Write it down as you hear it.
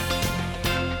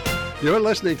You're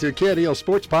listening to KNEL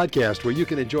Sports Podcast, where you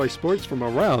can enjoy sports from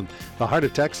around the heart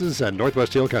of Texas and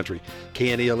Northwest Hill Country.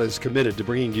 KNEL is committed to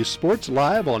bringing you sports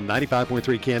live on 95.3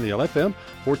 KNEL FM,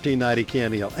 1490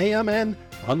 KNEL AM, and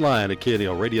online at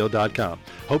KNELradio.com.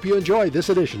 Hope you enjoy this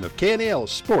edition of KNEL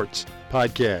Sports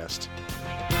Podcast.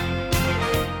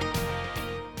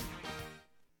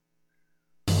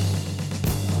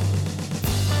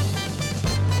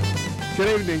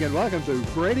 Good evening and welcome to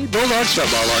Brady Bulldog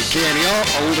football on KNEL,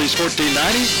 Oldies 1490,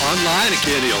 online at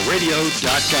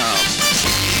KNELradio.com.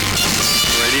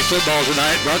 Brady football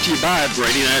tonight brought to you by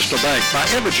Brady National Bank, by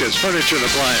Everidge's Furniture and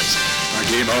Appliance. Our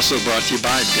game also brought to you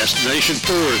by Destination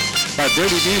Ford, by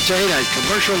Brady Butane and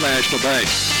Commercial National Bank.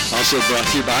 Also brought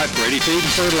to you by Brady Feed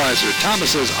and Fertilizer,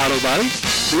 Thomas's Auto Body,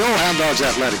 the Old Hound Dogs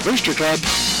Athletic Booster Club,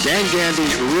 Dan Gandy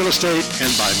Real Estate,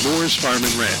 and by Moore's Farm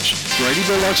and Ranch. Brady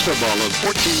Bulldogs football on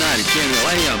 1490 KNEL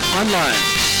AM, online,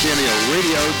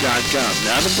 KNELradio.com.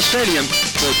 Now to the stadium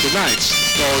for tonight's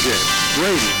ball game.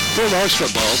 Brady Bulldogs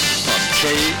football on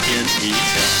KNEL.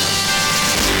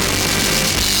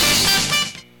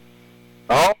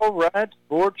 All right,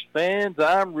 sports fans,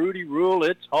 I'm Rudy Rule.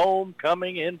 It's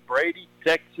homecoming in Brady,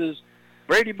 Texas.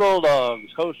 Brady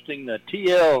Bulldogs hosting the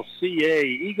TLCA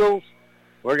Eagles.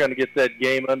 We're going to get that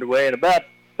game underway in about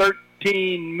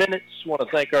 13 minutes. I want to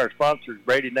thank our sponsors,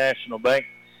 Brady National Bank,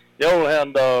 the Old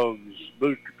Hound Dogs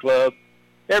Booster Club,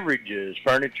 Everidge's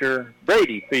Furniture,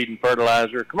 Brady Feed and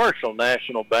Fertilizer, Commercial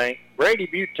National Bank, Brady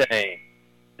Butane,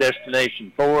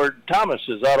 Destination Ford,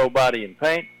 Thomas's Auto Body and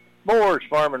Paint, Moore's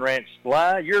Farm and Ranch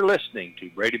Supply. You're listening to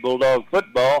Brady Bulldog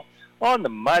football on the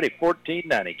mighty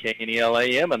 1490 KNEL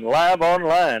AM and live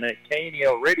online at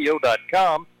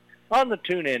KNELradio.com, on the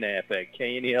TuneIn app at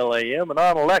KNEL AM, and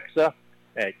on Alexa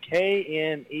at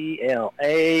KNEL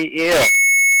AM.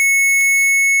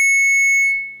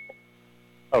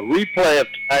 A replay of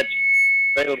tonight's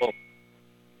available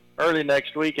early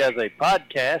next week as a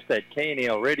podcast at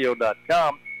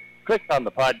KNELradio.com. Click on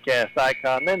the podcast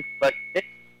icon, then select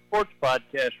Sports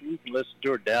Podcast where you can listen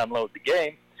to or download the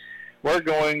game. We're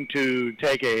going to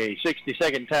take a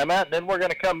 60-second timeout, and then we're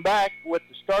going to come back with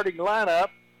the starting lineup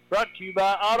brought to you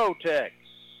by Autotex.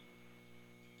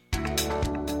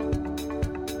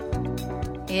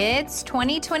 It's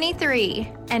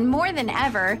 2023, and more than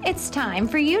ever, it's time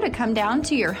for you to come down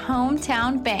to your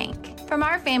hometown bank. From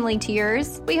our family to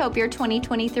yours, we hope your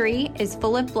 2023 is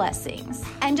full of blessings.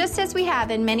 And just as we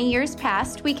have in many years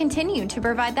past, we continue to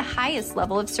provide the highest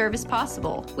level of service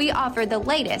possible. We offer the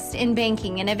latest in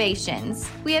banking innovations.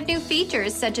 We have new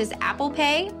features such as Apple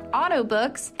Pay, auto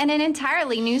books, and an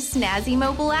entirely new snazzy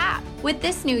mobile app. With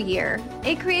this new year,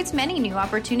 it creates many new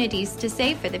opportunities to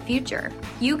save for the future.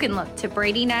 You can look to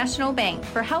Brady National Bank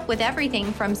for help with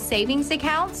everything from savings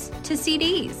accounts to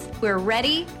CDs. We're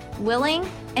ready, willing,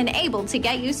 and able to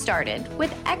get you started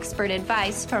with expert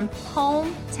advice from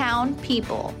hometown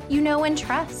people you know and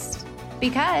trust.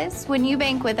 Because when you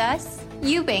bank with us,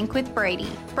 you bank with Brady.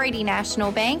 Brady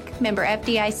National Bank, member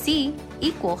FDIC,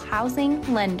 equal housing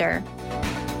lender.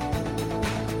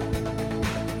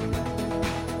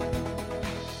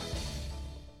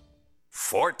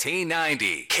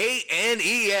 $14.90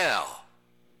 KNEL.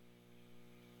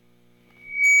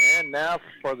 And now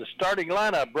for the starting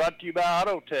lineup brought to you by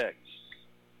Autotex.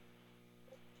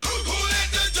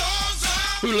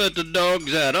 Who let the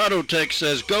dogs out? Autotex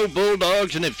says go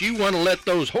Bulldogs, and if you want to let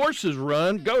those horses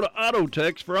run, go to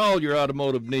Autotex for all your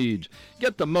automotive needs.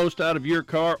 Get the most out of your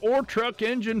car or truck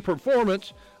engine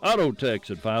performance.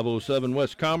 Autotex at 507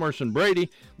 West Commerce and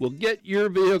Brady will get your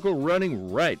vehicle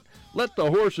running right. Let the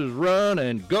horses run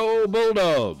and go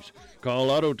Bulldogs. Call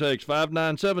Autotex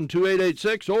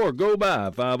 597-2886 or go by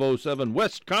 507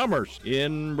 West Commerce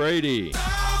in Brady.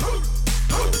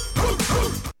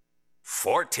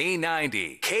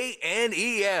 1490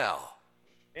 KNEL.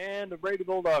 And the Brady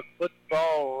Bulldog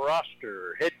football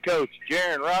roster. Head coach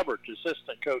Jaron Roberts,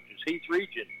 assistant coaches Heath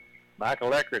Region,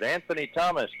 Michael Eckert, Anthony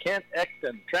Thomas, Kent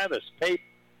Exton, Travis Pape,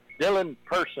 Dylan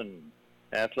Person,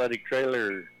 athletic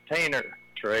trainer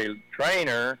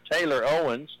Taylor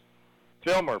Owens,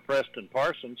 Filmer Preston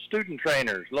Parsons, student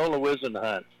trainers Lola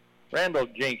Wisenhunt, Randall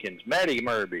Jenkins, Maddie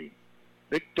Murby,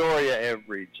 Victoria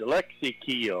Everidge, Alexi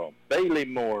Keel, Bailey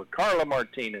Moore, Carla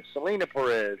Martinez, Selena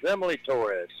Perez, Emily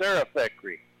Torres, Sarah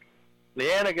Feckery,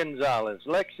 Leanna Gonzalez,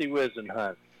 Lexi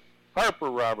Wisenhunt,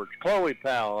 Harper Roberts, Chloe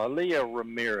Powell, Aaliyah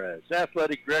Ramirez,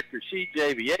 Athletic Director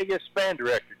C.J. Villegas, Band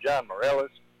Director John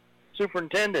Morellis,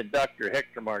 Superintendent Dr.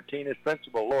 Hector Martinez,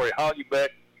 Principal Lori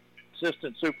Hollybeck,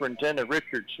 Assistant Superintendent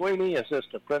Richard Sweeney,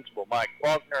 Assistant Principal Mike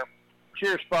Faulkner,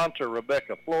 cheer sponsor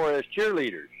Rebecca Flores,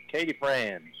 cheerleaders Katie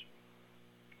Franz,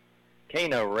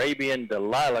 Kana Arabian,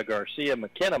 Delilah Garcia,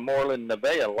 McKenna Moreland,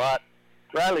 Nevaeh Lott,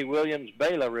 Riley Williams,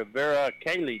 Bela Rivera,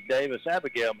 Kaylee Davis,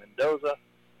 Abigail Mendoza.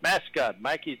 Mascot,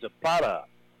 Mikey Zapata.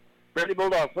 Brady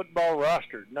Bulldog football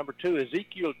roster. Number 2,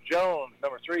 Ezekiel Jones.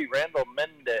 Number 3, Randall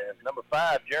Mendez. Number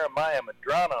 5, Jeremiah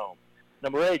Madrano.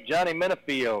 Number 8, Johnny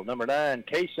Minifield. Number 9,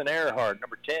 Kason Earhart.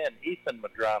 Number 10, Ethan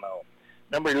Madrano.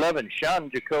 Number 11, Sean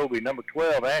Jacoby. Number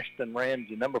 12, Ashton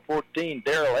Ramsey. Number 14,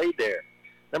 Daryl Adair.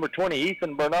 Number 20,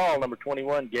 Ethan Bernal. Number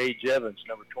 21, Gage Evans.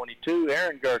 Number 22,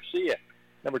 Aaron Garcia.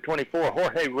 Number 24,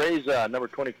 Jorge Reza. Number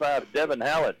 25, Devin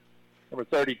Hallett. Number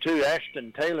 32,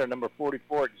 Ashton Taylor. Number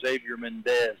 44, Xavier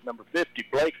Mendez. Number 50,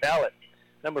 Blake Hallett.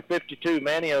 Number 52,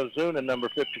 Manny Ozuna. Number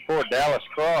 54, Dallas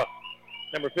Cross.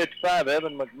 Number 55,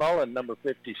 Evan McMullen. Number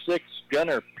 56,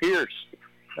 Gunnar Pierce.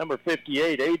 Number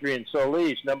 58, Adrian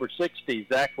Solis. Number 60,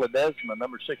 Zach Ledesma.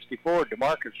 Number 64,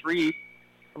 DeMarcus Reed.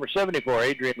 Number 74,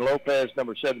 Adrian Lopez.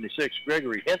 Number 76,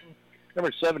 Gregory Hinton.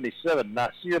 Number 77,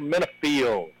 Nasir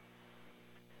Minifield.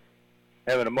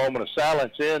 Having a moment of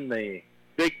silence in the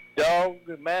Big Dog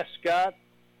mascot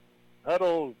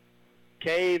huddle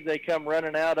cave they come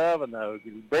running out of, and the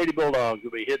Brady Bulldogs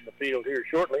will be hitting the field here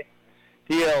shortly.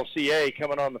 TLCA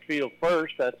coming on the field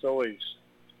first. That's always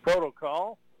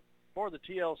protocol for the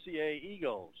TLCA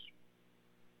Eagles.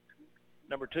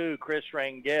 Number 2, Chris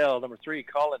Rangel. Number 3,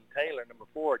 Colin Taylor. Number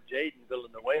 4, Jaden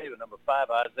Villanueva. Number 5,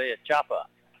 Isaiah Chapa.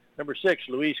 Number 6,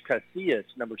 Luis Casillas.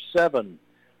 Number 7,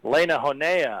 Lena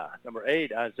Honea. Number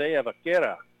 8, Isaiah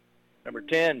Vaquera. Number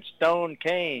 10, Stone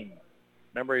Kane.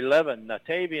 Number 11,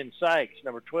 Natavian Sykes.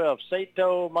 Number 12,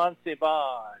 Sato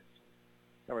Monsivaz.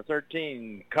 Number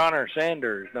 13, Connor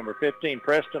Sanders. Number 15,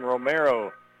 Preston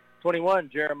Romero.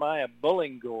 21, Jeremiah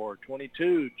Bullingore.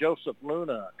 22, Joseph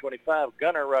Luna. 25,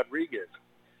 Gunnar Rodriguez.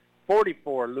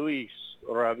 44, Luis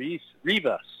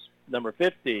Rivas. Number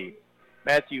 50,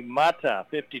 Matthew Mata.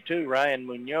 52, Ryan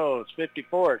Munoz.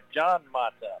 54, John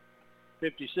Mata.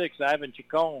 56, Ivan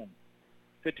Chacon.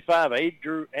 55,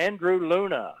 Andrew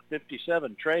Luna.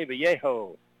 57, Trey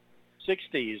Vallejo.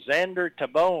 60, Xander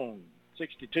Tabone.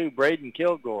 62, Braden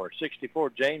Kilgore.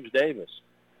 64, James Davis.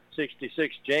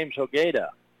 66, James Hogeda.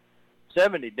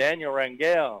 70, Daniel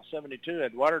Rangel. 72,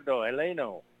 Eduardo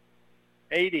Eleno.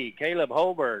 80, Caleb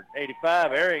Holbert.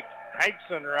 85, Eric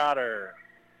Heitzenrotter.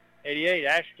 88,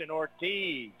 Ashton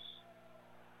Ortiz.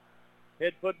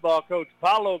 Head football coach,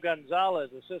 Paulo Gonzalez.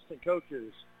 Assistant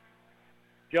coaches,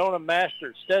 Jonah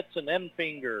Masters, Stetson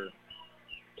Emfinger,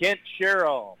 Kent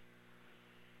Sherrill,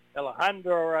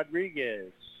 Alejandro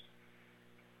Rodriguez,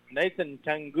 Nathan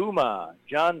Tanguma,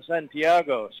 John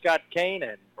Santiago, Scott Kane,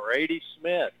 and Brady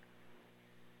Smith.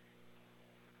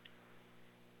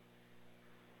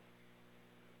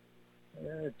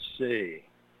 Let's see.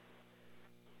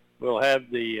 We'll have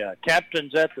the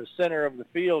captains at the center of the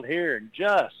field here in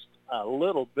just a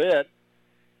little bit.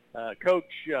 Coach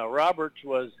Roberts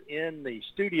was in the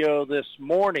studio this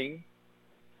morning,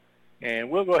 and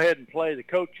we'll go ahead and play the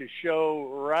Coach's Show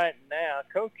right now.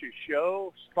 Coach's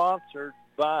Show sponsored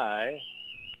by,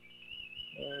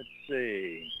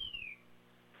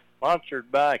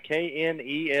 sponsored by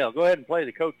KNEL. Go ahead and play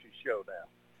the Coach's Show now.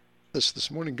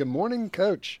 This morning. Good morning,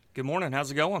 Coach. Good morning.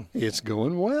 How's it going? It's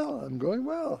going well. I'm going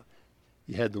well.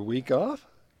 You had the week off?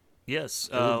 Yes.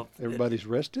 Everybody's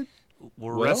rested?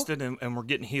 We're rested and we're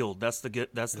getting healed. That's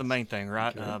the main thing,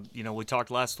 right? Okay. We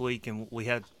talked last week, and we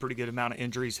had a pretty good amount of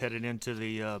injuries headed into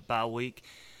the bye week.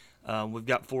 We've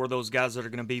got 4 of those guys that are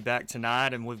going to be back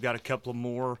tonight, and we've got a couple of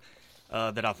more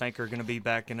that I think are going to be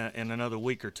back in another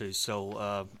week or two.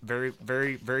 So very,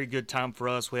 very, very good time for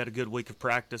us. We had a good week of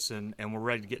practice, and we're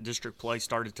ready to get district play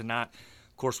started tonight.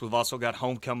 Of course, we've also got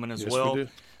homecoming as well. We do.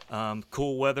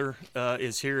 Cool weather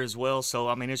is here as well. So,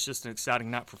 it's just an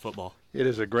exciting night for football. It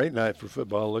is a great night for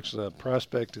football. Looks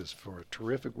prospect is for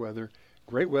terrific weather,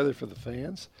 great weather for the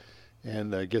fans,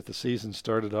 and get the season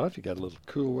started off. You got a little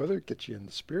cool weather, get you in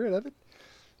the spirit of it.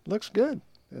 Looks good,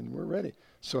 and we're ready.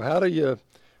 So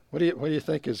what do you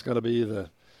think is going to be the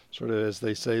sort of, as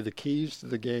they say, the keys to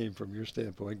the game from your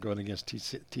standpoint going against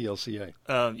TLCA?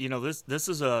 This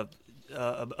is a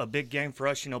big game for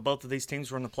us. Both of these teams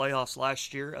were in the playoffs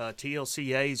last year.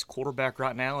 TLCA's quarterback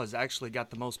right now has actually got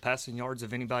the most passing yards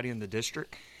of anybody in the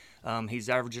district. He's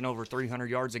averaging over 300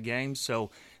 yards a game, so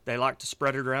they like to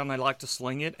spread it around. They like to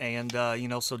sling it, and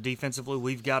so defensively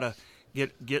we've got to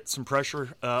get some pressure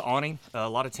on him. A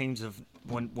lot of teams have,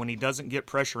 when he doesn't get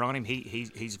pressure on him,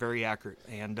 he's very accurate.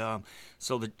 And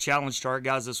so the challenge to our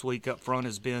guys this week up front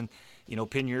has been,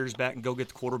 pin your ears back and go get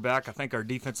the quarterback. I think our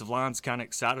defensive line's kind of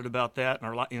excited about that, and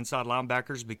our inside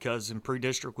linebackers, because in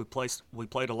pre-district we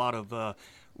played a lot of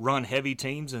run-heavy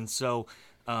teams, and so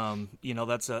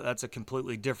That's a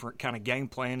completely different kind of game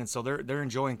plan, and so they're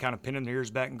enjoying kind of pinning their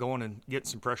ears back and going and getting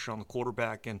some pressure on the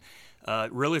quarterback. And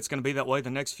really, it's going to be that way the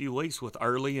next few weeks with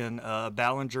Early and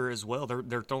Ballinger as well.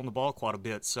 They're throwing the ball quite a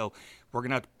bit, so we're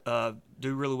going to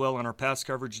do really well in our pass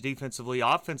coverage defensively.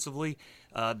 Offensively,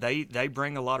 they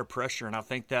bring a lot of pressure, and I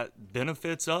think that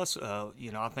benefits us.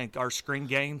 I think our screen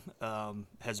game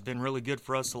has been really good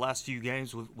for us the last few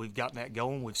games. We've gotten that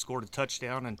going. We've scored a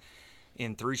touchdown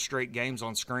in 3 straight games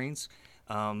on screens.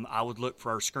 I would look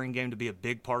for our screen game to be a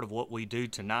big part of what we do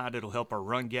tonight. It'll help our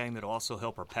run game. It'll also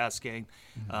help our pass game.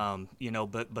 But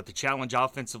the challenge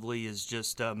offensively is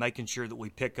just making sure that we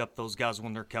pick up those guys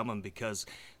when they're coming, because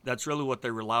that's really what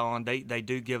they rely on. They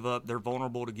do give up. They're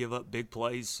vulnerable to give up big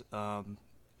plays.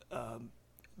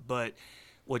 But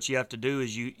what you have to do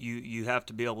is you have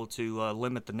to be able to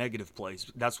limit the negative plays.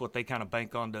 That's what they kind of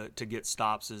bank on to get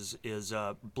stops is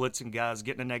blitzing guys,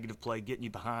 getting a negative play, getting you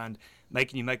behind,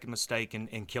 making you make a mistake,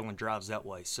 and killing drives that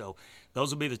way. So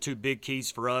those will be the 2 big keys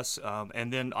for us.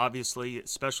 And then obviously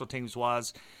special teams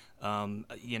wise,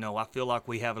 I feel like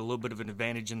we have a little bit of an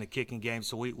advantage in the kicking game,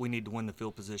 so we need to win the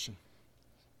field position.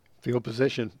 Field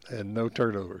position and no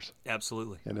turnovers.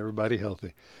 Absolutely. And everybody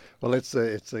healthy. Well, it's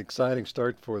an exciting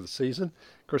start for the season.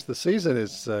 Of course, the season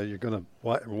is you're going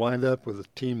to wind up with a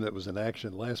team that was in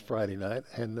action last Friday night,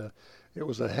 and it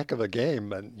was a heck of a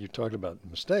game. And you talked about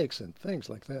mistakes and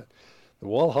things like that. The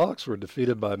Wall Hawks were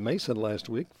defeated by Mason last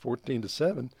week,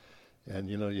 14-7, and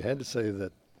you had to say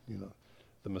that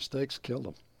the mistakes killed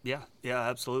them. Yeah,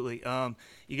 absolutely.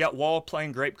 You got Wall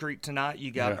playing Grape Creek tonight.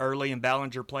 You got Early and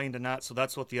Ballinger playing tonight. So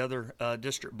that's what the other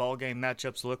district ball game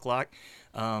matchups look like.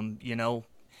 But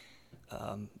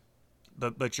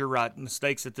you're right.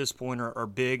 Mistakes at this point are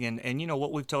big. And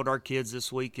what we've told our kids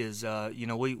this week is,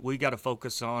 we got to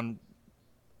focus on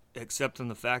accepting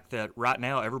the fact that right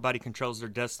now everybody controls their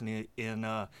destiny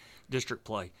in district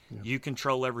play. Yeah. You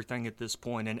control everything at this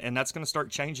point, and that's going to start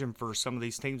changing for some of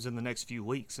these teams in the next few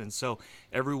weeks. And so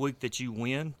every week that you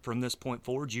win from this point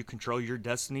forward, you control your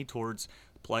destiny towards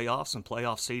playoffs and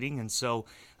playoff seeding. And so,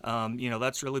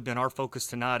 that's really been our focus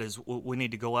tonight is we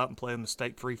need to go out and play a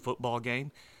mistake-free football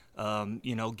game,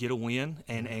 get a win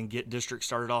and get district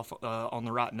started off on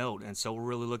the right note. And so we're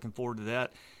really looking forward to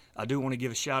that. I do want to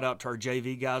give a shout-out to our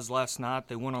JV guys last night.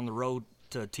 They went on the road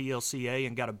to TLCA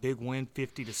and got a big win,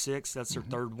 50-6. That's their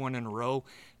 3rd win in a row.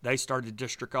 They started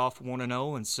district off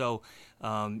 1-0, and so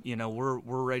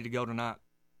we're ready to go tonight.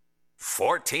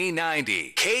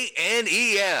 1490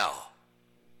 KNEL.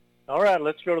 All right,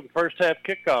 let's go to the first half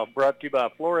kickoff, brought to you by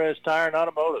Flores Tire and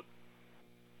Automotive.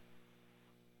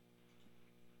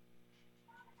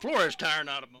 Flores Tire and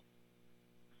Automotive.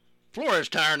 Flores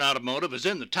Tire and Automotive is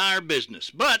in the tire business,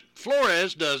 but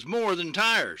Flores does more than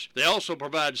tires. They also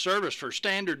provide service for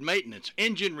standard maintenance,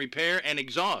 engine repair, and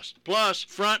exhaust, plus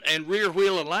front and rear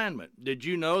wheel alignment. Did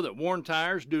you know that worn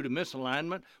tires due to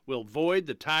misalignment will void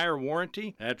the tire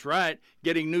warranty? That's right.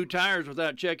 Getting new tires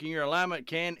without checking your alignment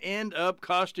can end up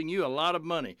costing you a lot of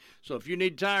money. So if you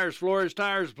need tires, Flores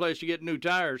Tire is the place to get new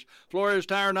tires. Flores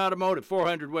Tire and Automotive,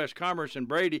 400 West Commerce in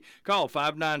Brady. Call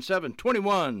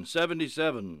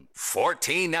 597-2177.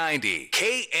 1490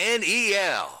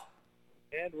 KNEL.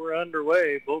 And we're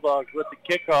underway. Bulldogs with the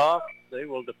kickoff. They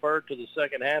will defer to the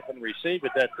second half and receive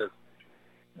it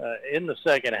in the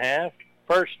second half.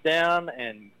 First down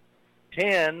and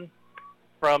 10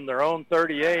 from their own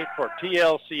 38 for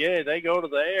TLCA. They go to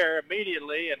the air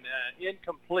immediately and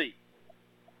incomplete.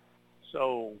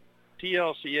 So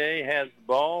TLCA has the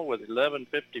ball with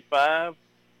 11:55.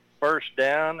 First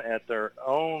down at their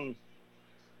own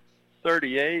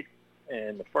 38,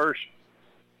 and the first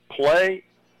play,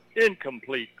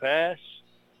 incomplete pass.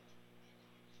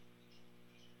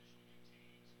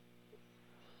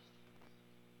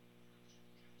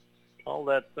 Call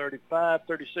that 35,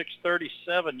 36,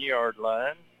 37-yard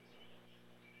line.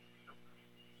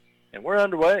 And we're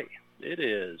underway. It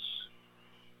is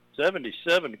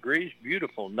 77 degrees,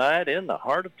 beautiful night in the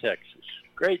heart of Texas.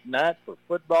 Great night for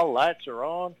football. Lights are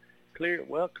on. Clear,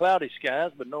 cloudy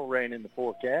skies, but no rain in the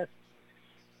forecast.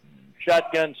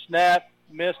 Shotgun snap,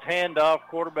 missed handoff.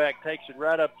 Quarterback takes it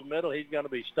right up the middle. He's going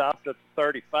to be stopped at the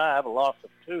 35, a loss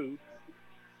of 2.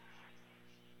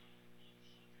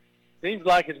 Seems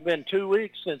like it's been 2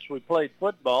 weeks since we played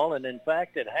football, and in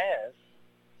fact it has.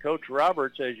 Coach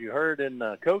Roberts, as you heard in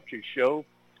the coach's show,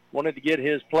 wanted to get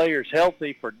his players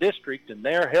healthy for district, and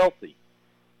they're healthy.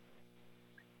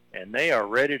 And they are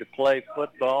ready to play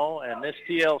football, and this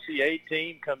TLCA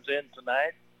team comes in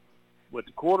tonight with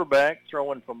the quarterback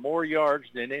throwing for more yards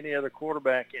than any other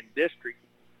quarterback in district.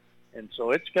 And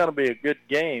so it's going to be a good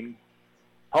game.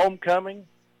 Homecoming,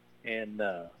 and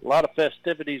a lot of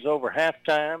festivities over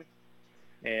halftime.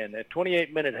 And at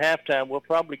 28-minute halftime, we'll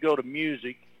probably go to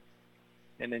music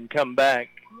and then come back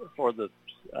for the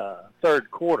third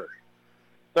quarter.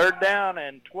 Third down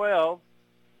and 12.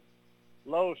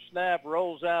 Low snap,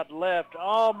 rolls out left,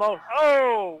 almost,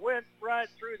 went right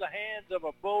through the hands of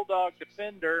a Bulldog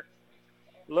defender.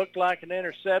 Looked like an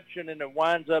interception, and it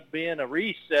winds up being a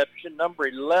reception. Number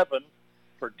 11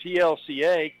 for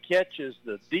TLCA catches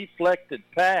the deflected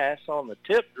pass on the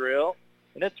tip drill,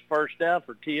 and it's first down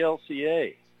for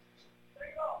TLCA.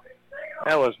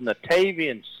 That was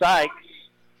Natavian Sykes,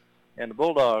 and the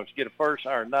Bulldogs get a first,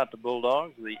 or not the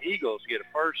Bulldogs, the Eagles get a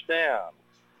first down.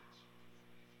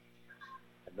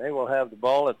 And they will have the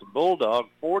ball at the Bulldog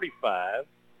 45,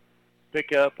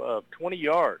 pickup of 20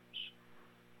 yards.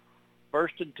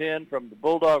 First and 10 from the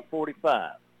Bulldog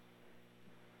 45.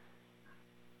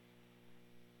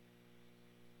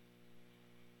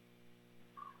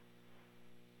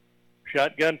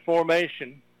 Shotgun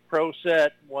formation, pro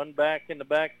set, one back in the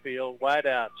backfield,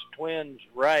 wideouts, twins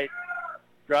right,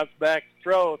 drops back to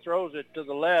throw, throws it to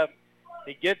the left.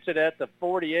 He gets it at the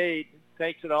 48,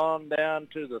 takes it on down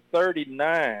to the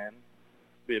 39.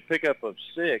 Be a pickup of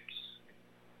 6.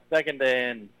 Second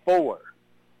and 4.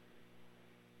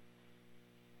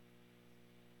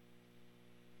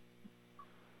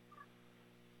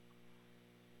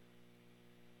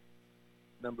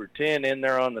 Number 10 in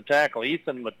there on the tackle,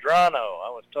 Ethan Madrano. I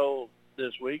was told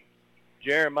this week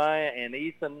Jeremiah and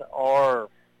Ethan are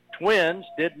twins.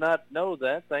 Did not know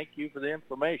that. Thank you for the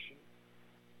information.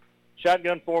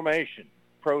 Shotgun formation.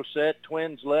 Pro set,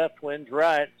 twins left, twins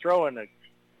right. Throwing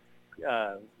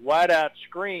a wide-out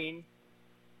screen.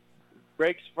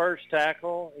 Breaks first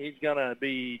tackle. He's going to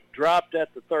be dropped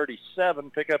at the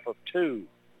 37, pickup of 2.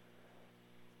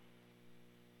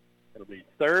 It'll be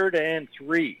 3rd and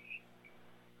 3.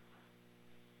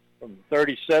 From the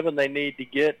 37, they need to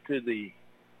get to the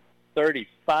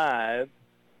 35.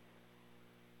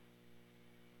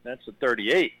 That's the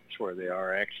 38. That's where they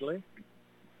are, actually.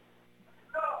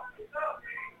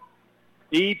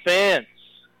 Defense.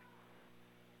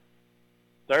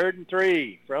 3rd and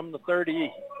 3 from the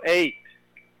 38.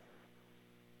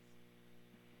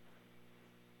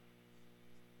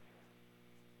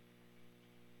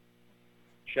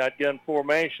 Shotgun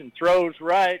formation. Throws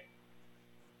right.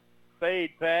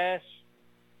 Fade pass.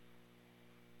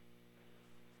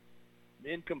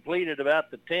 Incomplete at about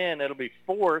the 10. It'll be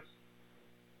 4th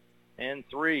and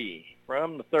 3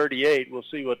 from the 38. We'll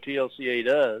see what TLCA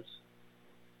does.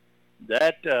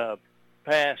 That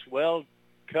pass well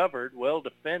covered, well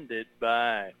defended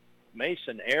by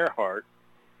Mason Earhart.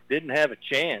 Didn't have a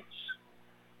chance.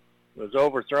 Was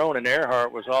overthrown, and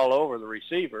Earhart was all over the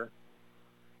receiver.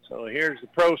 So here's the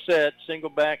pro set, single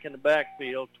back in the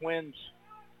backfield. Twins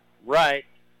right.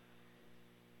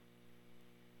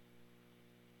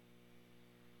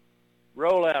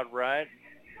 Roll out right.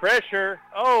 Pressure.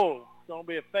 It's going to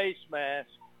be a face mask.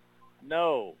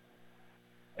 No.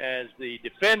 As the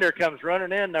defender comes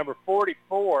running in, number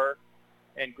 44,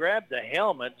 and grabbed the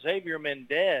helmet, Xavier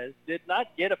Mendez did not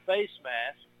get a face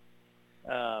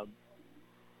mask.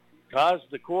 Caused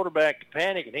the quarterback to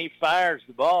panic, and he fires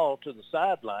the ball to the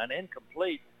sideline.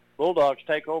 Incomplete. Bulldogs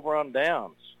take over on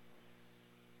downs.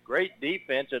 Great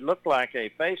defense. It looked like a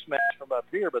face mask from up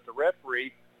here, but the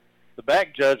referee, the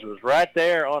back judge, was right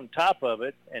there on top of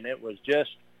it, and it was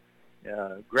just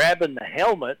grabbing the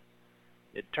helmet.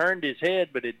 It turned his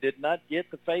head, but it did not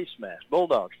get the face mask.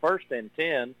 Bulldogs, 1st and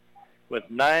 10 with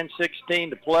 9:16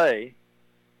 to play.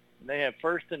 And they have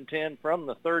 1st and 10 from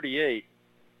the 38.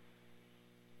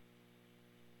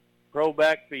 Pro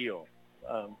backfield.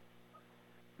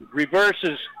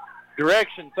 Reverses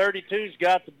direction. 32's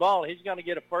got the ball. He's going to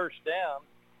get a first down.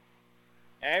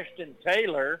 Ashton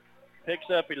Taylor picks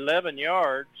up 11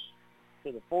 yards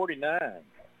to the 49.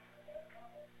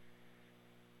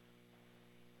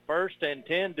 1st and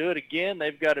 10. Do it again.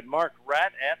 They've got it marked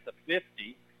right at the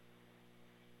 50.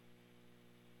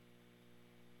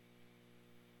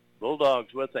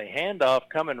 Bulldogs with a handoff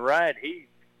coming right. He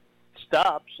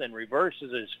stops and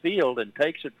reverses his field and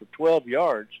takes it for 12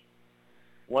 yards.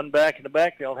 One back in the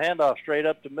backfield, handoff straight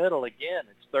up the middle again.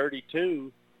 It's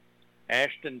 32,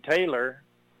 Ashton Taylor,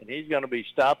 and he's going to be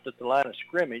stopped at the line of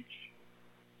scrimmage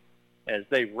as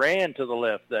they ran to the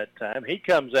left that time. He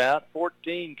comes out,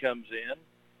 14 comes in,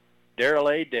 Darrell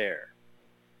Adair.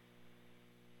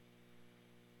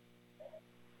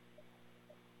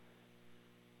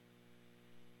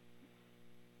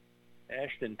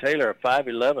 Ashton Taylor, a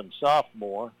 5'11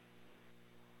 sophomore,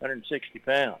 160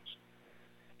 pounds.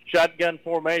 Shotgun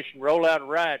formation, roll out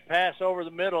right, pass over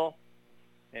the middle,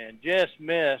 and just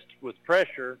missed with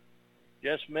pressure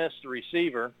just missed the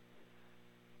receiver,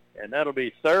 and that'll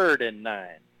be 3rd and 9.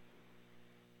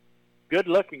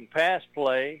 Good-looking pass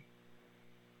play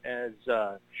as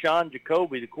Sean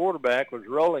Jacoby, the quarterback, was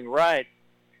rolling right.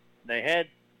 They had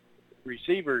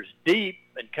receivers deep,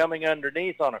 and coming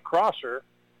underneath on a crosser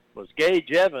was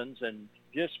Gage Evans, and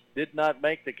just did not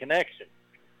make the connection.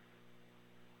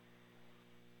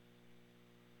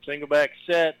 Single back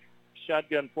set,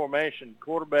 shotgun formation.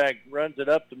 Quarterback runs it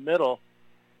up the middle.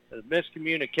 A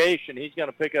miscommunication. He's going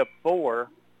to pick up 4.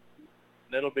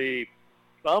 And it'll be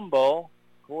fumble,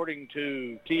 according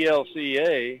to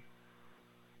TLCA.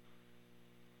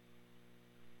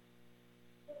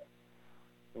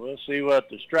 We'll see what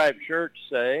the striped shirts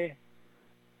say.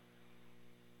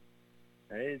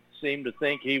 They seem to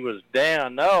think he was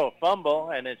down. No, fumble,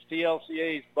 and it's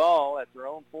TLCA's ball at their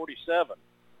own 47.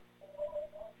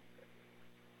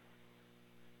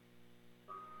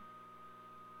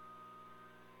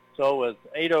 So with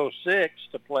 8:06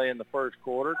 to play in the first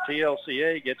quarter,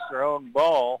 TLCA gets their own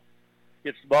ball,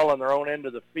 gets the ball on their own end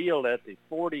of the field at the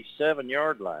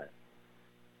 47-yard line.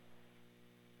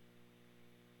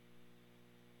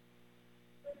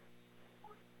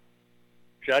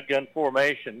 Shotgun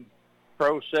formation,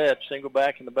 pro set, single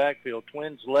back in the backfield,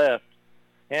 twins left,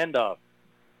 handoff.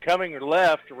 Coming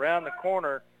left around the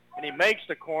corner, and he makes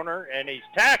the corner, and he's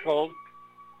tackled.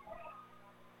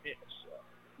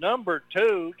 Number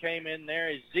 2 came in there,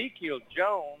 Ezekiel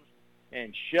Jones,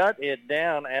 and shut it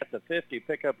down at the 50,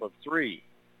 pickup of 3.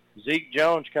 Zeke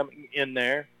Jones coming in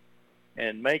there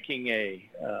and making a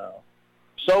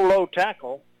solo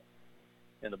tackle,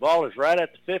 and the ball is right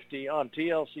at the 50 on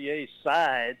TLCA's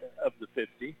side of the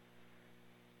 50,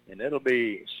 and it'll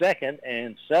be 2nd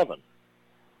and 7.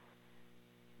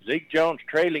 Zeke Jones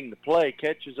trailing the play,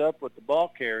 catches up with the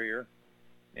ball carrier,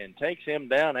 and takes him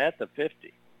down at the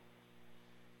 50.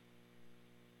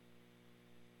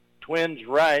 Twins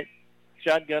right,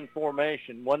 shotgun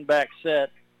formation, one back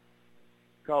set,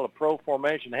 call a pro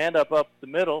formation, hand up the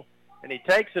middle, and he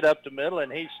takes it up the middle,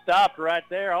 and he stopped right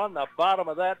there on the bottom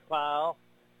of that pile.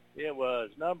 It was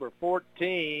number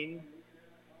 14.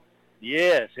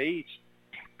 Yes, he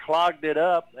clogged it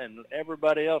up, and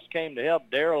everybody else came to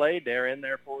help. Darrell Adair in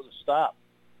there for the stop.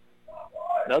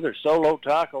 Another solo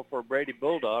tackle for Brady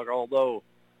Bulldog, although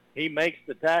he makes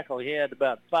the tackle. He had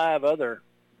about 5 other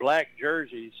black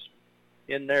jerseys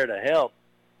in there to help.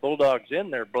 Bulldogs in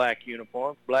their black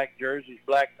uniforms, black jerseys,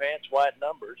 black pants, white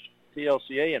numbers.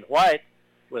 TLCA in white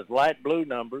with light blue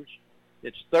numbers.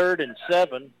 It's 3rd and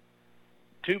 7.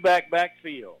 2-back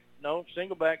backfield. No,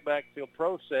 single-back backfield,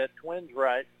 pro set, twins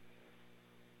right.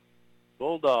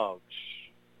 Bulldogs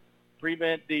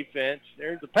prevent defense.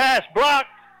 There's the pass blocked,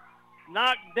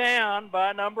 knocked down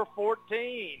by number 14.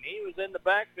 He was in the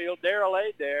backfield, Darrell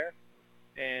Adair,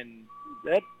 and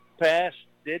that pass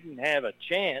didn't have a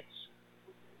chance,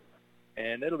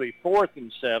 and it'll be 4th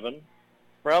and 7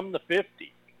 from the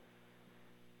 50.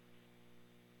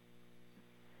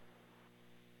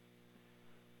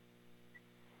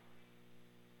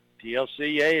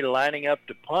 TLCA lining up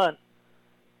to punt.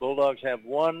 Bulldogs have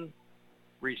one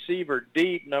receiver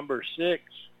deep, number 6.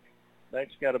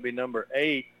 That's got to be number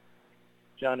 8,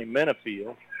 Johnny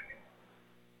Menafield.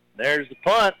 There's the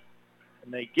punt,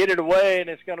 and they get it away, and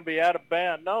it's going to be out of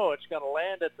bounds. No, it's going to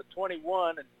land at the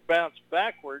 21 and bounce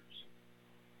backwards,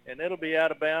 and it'll be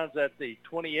out of bounds at the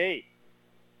 28.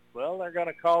 Well, they're going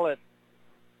to call it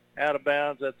out of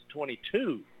bounds at the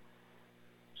 22.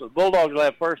 So the Bulldogs will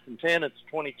have 1st and 10 at the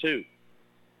 22.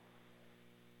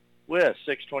 With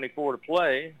 6:24 to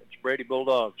play, it's Brady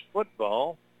Bulldogs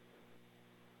football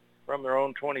from their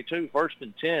own 22, 1st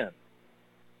and 10.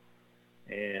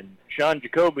 And Sean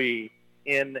Jacoby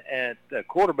in at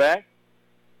quarterback.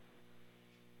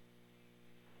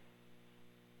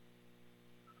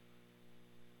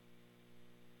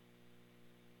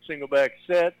 Single back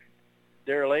set.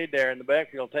 Darrell Adair in the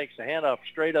backfield takes the handoff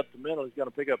straight up the middle. He's going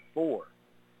to pick up 4.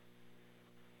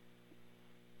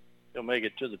 He'll make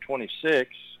it to the 26,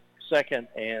 2nd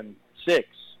and 6.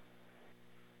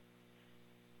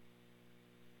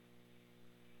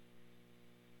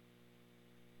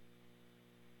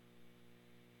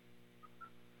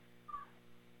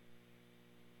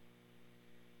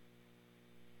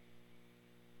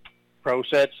 Pro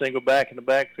set, single back in the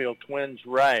backfield, twins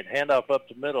right. Handoff up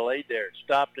the middle, Adair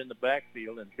stopped in the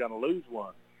backfield and is going to lose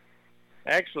 1.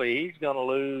 Actually, he's going to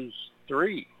lose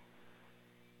 3.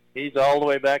 He's all the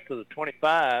way back to the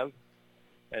 25.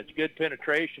 That's good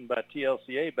penetration by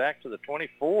TLCA back to the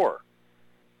 24.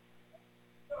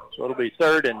 So it'll be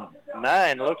 3rd and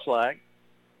 9, looks like.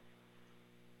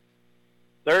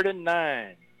 3rd and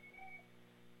 9.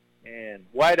 And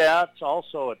wideouts,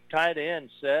 also a tight end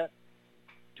set,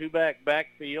 two-back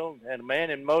backfield, and a man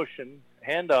in motion,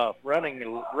 handoff running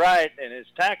right, and is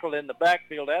tackled in the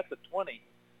backfield at the 20.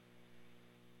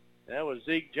 That was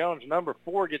Zeke Jones. Number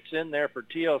 4 gets in there for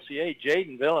TLCA,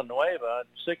 Jaden Villanueva,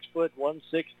 6 foot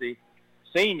 160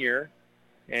 senior.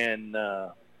 And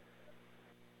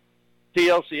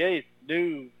TLCA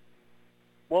knew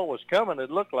what was coming, it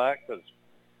looked like, because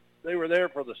they were there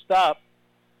for the stop.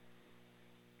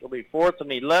 It'll be 4th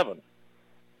and 11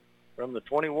 from the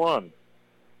 21.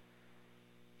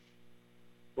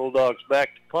 Bulldogs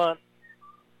back to punt.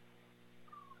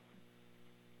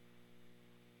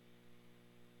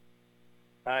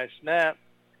 High snap,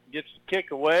 gets the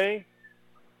kick away,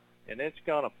 and it's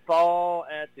going to fall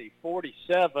at the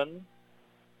 47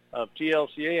 of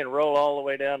TLCA and roll all the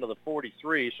way down to the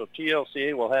 43. So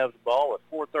TLCA will have the ball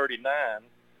at 4:39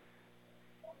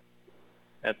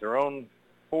 at their own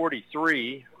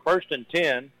 43. 1st and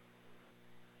 10.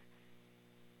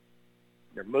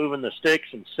 They're moving the sticks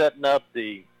and setting up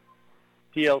the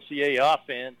TLCA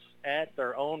offense at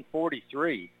their own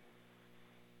 43.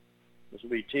 This will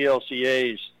be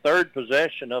TLCA's 3rd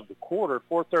possession of the quarter,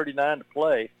 4:39 to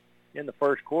play in the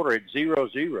first quarter at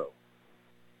 0-0.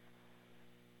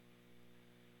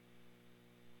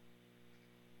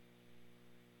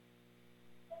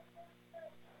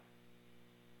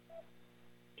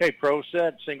 Okay, pro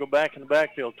set, single back in the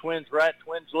backfield. Twins right,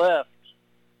 twins left.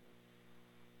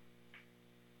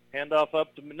 Handoff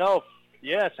up to,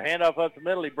 handoff up the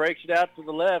middle. He breaks it out to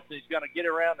the left, and he's going to get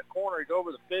around the corner. He's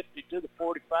over the 50 to the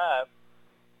 45.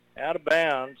 Out of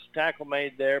bounds. Tackle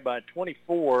made there by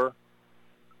 24,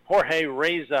 Jorge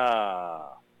Reza.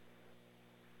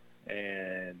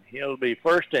 And he'll be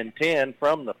 1st and 10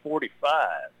 from the 45.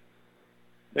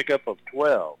 Pickup of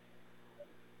 12.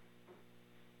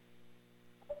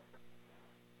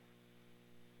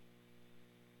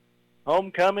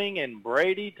 Homecoming in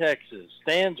Brady, Texas.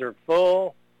 Stands are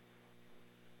full.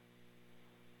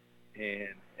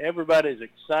 And everybody's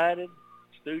excited.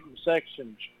 Student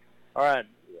sections. All right.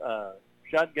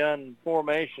 Shotgun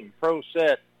formation, pro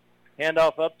set,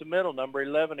 handoff up the middle, number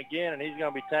 11 again, and he's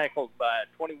going to be tackled by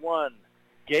 21,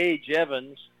 Gage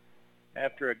Evans,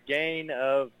 after a gain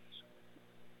of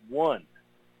 1.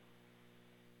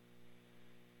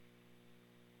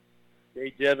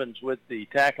 Gage Evans with the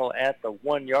tackle at the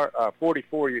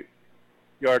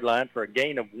 44-yard line for a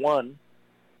gain of 1.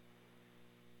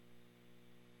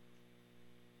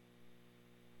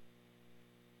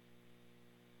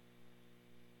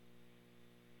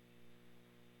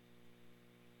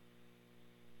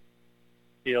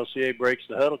 TLCA breaks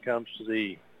the huddle, comes to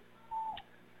the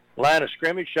line of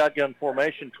scrimmage, shotgun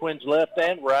formation, twins left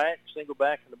and right, single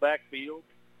back in the backfield.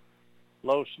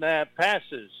 Low snap,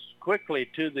 passes quickly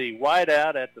to the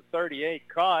wideout at the 38,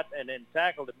 caught and then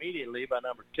tackled immediately by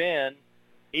number 10,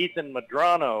 Ethan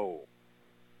Madrano.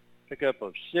 Pickup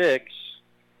of 6.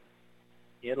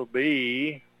 It'll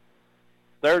be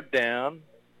 3rd down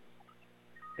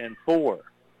and 4.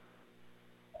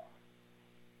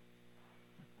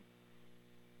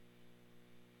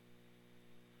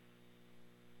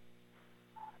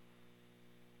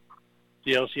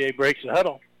 TLCA breaks the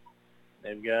huddle.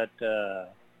 They've got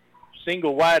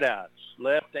single wideouts,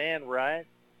 left and right,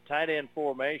 tight end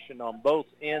formation on both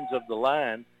ends of the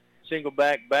line, single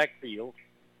backfield.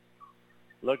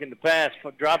 Looking to pass,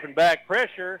 dropping back,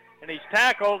 pressure, and he's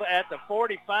tackled at the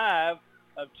 45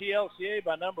 of TLCA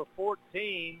by number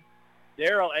 14.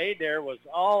 Daryl Adair was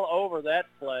all over that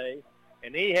play,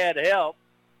 and he had help,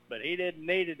 but he didn't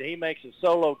need it. He makes a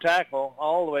solo tackle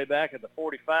all the way back at the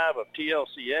 45 of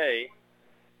TLCA.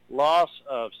 Loss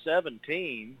of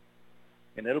 17,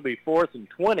 and it'll be 4th and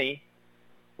 20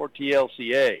 for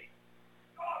TLCA.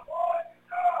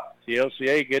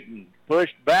 TLCA getting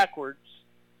pushed backwards.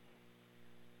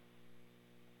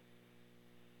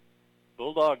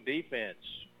 Bulldog defense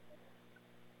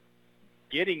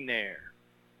getting there.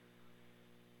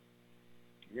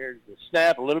 Here's the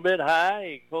snap a little bit high.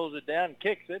 He pulls it down and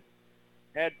kicks it.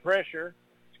 Had pressure.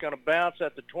 It's going to bounce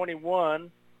at the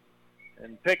 21.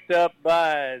 And picked up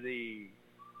by the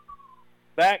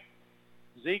back,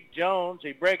 Zeke Jones.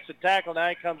 He breaks the tackle. Now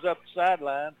he comes up the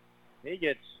sideline. He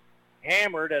gets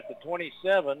hammered at the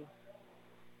 27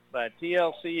 by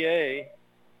TLCA.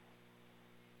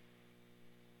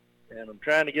 And I'm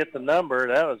trying to get the number.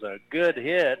 That was a good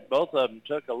hit. Both of them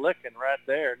took a licking right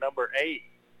there. Number 8,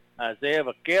 Isaiah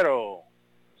Vaquero,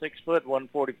 6 foot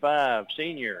 145,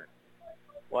 senior.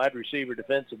 Wide receiver,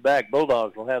 defensive back.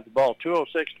 Bulldogs will have the ball.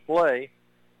 2:06 to play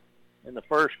in the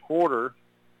first quarter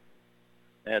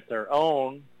at their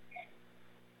own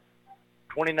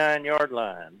 29-yard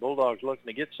line. Bulldogs looking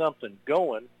to get something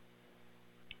going.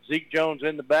 Zeke Jones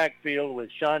in the backfield with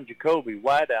Sean Jacoby,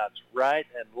 wideouts right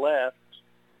and left.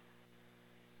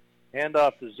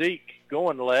 Handoff to Zeke,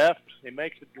 going left. He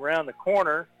makes it around the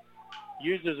corner,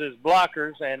 uses his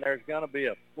blockers, and there's going to be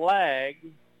a flag.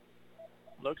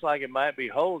 Looks like it might be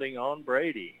holding on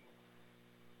Brady.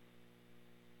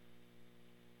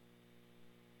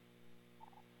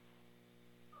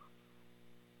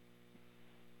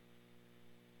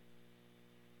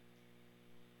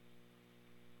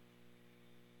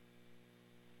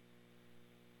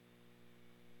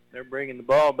 They're bringing the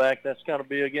ball back. That's going to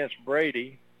be against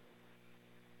Brady.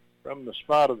 From the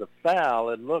spot of the foul,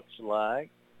 it looks like.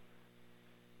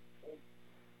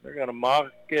 They're going to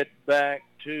mark it back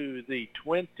to the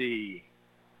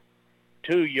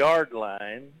 22-yard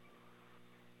line.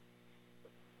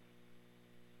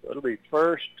 So it'll be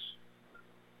first.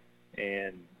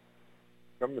 And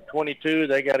from the 22,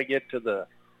 they got to get to the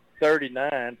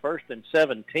 39. First and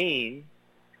 17.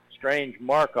 Strange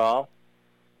mark-off.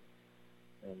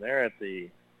 And they're at the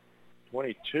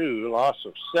 22, loss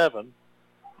of 7.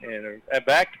 And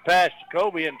back to pass,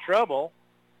 Jacoby in trouble.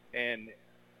 And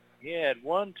he had 6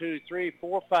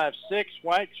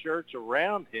 white shirts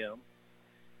around him.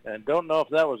 And don't know if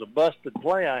that was a busted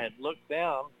play. I had looked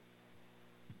down.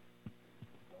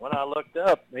 When I looked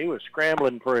up, he was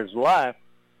scrambling for his life.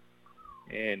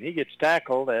 And he gets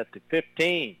tackled at the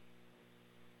 15.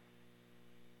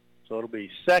 So it'll be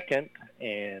second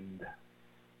and...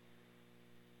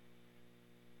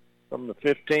 From the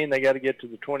 15, they got to get to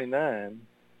the 29.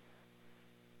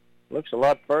 Looks a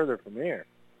lot further from here.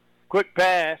 Quick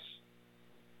pass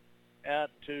out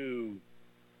to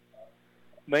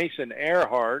Mason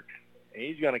Earhart.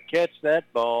 He's going to catch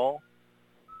that ball,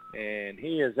 and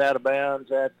he is out of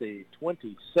bounds at the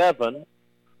 27.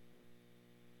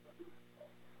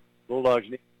 Bulldogs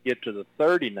need to get to the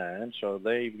 39, so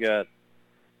they've got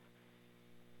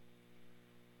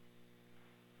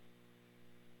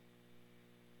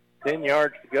 10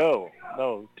 yards to go.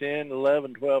 No, 10,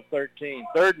 11, 12, 13.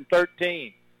 3rd and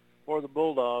 13 for the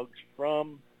Bulldogs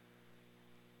from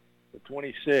the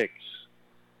 26.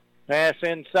 Pass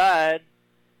inside.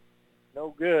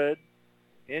 No good.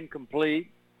 Incomplete.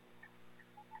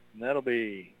 And that'll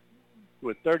be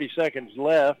with 30 seconds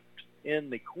left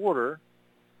in the quarter.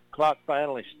 Clock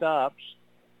finally stops.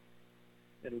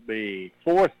 It'll be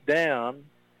 4th down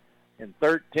and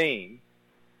 13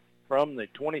 from the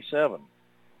 27.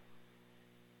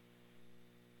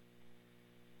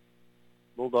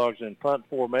 Bulldogs in punt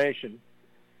formation.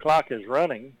 Clock is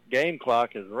running. Game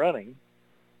clock is running.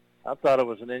 I thought it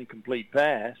was an incomplete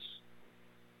pass.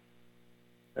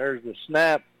 There's the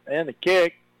snap and the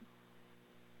kick.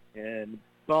 And the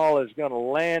ball is going to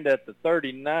land at the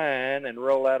 39 and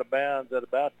roll out of bounds at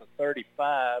about the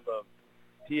 35 of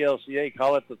TLCA.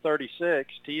 Call it the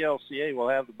 36. TLCA will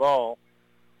have the ball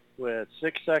with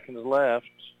 6 seconds left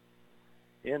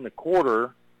in the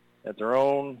quarter at their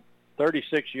own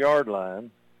 36-yard line.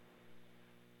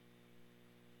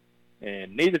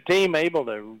 And neither team able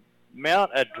to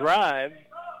mount a drive.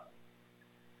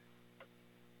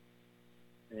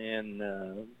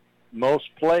 And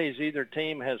most plays either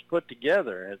team has put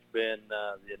together has been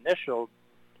the initial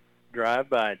drive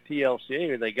by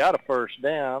TLCA. They got a first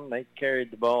down. They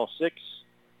carried the ball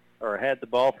had the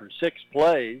ball for 6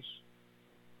 plays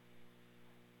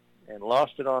and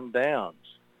lost it on downs.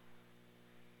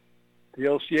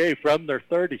 TLCA from their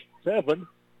 37,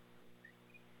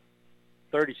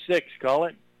 36, call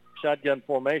it. Shotgun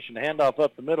formation, handoff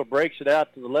up the middle, breaks it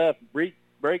out to the left,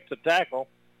 breaks the tackle.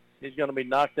 He's going to be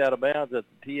knocked out of bounds at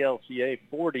the TLCA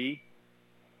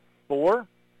 44.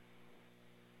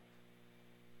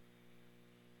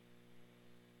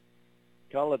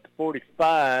 Call it the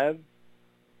 45.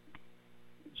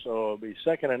 So it'll be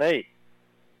 2nd and 8.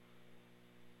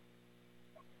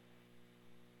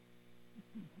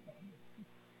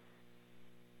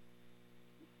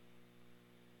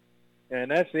 And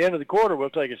that's the end of the quarter. We'll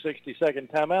take a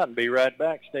 60-second timeout and be right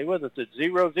back. Stay with us at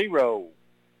 0-0.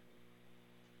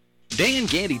 Dan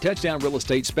Gandy Touchdown Real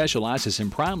Estate specializes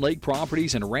in prime lake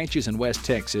properties and ranches in West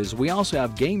Texas. We also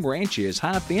have game ranches,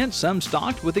 high fence, some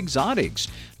stocked with exotics.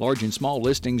 Large and small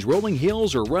listings, rolling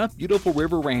hills, or rough, beautiful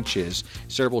river ranches.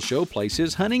 Several show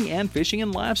places, hunting and fishing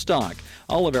and livestock.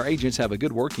 All of our agents have a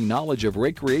good working knowledge of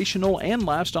recreational and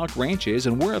livestock ranches,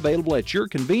 and we're available at your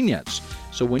convenience.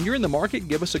 So when you're in the market,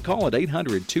 give us a call at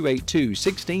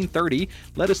 800-282-1630.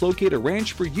 Let us locate a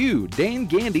ranch for you. Dan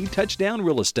Gandy Touchdown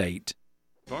Real Estate.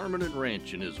 Farming and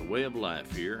ranching is a way of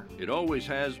life here. It always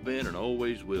has been and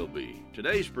always will be.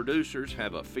 Today's producers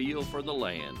have a feel for the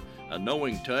land, a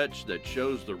knowing touch that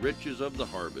shows the riches of the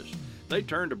harvest. They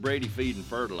turn to Brady Feed and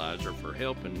Fertilizer for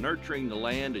help in nurturing the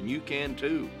land, and you can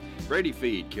too. Brady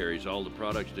Feed carries all the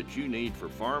products that you need for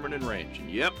farming and ranching.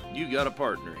 Yep, you got a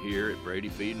partner here at Brady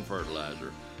Feed and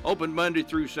Fertilizer. Open Monday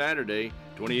through Saturday,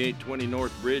 2820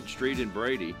 North Bridge Street in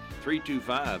Brady,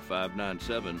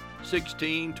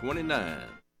 325-597-1629.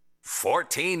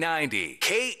 1490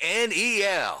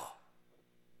 KNEL.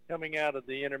 Coming out of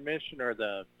the intermission or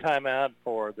the timeout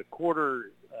for the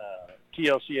quarter,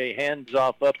 TLCA hands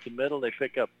off up the middle. They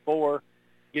pick up 4,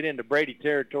 get into Brady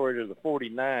territory to the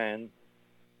 49,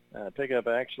 pick up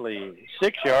actually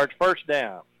 6 yards, first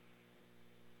down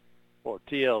for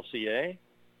TLCA.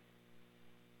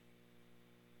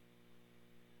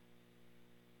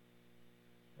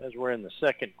 As we're in the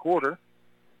second quarter.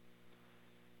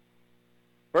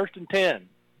 First and 10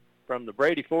 from the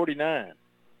Brady 49.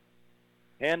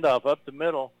 Handoff up the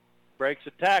middle. Breaks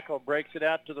a tackle. Breaks it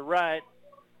out to the right.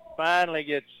 Finally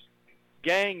gets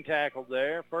gang tackled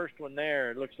there. First one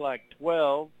there. It looks like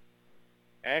 12.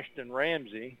 Ashton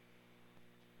Ramsey.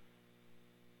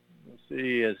 Let's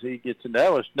see as he gets in.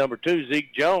 That was number 2,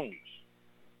 Zeke Jones.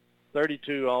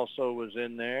 32 also was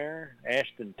in there.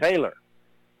 Ashton Taylor.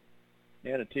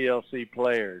 And a TLC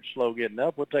player slow getting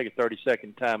up. We'll take a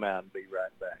 30-second timeout and be right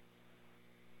back.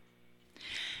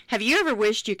 Have you ever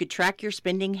wished you could track your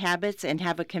spending habits and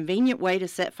have a convenient way to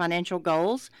set financial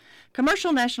goals?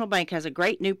 Commercial National Bank has a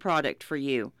great new product for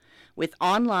you. With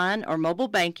online or mobile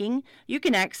banking, you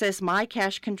can access My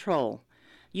Cash Control.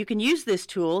 You can use this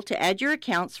tool to add your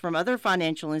accounts from other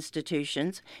financial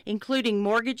institutions, including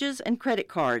mortgages and credit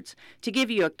cards, to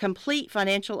give you a complete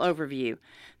financial overview.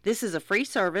 This is a free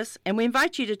service, and we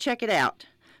invite you to check it out.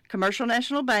 Commercial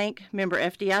National Bank, member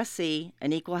FDIC,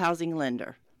 an equal housing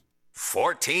lender.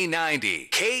 1490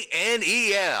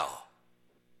 KNEL.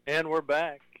 And we're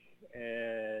back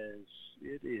as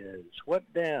it is.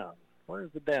 What down?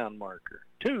 Where's the down marker?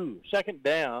 2, second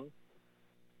down.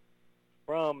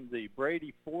 From the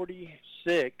Brady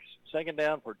 46, second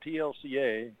down for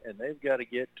TLCA, and they've got to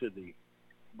get to the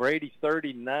Brady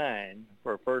 39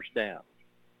 for a first down.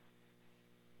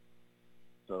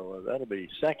 So that'll be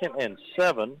 2nd and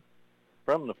 7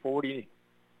 from the 46.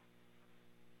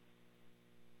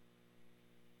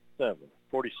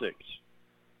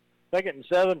 Second and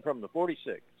 7 from the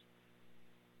 46.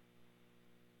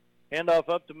 Handoff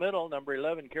up the middle. Number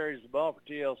 11 carries the ball for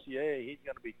TLCA. He's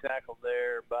going to be tackled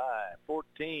there by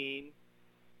 14.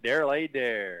 Darrell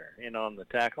Adair in on the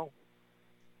tackle.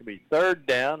 It'll be third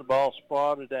down. The ball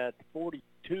spotted at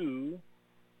 42.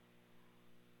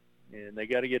 And they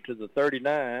got to get to the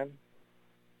 39.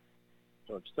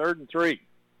 So it's 3rd and 3.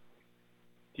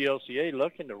 TLCA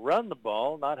looking to run the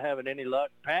ball, not having any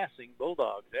luck passing.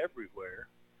 Bulldogs everywhere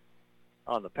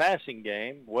on the passing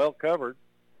game. Well covered.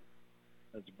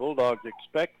 As the Bulldogs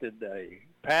expected a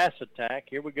pass attack.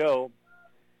 Here we go.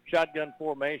 Shotgun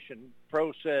formation.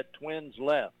 Pro set, Twins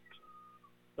left.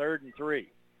 3rd and 3.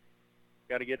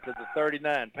 Got to get to the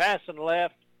 39. Passing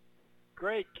left.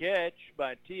 Great catch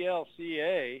by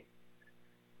TLCA.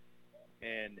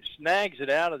 And snags it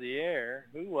out of the air.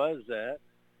 Who was that?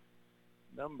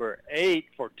 Number 8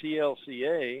 for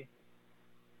TLCA.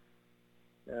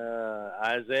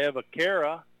 Isaiah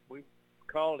Vaquera. We've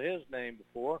called his name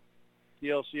before.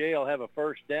 TLCA will have a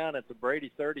first down at the Brady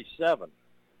 37.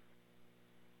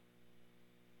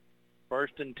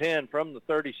 1st and 10 from the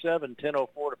 37,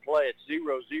 10:04 to play. It's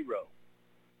 0-0.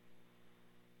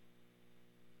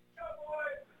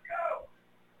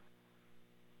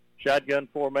 Shotgun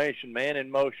formation, man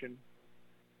in motion.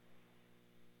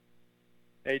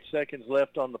 8 seconds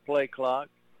left on the play clock.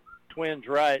 Twins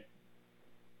right.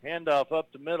 Handoff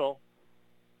up the middle.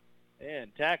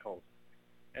 And tackled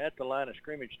at the line of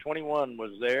scrimmage. 21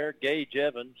 was there. Gage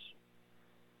Evans.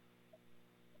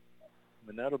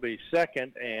 And that'll be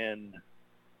 2nd and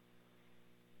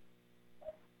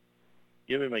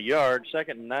give him a yard.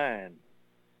 2nd and 9.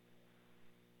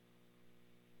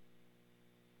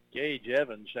 Gage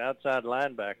Evans, outside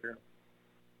linebacker,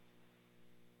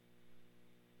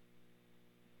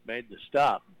 made the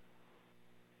stop.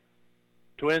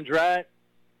 Twins right,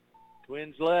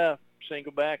 Twins left,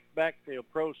 single backfield,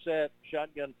 pro set,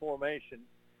 shotgun formation.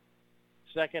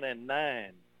 2nd and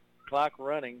 9. Clock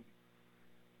running.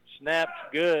 Snaps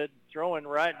good. Throwing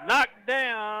right. Knocked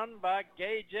down by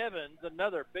Gage Evans.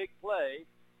 Another big play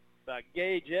by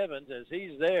Gage Evans as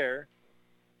he's there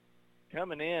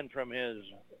coming in from his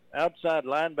outside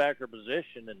linebacker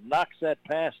position and knocks that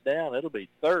pass down. It'll be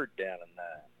 3rd down and 9.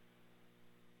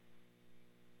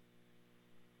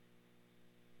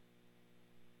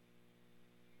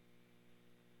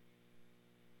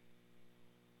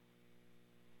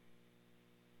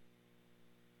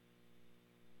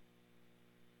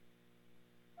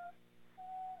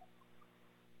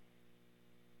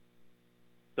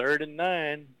 3rd and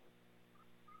 9.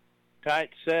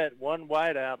 Tight set, one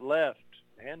wide out left.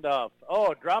 Handoff.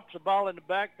 Oh, drops the ball in the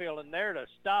backfield, and there to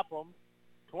stop them.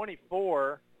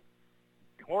 24.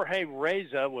 Jorge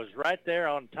Reza was right there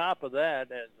on top of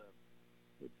that as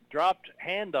a dropped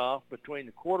handoff between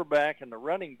the quarterback and the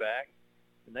running back,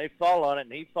 and they fall on it,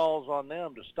 and he falls on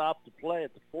them to stop the play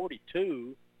at the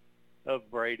 42 of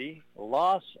Brady. A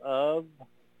loss of,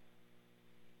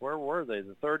 where were they?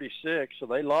 The 36, so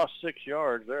they lost 6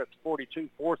 yards. They're at the 42,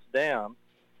 4th down,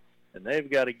 and they've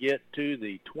got to get to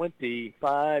the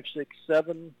 25, 6,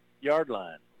 7-yard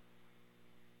line.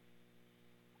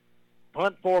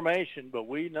 Punt formation, but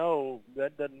we know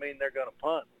that doesn't mean they're going to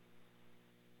punt.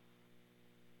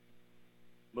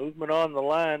 Movement on the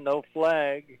line, no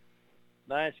flag.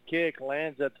 Nice kick,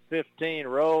 lands at the 15,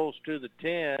 rolls to the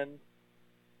 10,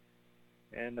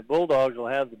 and the Bulldogs will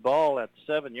have the ball at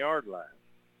the 7-yard line.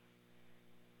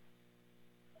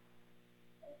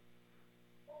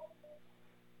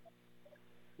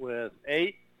 With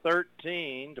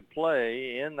 8:13 to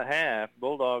play in the half,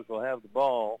 Bulldogs will have the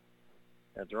ball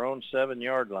at their own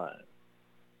 7-yard line.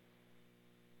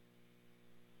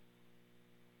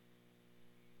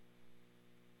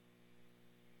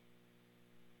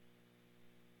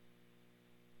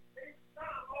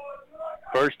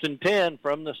 First and 10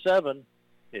 from the 7.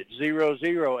 It's 0-0,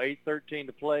 8:13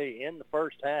 to play in the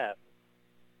first half.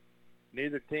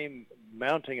 Neither team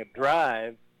mounting a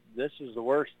drive. This is the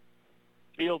worst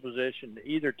field position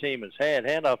either team has had.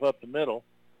 Handoff up the middle.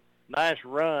 Nice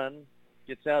run.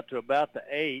 Gets out to about the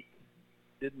 8.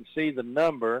 Didn't see the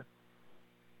number.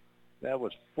 That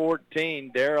was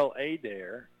 14, Darrell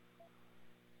Adair.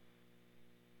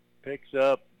 Picks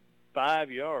up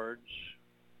 5 yards.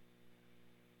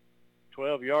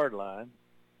 12-yard line.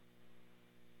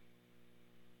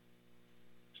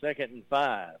 2nd and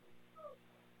 5.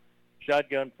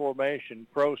 Shotgun formation,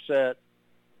 pro set.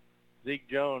 Zeke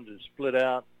Jones is split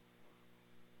out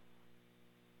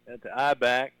at the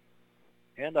I-back.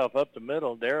 Handoff up the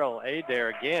middle. Darrell Adair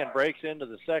again breaks into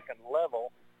the second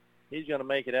level. He's going to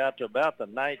make it out to about the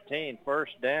 19,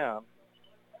 1st down.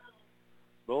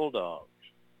 Bulldogs.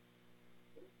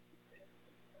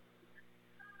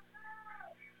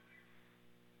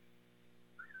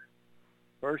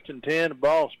 First and 10, the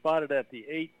ball spotted at the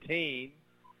 18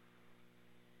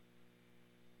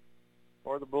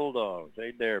 for the Bulldogs.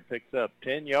 Adair picks up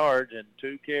 10 yards and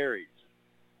 2 carries.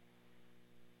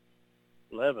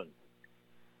 11.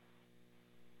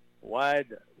 Wide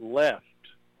left,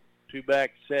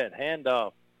 2-back set,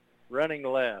 handoff, running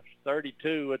left,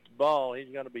 32 with the ball.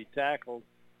 He's going to be tackled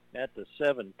at the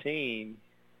 17,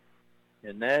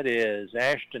 and that is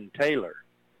Ashton Taylor.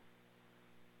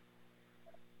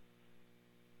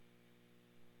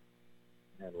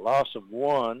 And loss of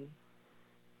 1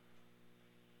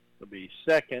 will be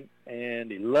 2nd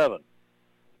and 11.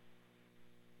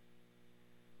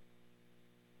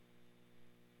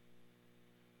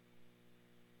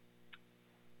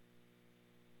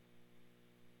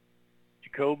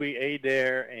 Jacoby,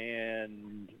 Adair,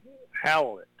 and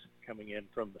Howlett coming in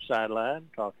from the sideline,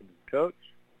 talking to the coach.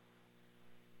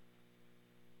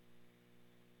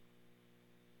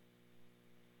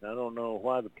 I don't know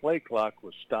why the play clock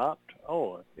was stopped.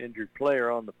 Oh, an injured player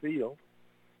on the field.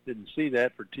 Didn't see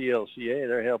that for TLCA.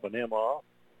 They're helping him off.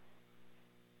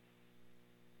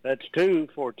 That's 2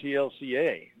 for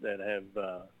TLCA that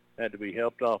have had to be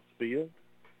helped off the field.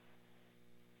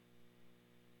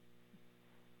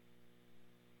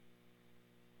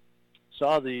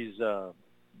 Saw these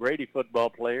Brady football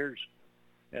players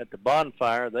at the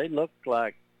bonfire. They looked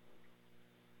like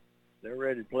they're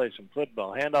ready to play some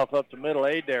football. Handoff up the middle.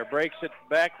 Adair breaks it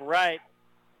back right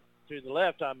to the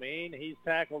left. He's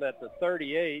tackled at the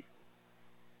 38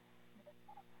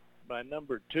 by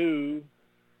number 2,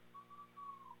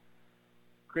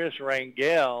 Chris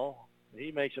Rangel.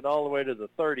 He makes it all the way to the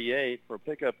 38 for a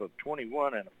pickup of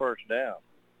 21 and a 1st down.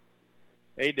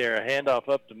 Adair, a handoff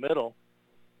up the middle.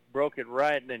 Broke it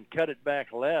right and then cut it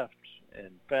back left and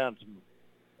found some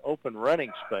open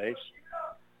running space.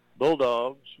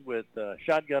 Bulldogs with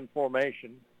shotgun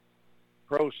formation,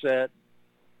 pro set,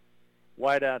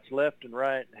 wideouts left and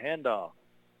right, handoff.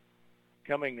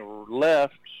 Coming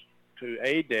left to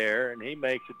Adair, and he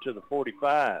makes it to the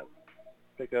 45,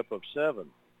 pickup of 7.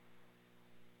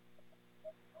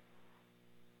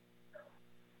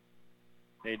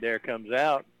 Adair comes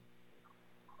out.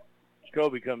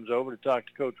 Jacoby comes over to talk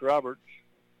to Coach Roberts.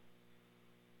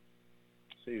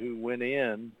 See who went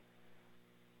in.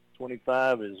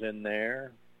 25 is in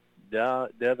there.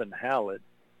 Devin Howlett.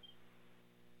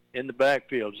 In the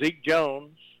backfield, Zeke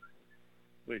Jones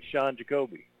with Sean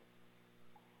Jacoby.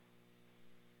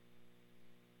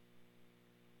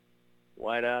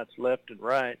 Wideouts left and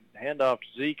right. Handoff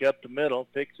to Zeke up the middle,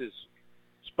 picks his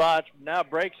spots, now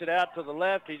breaks it out to the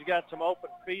left. He's got some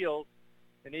open field,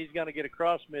 and he's going to get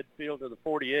across midfield to the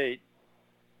 48.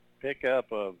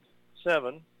 Pickup of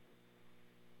 7.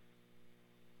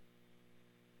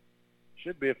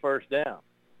 Should be a first down.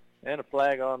 And a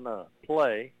flag on the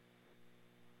play.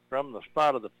 From the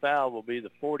spot of the foul will be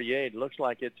the 48. Looks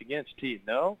like it's against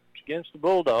No, it's against the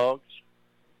Bulldogs.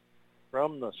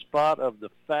 From the spot of the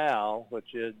foul,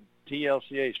 which is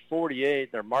TLCA's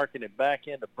 48, they're marking it back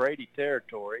into Brady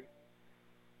territory.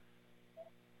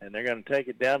 And they're going to take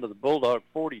it down to the Bulldog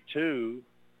 42.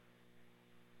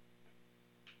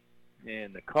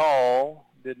 And the call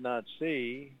did not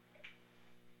see.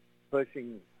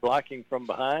 Blocking from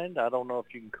behind. I don't know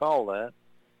if you can call that.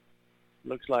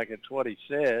 Looks like it's what he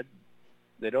said.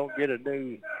 They don't get a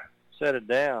new set of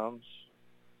downs.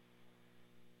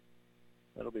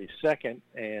 That'll be 2nd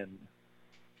and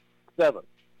 7.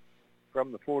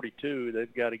 From the 42,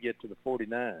 they've got to get to the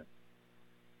 49.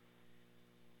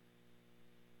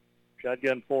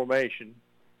 Shotgun formation.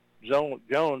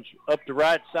 Jones up the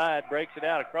right side, breaks it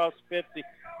out across the 50,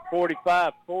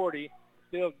 45, 40.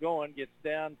 Still going, gets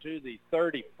down to the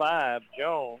 35.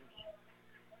 Jones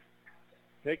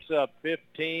picks up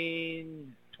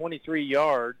 15, 23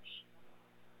 yards.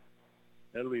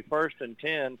 It'll be 1st and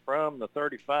 10 from the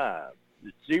 35.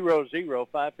 It's 0-0,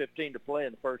 5:15 to play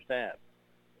in the first half.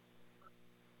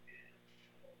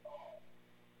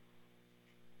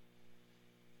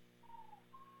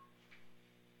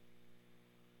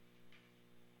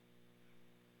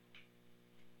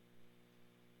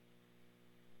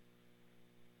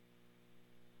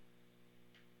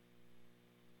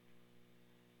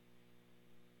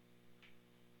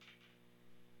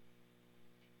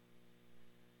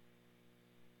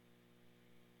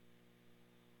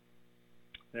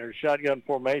 There's shotgun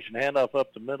formation, handoff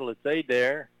up the middle. It's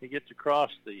Adair. He gets across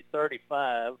the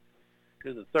 35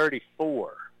 to the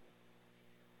 34.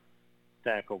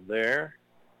 Tackled there.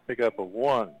 Pick up a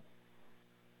 1.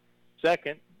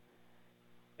 2nd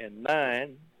and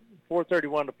 9.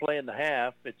 4:31 to play in the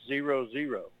half. It's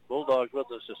 0-0. Bulldogs with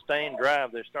a sustained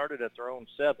drive. They started at their own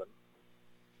 7.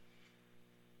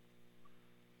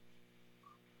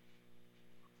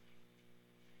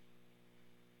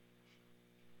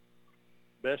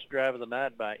 Best drive of the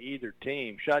night by either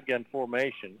team. Shotgun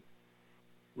formation.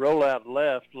 Roll out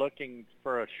left, looking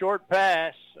for a short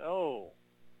pass. Oh,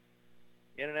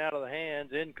 in and out of the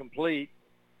hands, incomplete.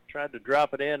 Tried to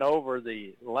drop it in over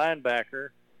the linebacker.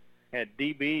 Had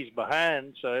DBs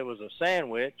behind, so it was a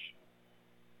sandwich.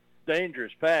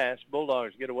 Dangerous pass.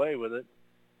 Bulldogs get away with it.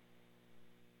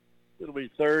 It'll be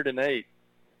 3rd and 8.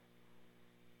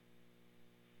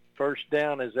 First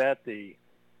down is at the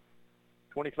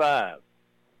 25.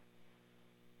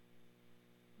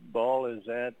 Ball is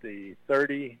at the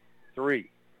 33.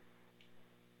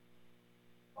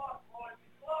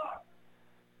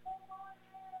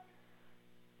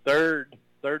 Third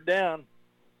down.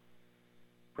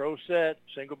 Pro set,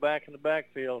 single back in the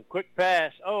backfield. Quick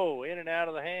pass. Oh, in and out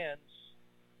of the hands.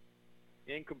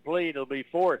 Incomplete. It'll be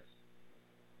 4th.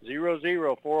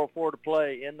 0-0, 4:04 to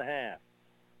play in the half.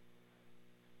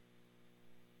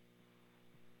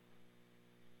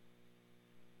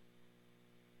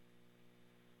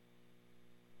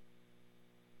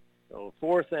 So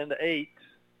 4th and 8.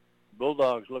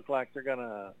 Bulldogs look like they're going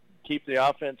to keep the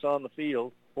offense on the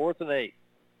field. 4th and 8.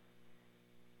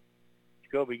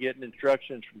 Jacoby getting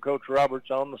instructions from Coach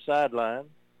Roberts on the sideline.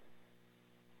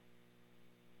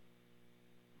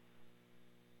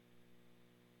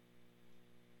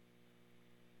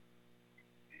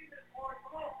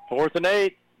 Fourth and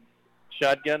 8.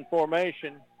 Shotgun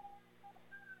formation.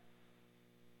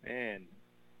 And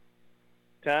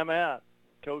timeout.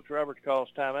 Coach Roberts calls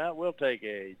timeout. We'll take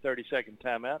a 30-second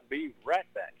timeout. Be right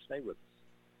back. Stay with us.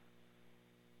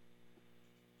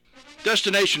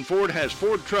 Destination Ford has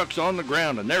Ford trucks on the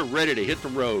ground, and they're ready to hit the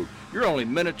road. You're only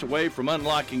minutes away from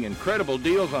unlocking incredible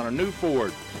deals on a new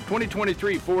Ford.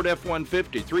 2023 Ford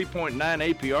F-150,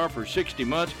 3.9 APR for 60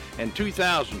 months and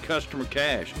 $2,000 customer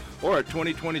cash. Or a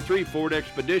 2023 Ford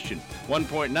Expedition,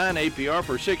 1.9 APR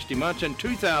for 60 months and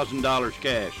 $2,000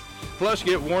 cash. Plus,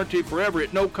 get warranty forever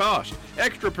at no cost.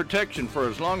 Extra protection for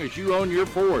as long as you own your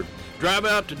Ford. Drive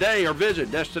out today or visit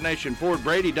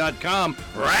DestinationFordBrady.com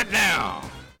right now.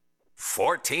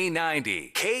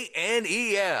 1490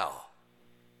 KNEL.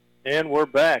 And we're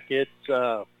back. It's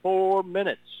 4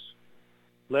 minutes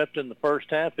left in the first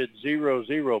half. It's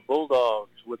 0-0.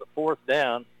 Bulldogs with a 4th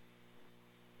down.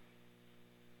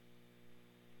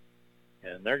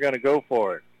 And they're going to go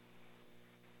for it.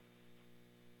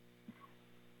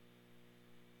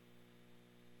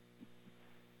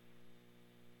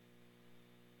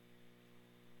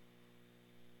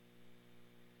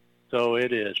 So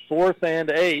it is 4th and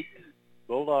 8.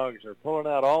 Bulldogs are pulling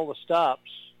out all the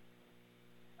stops.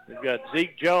 They've got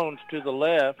Zeke Jones to the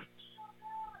left.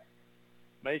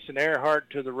 Mason Earhart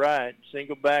to the right.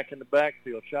 Single back in the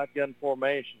backfield. Shotgun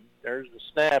formation. There's the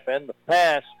snap and the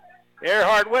pass.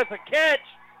 Earhart with a catch,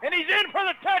 and he's in for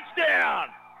the touchdown.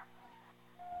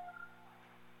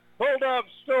 Bulldog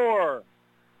score.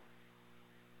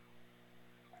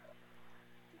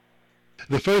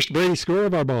 The first Brady score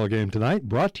of our ball game tonight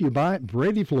brought to you by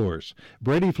Brady Floors.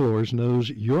 Brady Floors knows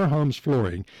your home's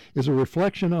flooring is a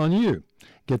reflection on you.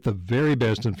 Get the very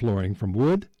best in flooring from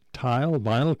wood, tile,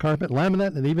 vinyl, carpet,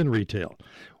 laminate, and even retail.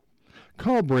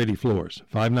 Call Brady Floors,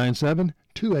 597-2811.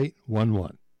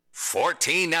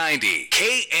 1490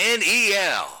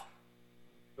 KNEL.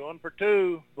 Going for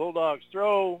 2. Bulldogs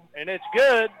throw, and it's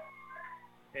good.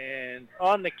 And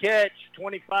on the catch,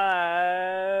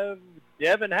 25,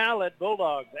 Devin Howlett,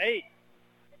 Bulldogs 8.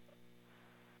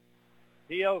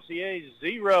 TLCA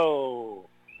 0.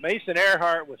 Mason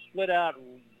Earhart was split out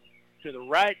to the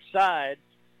right side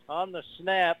on the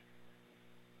snap.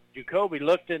 Jacoby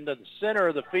looked into the center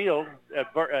of the field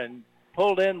and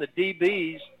pulled in the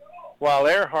DBs while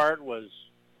Earhart was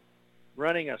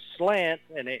running a slant,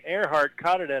 and Earhart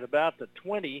caught it at about the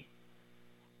 20,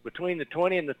 between the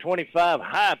 20 and the 25,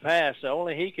 high pass. So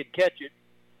only he could catch it.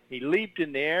 He leaped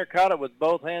in the air, caught it with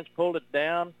both hands, pulled it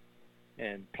down,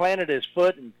 and planted his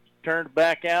foot and turned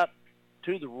back out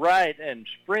to the right and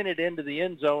sprinted into the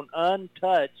end zone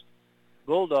untouched.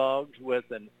 Bulldogs with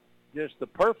just the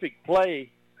perfect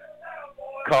play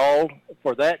called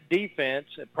for that defense,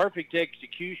 a perfect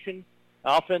execution.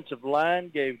 Offensive line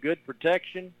gave good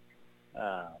protection.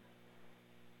 The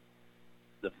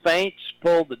feints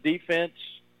pulled the defense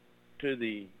to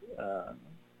the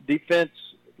defense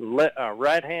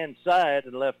right-hand side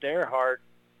and left Earhart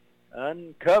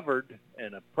uncovered,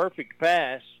 and a perfect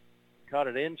pass. Caught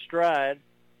it in stride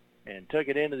and took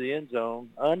it into the end zone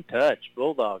untouched.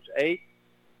 Bulldogs 8,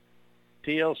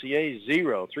 TLCA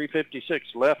 0.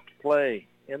 3:56 left to play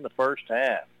in the first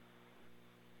half.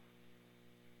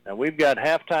 Now we've got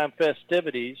halftime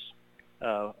festivities,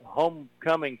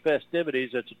 homecoming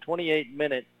festivities. It's a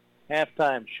 28-minute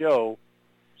halftime show.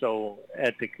 So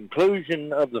at the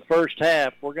conclusion of the first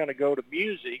half, we're going to go to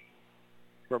music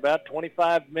for about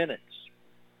 25 minutes.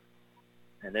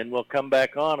 And then we'll come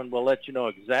back on, and we'll let you know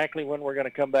exactly when we're going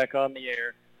to come back on the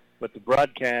air with the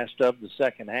broadcast of the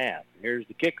second half. Here's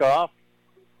the kickoff.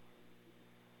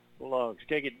 Bulldogs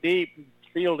kick it deep,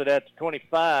 fielded at the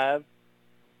 25,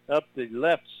 up the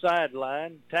left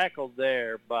sideline, tackled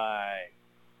there by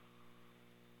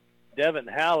Devin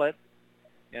Howlett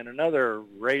and another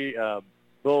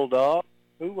Bulldog.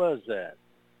 Who was that?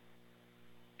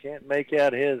 Can't make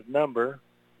out his number.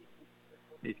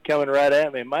 He's coming right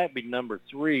at me. It might be number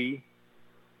 3.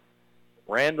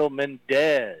 Randall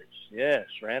Mendez. Yes,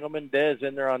 Randall Mendez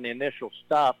in there on the initial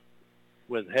stop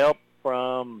with help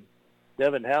from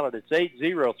Devin Howlett. It's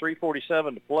 8-0,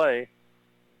 3:47 to play.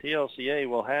 TLCA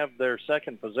will have their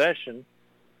second possession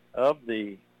of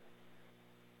the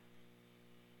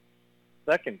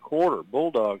second quarter.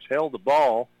 Bulldogs held the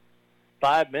ball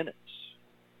 5 minutes.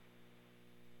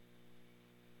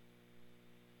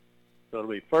 So it'll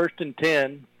be 1st and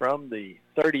 10 from the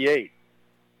 38.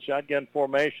 Shotgun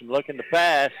formation, looking to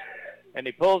pass, and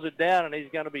he pulls it down, and he's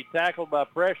going to be tackled by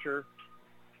pressure.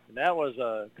 And that was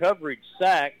a coverage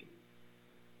sack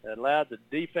that allowed the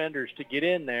defenders to get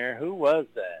in there. Who was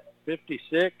that?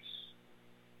 56.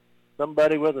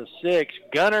 Somebody with a 6.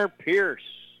 Gunnar Pierce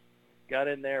got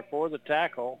in there for the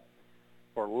tackle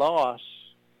for loss.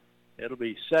 It'll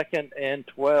be 2nd and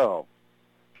 12.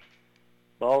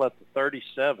 Ball at the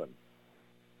 37.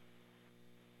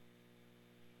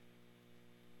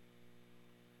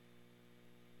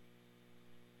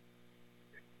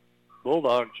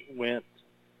 Bulldogs went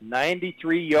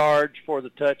 93 yards for the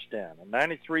touchdown. A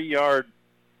 93-yard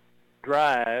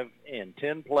drive in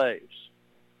 10 plays.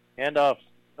 Handoff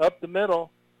up the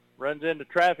middle, runs into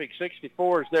traffic.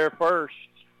 64 is there first.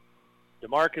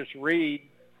 DeMarcus Reed,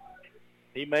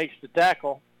 he makes the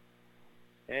tackle.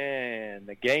 And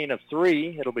a gain of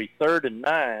 3. It'll be 3rd and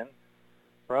 9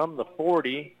 from the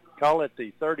 40. Call it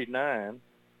the 39.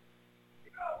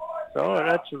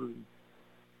 So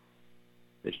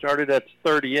they started at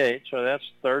 38, so that's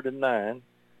 3rd and 9.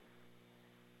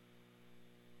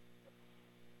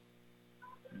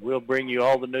 We'll bring you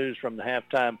all the news from the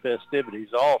halftime festivities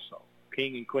also.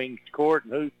 King and Queen's Court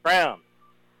and who's crowned?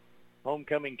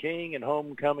 Homecoming King and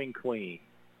Homecoming Queen.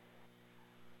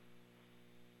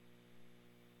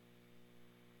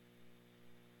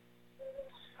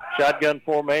 Shotgun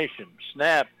formation.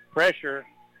 Snap. Pressure.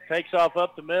 Takes off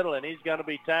up the middle, and he's going to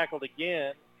be tackled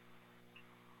again.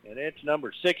 And it's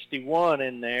number 61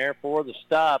 in there for the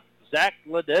stop, Zach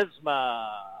Ledesma.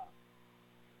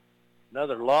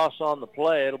 Another loss on the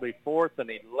play. It'll be 4th and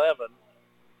 11.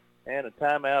 And a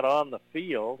timeout on the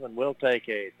field, and we'll take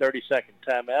a 30-second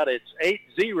timeout. It's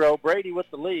 8-0, Brady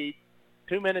with the lead.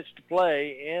 2 minutes to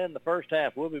play in the first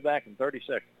half. We'll be back in 30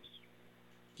 seconds.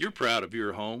 You're proud of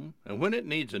your home, and when it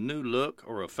needs a new look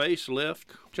or a facelift,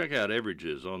 check out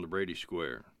Everidge's on the Brady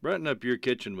Square. Brighten up your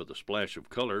kitchen with a splash of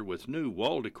color with new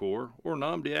wall decor or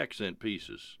Nomdi accent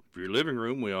pieces. For your living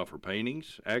room, we offer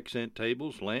paintings, accent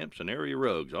tables, lamps, and area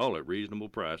rugs, all at reasonable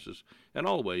prices and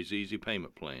always easy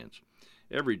payment plans.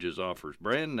 Everidge's offers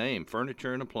brand-name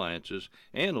furniture and appliances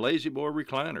and Lazy Boy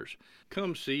recliners.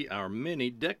 Come see our many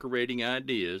decorating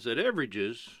ideas at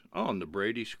Everidge's on the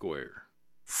Brady Square.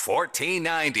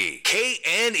 1490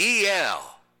 KNEL.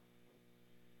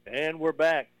 And we're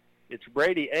back. It's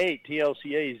Brady 8,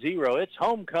 TLCA 0. It's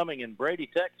homecoming in Brady,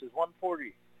 Texas.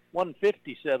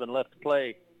 157 left to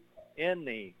play in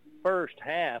the first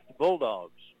half. The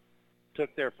Bulldogs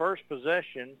took their first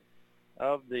possession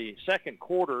of the second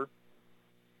quarter.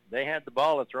 They had the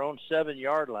ball at their own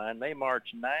 7-yard line. They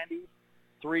marched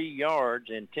 93 yards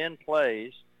in 10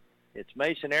 plays. It's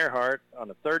Mason Earhart on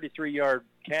a 33-yard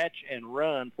catch and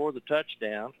run for the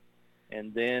touchdown.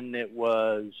 And then it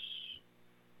was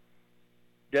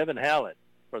Devin Hallett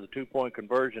for the 2-point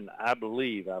conversion. I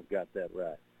believe I've got that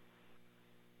right.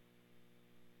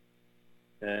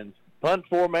 And punt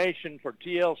formation for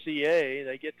TLCA.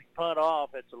 They get the punt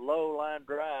off. It's a low line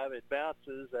drive. It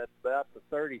bounces at about the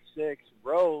 36,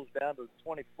 rolls down to the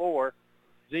 24.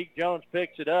 Zeke Jones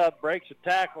picks it up, breaks a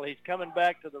tackle. He's coming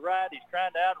back to the right. He's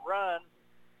trying to outrun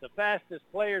the fastest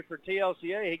players for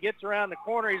TLCA. He gets around the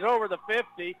corner. He's over the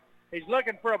 50. He's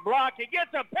looking for a block. He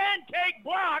gets a pancake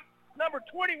block. Number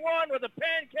 21 with a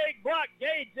pancake block,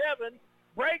 Gage Evans,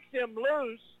 breaks him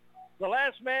loose. The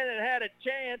last man that had a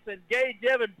chance, and Gage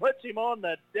Evans puts him on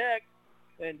the deck,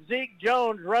 and Zeke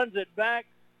Jones runs it back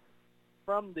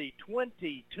from the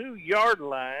 22-yard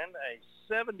line,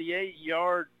 a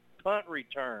 78-yard punt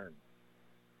return.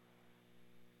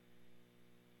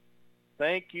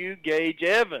 Thank you, Gage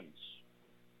Evans.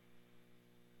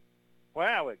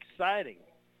 Wow, exciting.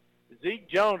 Zeke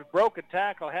Jones broke a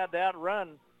tackle, had to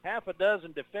outrun half a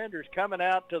dozen defenders coming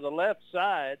out to the left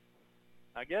side.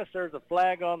 I guess there's a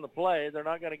flag on the play. They're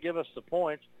not going to give us the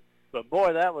points. But,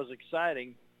 boy, that was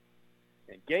exciting.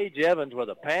 And Gage Evans with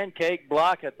a pancake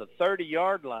block at the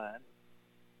 30-yard line.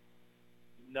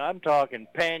 No, I'm talking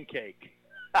pancake.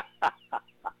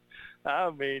 I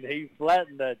mean, he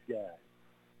flattened that guy.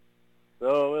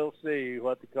 So we'll see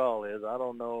what the call is. I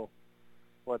don't know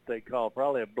what they call.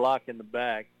 Probably a block in the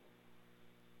back.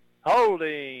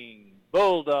 Holding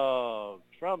Bulldogs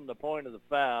from the point of the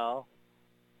foul.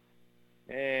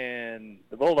 And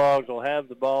the Bulldogs will have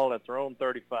the ball at their own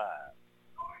 35.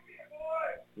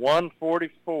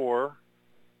 1:44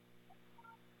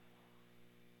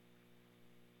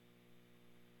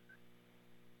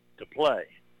 to play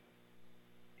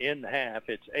in the half.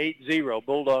 It's 8-0,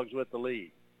 Bulldogs with the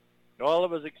lead. All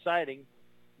of it was exciting.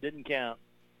 Didn't count.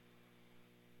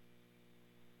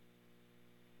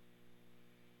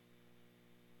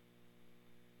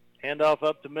 Handoff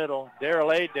up the middle.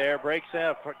 Darrell Adair breaks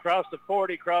out across the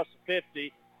 40, across the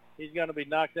 50. He's going to be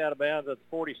knocked out of bounds at the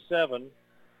 47.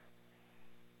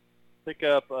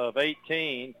 Pickup of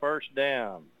 18, first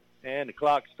down. And the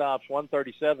clock stops,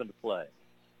 1:37 to play.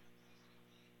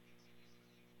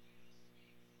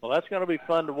 Well, that's going to be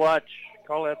fun to watch.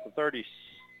 Call that the 30.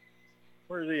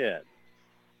 Where's he at?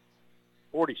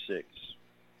 46.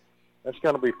 That's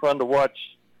going to be fun to watch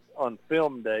on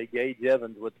film day. Gage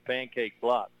Evans with the pancake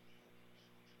block.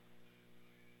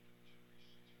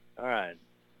 All right.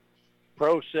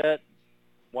 Pro set,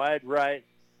 wide right,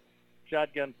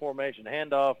 shotgun formation,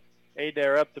 handoff,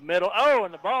 Adair up the middle. Oh,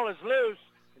 and the ball is loose,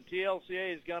 and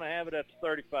TLCA is going to have it at the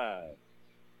 35.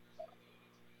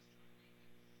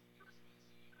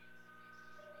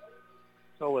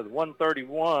 So with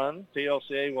 1:31,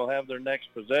 TLCA will have their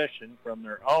next possession from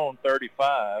their own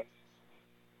 35.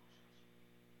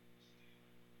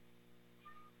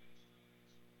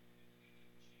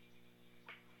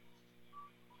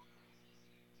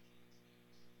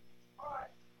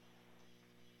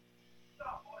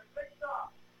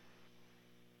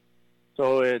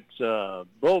 So it's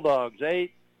Bulldogs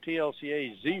 8,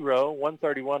 TLCA 0,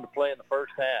 1:31 to play in the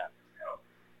first half.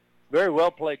 Very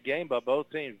well played game by both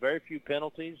teams. Very few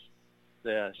penalties.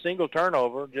 The single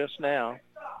turnover just now.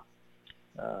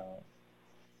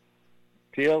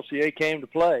 TLCA came to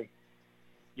play.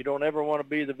 You don't ever want to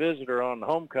be the visitor on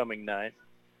homecoming night.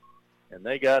 and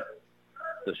they got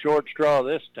the short straw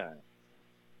this time.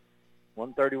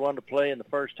 1:31 to play in the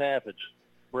first half. It's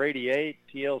Brady 8,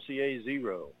 TLCA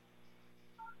 0.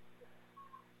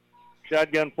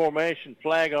 Shotgun formation,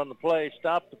 flag on the play,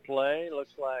 stop the play.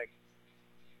 Looks like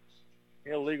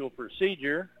illegal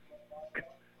procedure.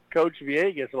 Coach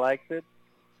Villegas likes it.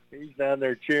 He's down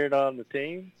there cheering on the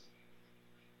team.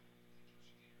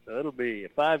 So it'll be a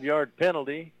 5-yard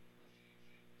penalty.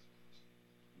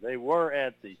 They were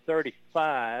at the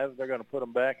 35. They're going to put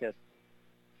them back at,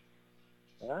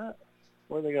 where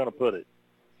are they going to put it?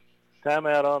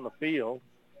 Timeout on the field.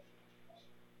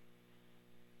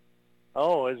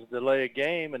 Oh, it's a delay of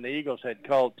game, and the Eagles had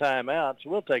called timeout, so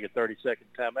we'll take a 30-second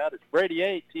timeout. It's Brady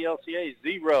 8, TLCA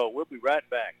 0. We'll be right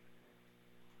back.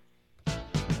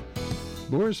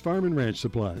 Moore's Farm and Ranch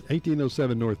Supply,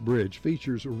 1807 North Bridge,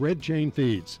 features red chain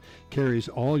feeds. Carries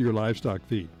all your livestock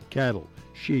feed, cattle,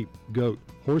 sheep, goat,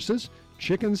 horses,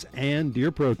 chickens, and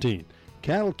deer protein.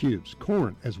 Cattle cubes,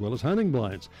 corn, as well as hunting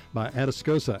blinds by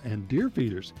Atascosa, and deer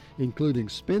feeders, including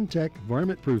Spintech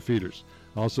varmint-proof feeders.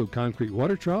 Also concrete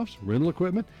water troughs, rental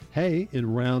equipment, hay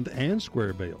in round and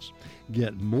square bales.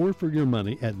 Get more for your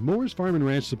money at Moore's Farm and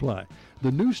Ranch Supply,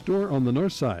 the new store on the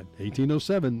north side,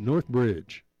 1807 North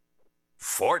Bridge.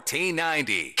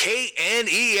 1490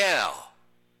 KNEL.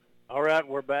 All right,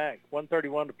 we're back.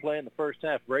 1:31 to play in the first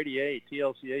half. Brady 8,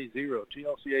 TLCA 0.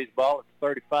 TLCA's ball at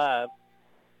 35.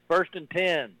 First and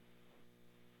 10.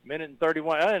 Minute and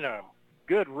 31. And a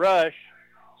good rush,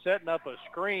 setting up a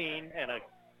screen and a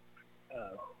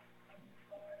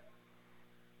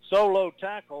solo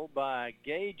tackle by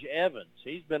Gage Evans.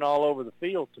 He's been all over the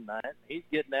field tonight. He's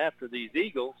getting after these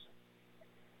Eagles.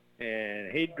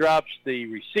 And he drops the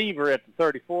receiver at the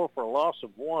 34 for a loss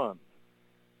of 1.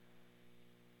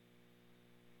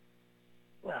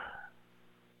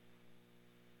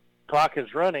 Clock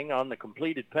is running on the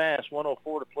completed pass.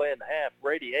 1:04 to play in the half.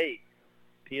 Brady 8,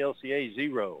 TLCA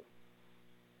 0.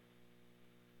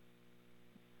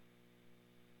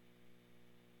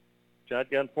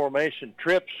 Shotgun formation,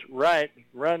 trips right,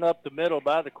 run up the middle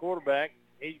by the quarterback.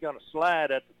 He's going to slide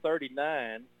at the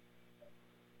 39.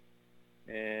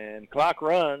 And clock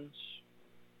runs.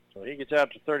 So he gets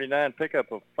out to 39,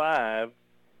 pickup of 5.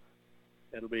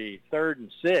 It'll be 3rd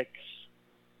and 6.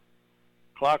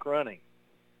 Clock running.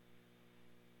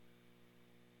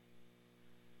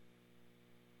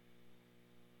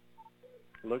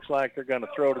 Looks like they're going to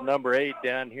throw to number 8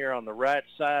 down here on the right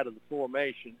side of the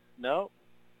formation. No.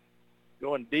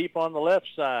 Going deep on the left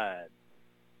side.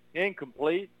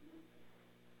 Incomplete.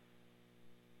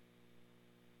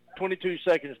 22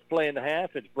 seconds to play in the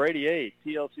half. It's Brady 8,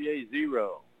 TLCA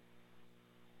 0.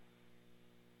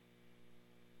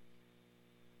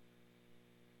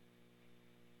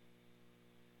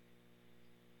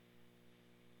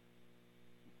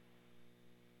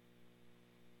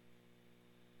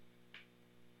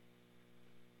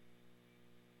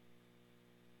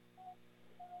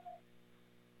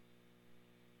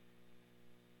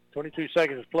 .22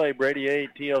 seconds to play. Brady 8,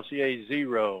 TLCA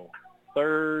 0.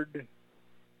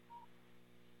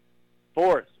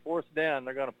 Fourth down.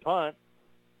 They're going to punt.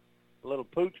 A little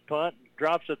pooch punt.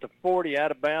 Drops at the 40,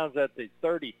 out of bounds at the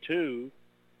 32.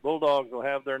 Bulldogs will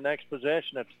have their next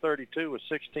possession at the 32 with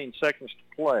 16 seconds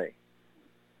to play.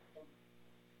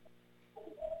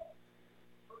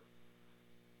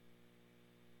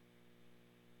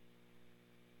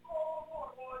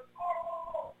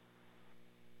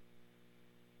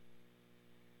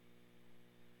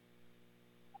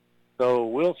 So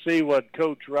we'll see what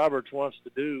Coach Roberts wants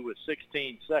to do with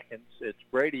 16 seconds. It's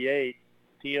Brady 8,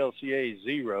 TLCA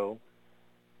 0.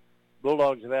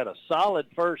 Bulldogs have had a solid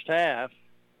first half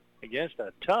against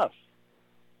a tough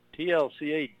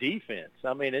TLCA defense.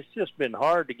 I mean, it's just been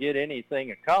hard to get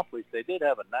anything accomplished. They did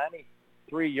have a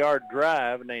 93-yard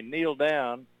drive, and they kneeled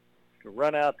down to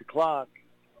run out the clock.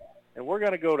 And we're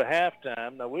going to go to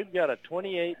halftime. Now, we've got a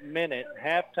 28-minute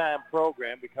halftime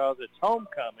program because it's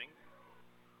homecoming.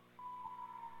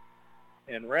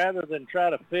 And rather than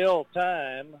try to fill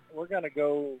time, we're going to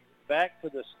go back to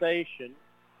the station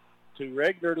to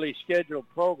regularly scheduled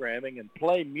programming and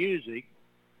play music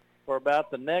for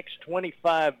about the next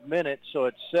 25 minutes. So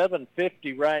it's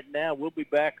 7:50 right now. We'll be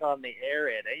back on the air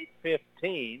at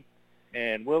 8:15,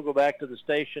 and we'll go back to the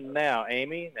station now,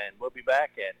 Amy, and we'll be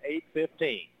back at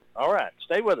 8:15. All right,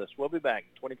 stay with us. We'll be back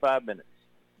in 25 minutes.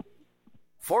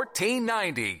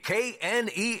 1490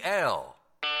 KNEL.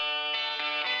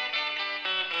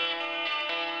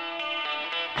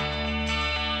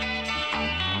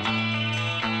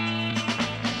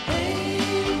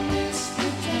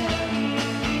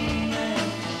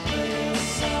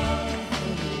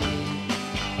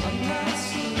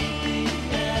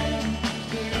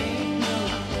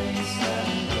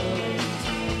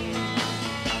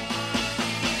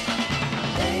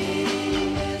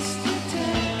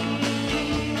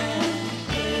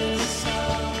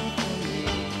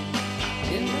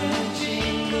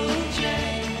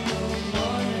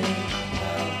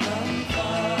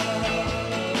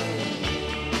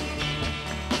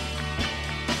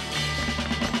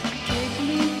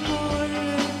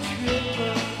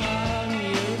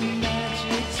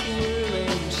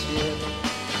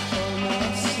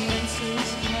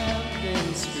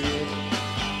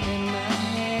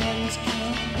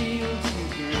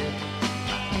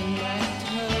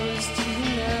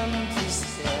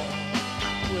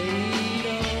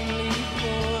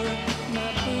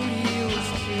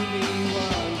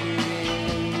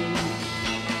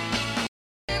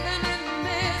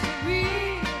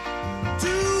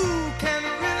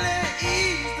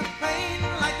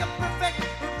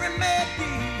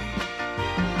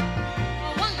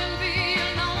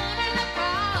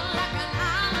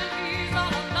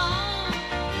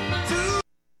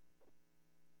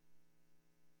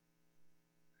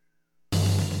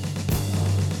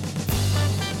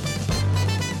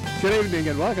 Good evening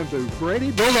and welcome to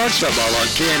Brady Bulldog Football on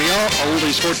KNEL,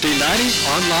 Oldies 1490,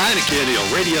 online at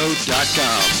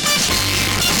KNELRadio.com.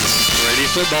 Brady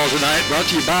Football tonight brought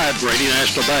to you by Brady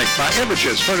National Bank, by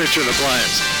Everidge's Furniture and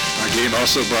Appliance. Our game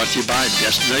also brought to you by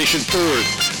Destination Ford,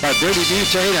 by Brady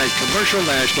Butane and Commercial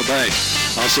National Bank.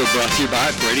 Also brought to you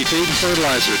by Brady Feed and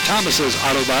Fertilizer, Thomas's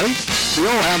Auto Body, the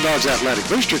Old Hound Dogs Athletic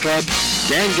Booster Club,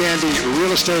 Dan Gandy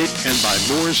Real Estate, and by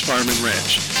Moore's Farm and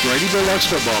Ranch. Brady Bulldogs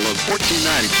Football on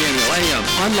 1490 KNEL AM,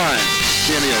 online,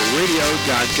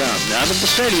 KNELRadio.com. Now to the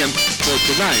stadium for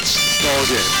tonight's ball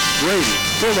game. Brady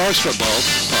Bulldogs Football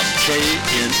on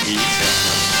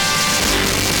KNEL.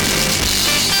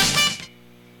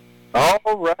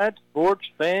 All right, sports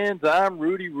fans, I'm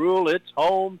Rudy Rule. It's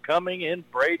homecoming in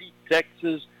Brady,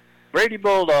 Texas. Brady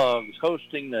Bulldogs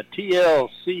hosting the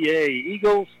TLCA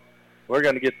Eagles. We're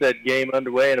going to get that game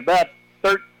underway in about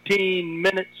 13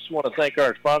 minutes. I want to thank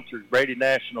our sponsors, Brady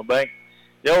National Bank,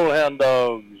 the Old Hound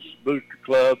Dogs Booster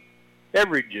Club,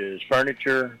 Everidge's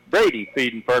Furniture, Brady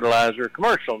Feed and Fertilizer,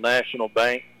 Commercial National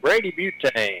Bank, Brady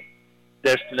Butane,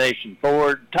 Destination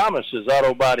Ford, Thomas's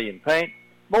Auto Body and Paint,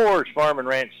 Moore's Farm and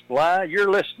Ranch Supply. You're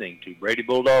listening to Brady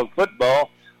Bulldog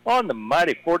Football on the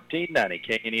mighty 1490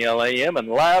 KNEL AM and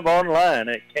live online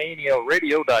at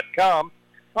KNELRadio.com,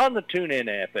 on the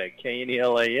TuneIn app at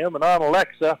KNEL AM, and on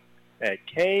Alexa at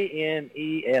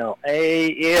KNEL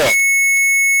AM.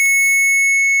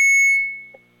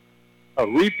 A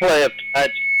replay of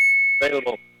tonight's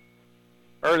available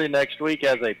early next week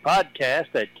as a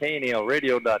podcast at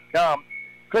KNELRadio.com.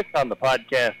 Click on the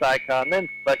podcast icon, then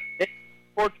select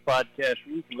Sports Podcast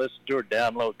where you can listen to or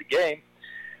download the game.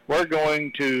 We're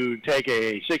going to take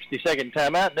a 60-second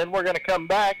timeout, and then we're going to come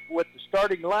back with the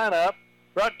starting lineup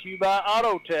brought to you by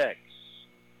Autotex.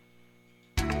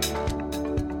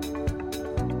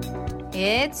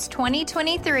 It's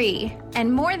 2023,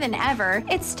 and more than ever,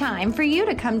 it's time for you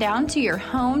to come down to your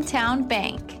hometown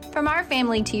bank. From our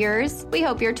family to yours, we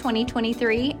hope your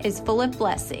 2023 is full of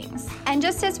blessings. And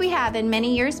just as we have in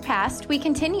many years past, we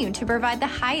continue to provide the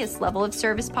highest level of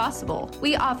service possible.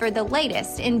 We offer the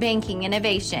latest in banking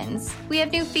innovations. We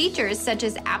have new features such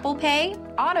as Apple Pay,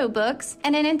 auto books,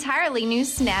 and an entirely new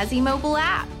snazzy mobile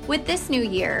app. With this new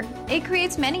year, it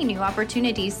creates many new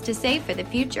opportunities to save for the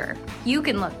future. You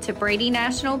can look to Brady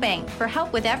National Bank for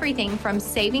help with everything from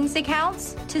savings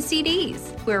accounts to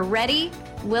CDs. We're ready,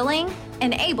 willing,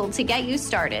 and able to get you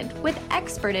started with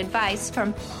expert advice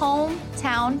from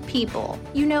hometown people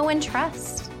you know and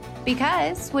trust.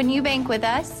 Because when you bank with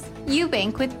us, you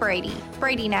bank with Brady.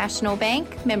 Brady National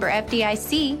Bank, member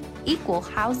FDIC, equal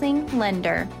housing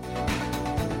lender.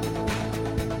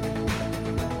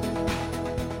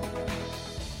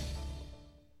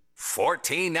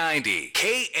 $14.90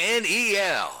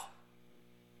 KNEL.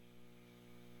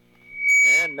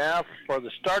 And now for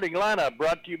the starting lineup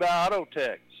brought to you by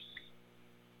Autotex.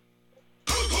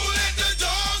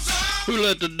 Who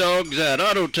let the dogs out?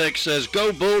 Autotex says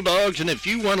go Bulldogs, and if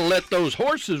you want to let those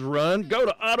horses run, go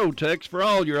to Autotex for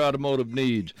all your automotive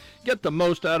needs. Get the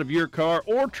most out of your car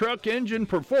or truck engine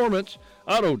performance.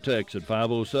 Autotex at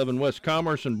 507 West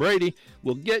Commerce and Brady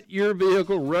will get your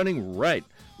vehicle running right.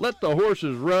 Let the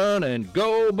horses run and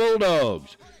go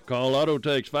Bulldogs. Call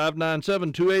Autotex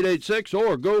 597-2886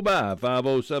 or go by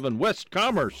 507 West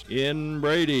Commerce in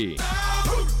Brady.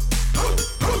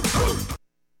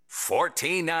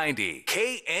 1490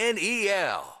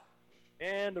 KNEL.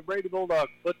 And the Brady Bulldog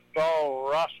football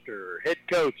roster. Head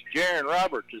coach Jaron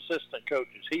Roberts, assistant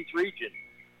coaches Heath Regent,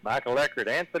 Michael Eckert,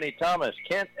 Anthony Thomas,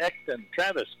 Kent Exton,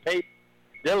 Travis Pape,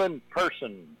 Dylan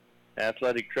Person,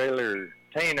 athletic trainer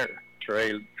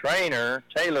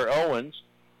Taylor Owens,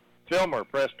 Filmer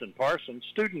Preston Parsons,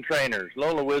 student trainers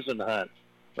Lola Wisenhunt,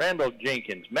 Randall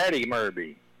Jenkins, Maddie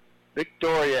Murby,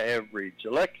 Victoria Everidge,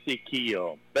 Alexi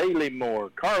Keel, Bailey Moore,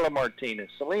 Carla Martinez,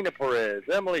 Selena Perez,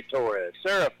 Emily Torres,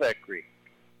 Sarah Feckery,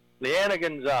 Leanna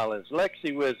Gonzalez,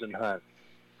 Lexi Wisenhunt,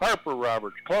 Harper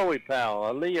Roberts, Chloe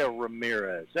Powell, Aaliyah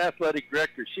Ramirez, Athletic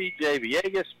Director C.J.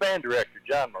 Villegas, Band Director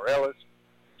John Morellis,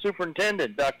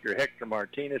 Superintendent Dr. Hector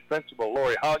Martinez, Principal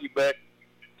Lori Hollybeck,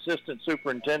 Assistant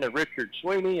Superintendent Richard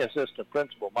Sweeney, Assistant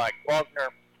Principal Mike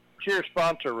Faulkner, cheer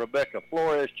sponsor Rebecca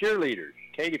Flores, cheerleaders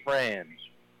Katie Franz,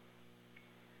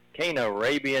 Kana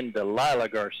Arabian, Delilah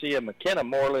Garcia, McKenna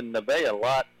Moreland, Nevaeh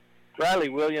Lott, Riley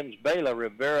Williams, Bela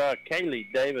Rivera,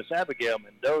 Kaylee Davis, Abigail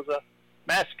Mendoza,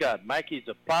 mascot Mikey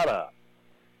Zapata.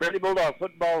 Brady Bulldog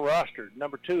football roster.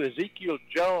 Number 2, Ezekiel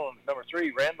Jones. Number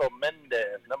 3, Randall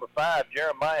Mendez. Number 5,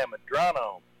 Jeremiah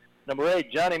Madrano. Number 8,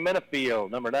 Johnny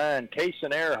Minifield. Number 9,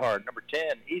 Kaysen Earhart. Number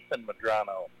 10, Ethan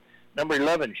Madrano. Number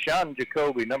 11, Sean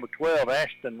Jacoby. Number 12,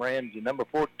 Ashton Ramsey. Number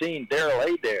 14,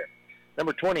 Daryl Adair.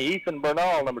 Number 20, Ethan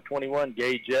Bernal. Number 21,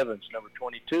 Gage Evans. Number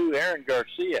 22, Aaron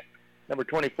Garcia. Number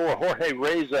 24, Jorge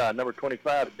Reza. Number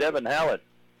 25, Devin Hallett.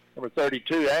 Number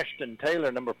 32, Ashton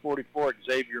Taylor. Number 44,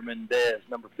 Xavier Mendez.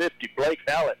 Number 50, Blake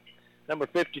Hallett. Number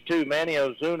 52, Manny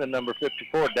Ozuna. Number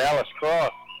 54, Dallas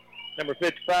Cross. Number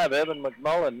 55, Evan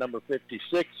McMullen. Number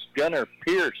 56, Gunnar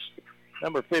Pierce.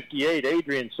 Number 58,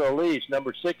 Adrian Solis.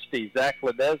 Number 60, Zach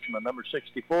Ledesma. Number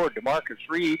 64, DeMarcus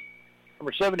Reed.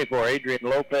 Number 74, Adrian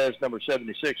Lopez. Number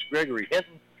 76, Gregory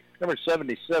Hinton. Number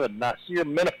 77, Nasir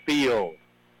Minifield.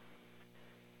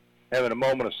 Having a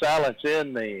moment of silence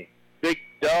in the Big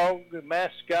Dog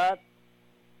mascot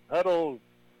huddle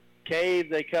cave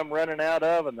they come running out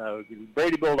of, and the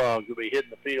Brady Bulldogs will be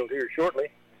hitting the field here shortly.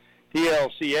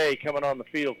 TLCA coming on the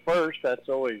field first. That's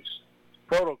always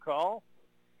protocol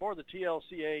for the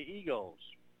TLCA Eagles.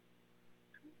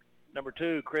 Number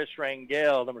 2, Chris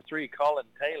Rangel. Number 3, Colin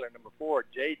Taylor. Number 4,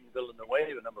 Jaden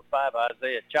Villanueva. Number 5,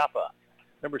 Isaiah Chapa.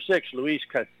 Number 6, Luis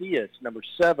Casillas. Number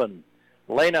 7,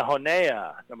 Lena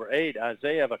Honea. Number 8,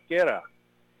 Isaiah Vaquera.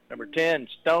 Number 10,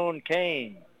 Stone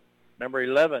Kane. Number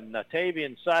 11,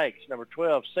 Natavian Sykes. Number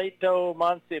 12, Sato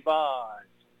Monsibas.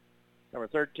 Number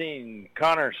 13,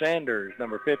 Connor Sanders.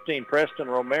 Number 15, Preston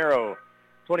Romero.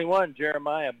 21,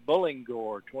 Jeremiah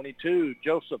Bullingore. 22,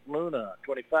 Joseph Luna.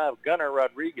 25, Gunnar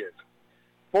Rodriguez.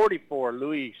 44,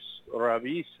 Luis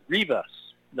Rivas.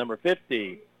 Number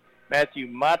 50, Matthew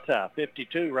Mata.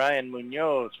 52, Ryan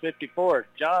Munoz. 54,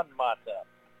 John Mata.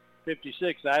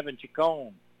 56, Ivan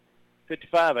Chacon.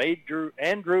 55,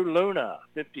 Andrew Luna.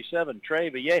 57, Trey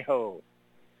Vallejo.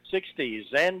 60,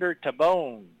 Xander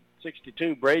Tabone.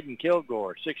 62, Braden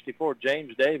Kilgore. 64,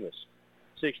 James Davis.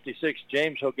 66,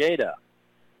 James Hogeda.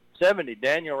 70,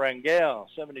 Daniel Rangel.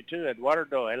 72,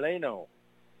 Eduardo Eleno.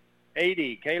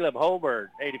 80, Caleb Holbert.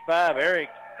 85, Eric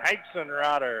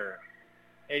Heitzenrotter.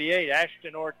 88,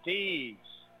 Ashton Ortiz.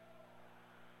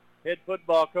 Head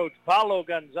football coach Paulo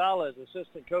Gonzalez.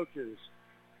 Assistant coaches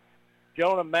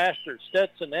Jonah Masters,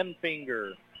 Stetson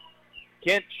Emfinger,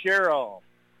 Kent Sherrill,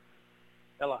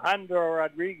 Alejandro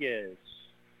Rodriguez,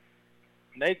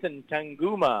 Nathan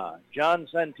Tanguma, John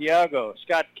Santiago,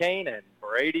 Scott Kane, and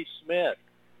Brady Smith.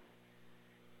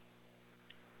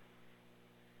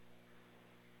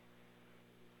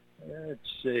 Let's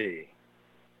see.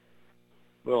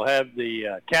 We'll have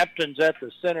the captains at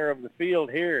the center of the field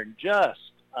here in just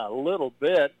a little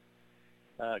bit.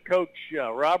 Coach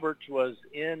Roberts was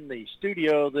in the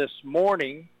studio this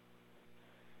morning,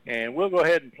 and we'll go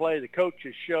ahead and play the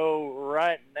Coach's Show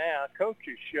right now.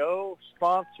 Coach's Show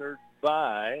sponsored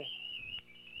by,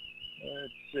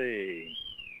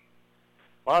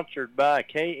 sponsored by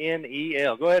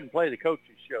KNEL. Go ahead and play the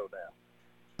Coach's Show now.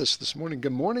 This morning.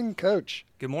 Good morning, Coach.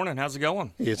 Good morning. How's it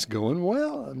going? It's going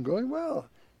well. I'm going well.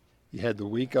 You had the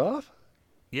week off?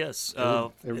 Yes.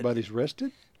 Everybody's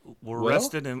rested? We're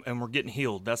rested and we're getting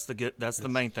healed. That's the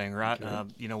main thing, right?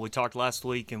 Okay. We talked last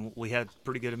week, and we had a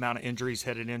pretty good amount of injuries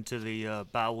headed into the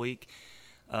bye week.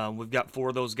 We've got 4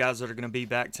 of those guys that are going to be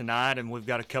back tonight, and we've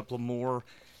got a couple of more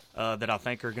that I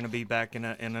think are going to be back in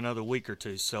another week or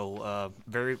two. So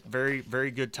very, very, very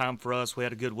good time for us. We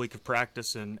had a good week of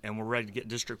practice, and we're ready to get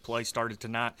district play started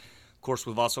tonight. Of course,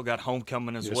 we've also got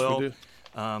homecoming as well. We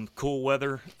do. Cool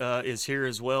weather is here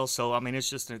as well. So, it's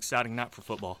just an exciting night for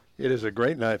football. It is a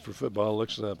great night for football.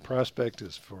 Looks prospect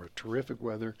is for terrific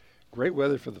weather, great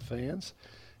weather for the fans,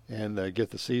 and get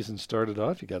the season started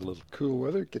off. You got a little cool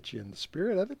weather, get you in the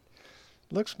spirit of it.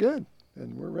 Looks good,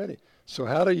 and we're ready. So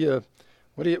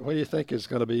what do you think is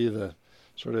going to be the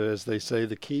sort of, as they say,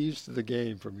 the keys to the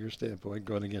game from your standpoint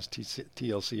going against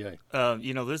TLCA?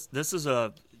 This is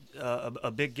a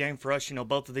big game for us.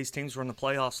 Both of these teams were in the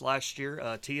playoffs last year.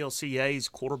 TLCA's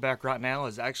quarterback right now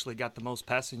has actually got the most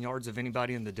passing yards of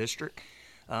anybody in the district.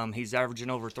 He's averaging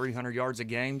over 300 yards a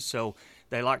game, so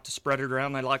they like to spread it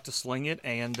around. They like to sling it,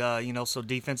 and so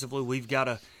defensively we've got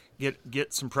to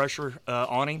get some pressure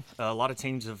on him. A lot of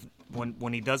teams have,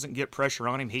 when he doesn't get pressure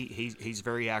on him, he's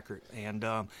very accurate. And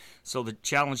so the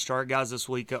challenge to our guys this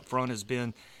week up front has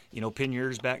been, pin your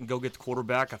ears back and go get the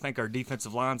quarterback. I think our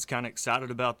defensive line's kind of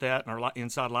excited about that, and our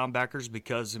inside linebackers,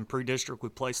 because in pre-district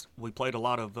we played a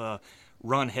lot of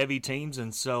run-heavy teams,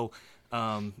 and so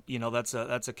that's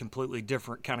a completely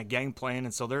different kind of game plan,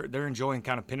 and so they're enjoying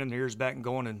kind of pinning their ears back and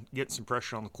going and getting some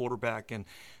pressure on the quarterback. And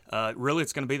really,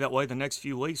 it's going to be that way the next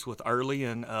few weeks with Early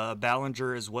and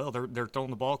Ballinger as well. They're throwing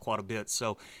the ball quite a bit,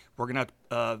 so we're going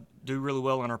to do really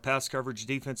well in our pass coverage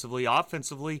defensively.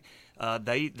 Offensively,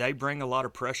 they bring a lot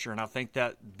of pressure, and I think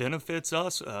that benefits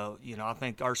us. I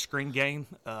think our screen game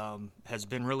has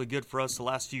been really good for us the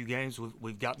last few games.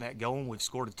 We've gotten that going. We've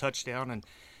scored a touchdown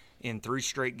in 3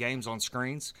 straight games on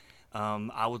screens.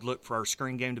 I would look for our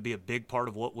screen game to be a big part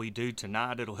of what we do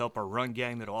tonight. It'll help our run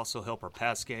game. It'll also help our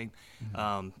pass game.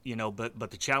 But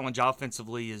the challenge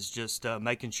offensively is just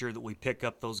making sure that we pick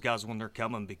up those guys when they're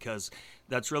coming, because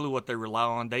that's really what they rely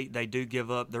on. They do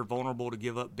give up. They're vulnerable to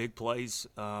give up big plays.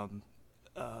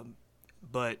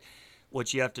 But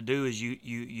what you have to do is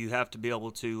you have to be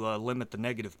able to limit the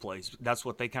negative plays. That's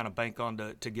what they kind of bank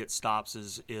on to get stops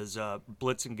is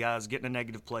blitzing guys, getting a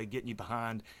negative play, getting you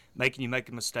behind, making you make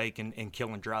a mistake, and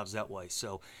killing drives that way.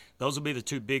 So those will be the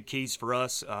two big keys for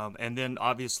us. And then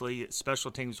obviously special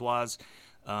teams-wise,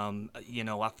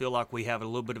 I feel like we have a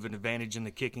little bit of an advantage in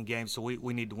the kicking game, so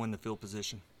we need to win the field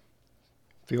position.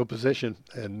 Field position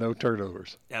and no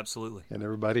turnovers. Absolutely. And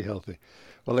everybody healthy.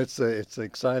 Well, it's an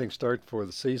exciting start for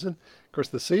the season. Of course,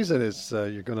 the season is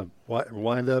you're going to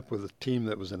wind up with a team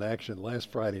that was in action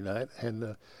last Friday night,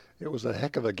 and it was a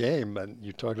heck of a game. And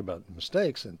you talked about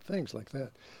mistakes and things like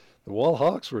that. The Wall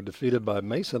Hawks were defeated by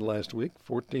Mason last week,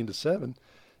 14-7,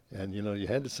 and you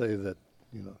had to say that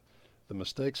the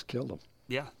mistakes killed them.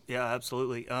 Yeah,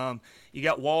 absolutely. You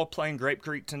got Wall playing Grape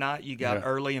Creek tonight. You got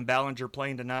Early and Ballinger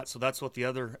playing tonight. So that's what the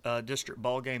other district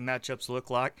ball game matchups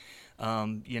look like.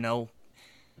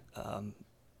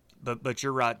 But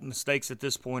you're right. Mistakes at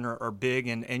this point are big.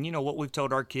 And what we've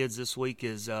told our kids this week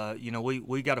is,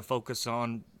 we got to focus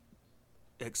on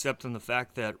accepting the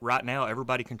fact that right now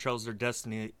everybody controls their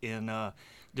destiny in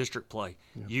district play.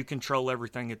 Yeah. You control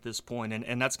everything at this point,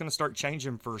 and that's going to start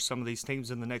changing for some of these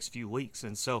teams in the next few weeks.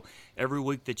 And so every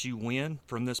week that you win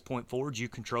from this point forward, you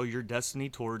control your destiny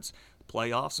towards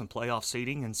playoffs and playoff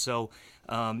seeding. And so,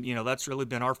 that's really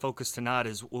been our focus tonight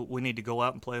is we need to go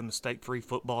out and play a mistake-free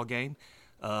football game,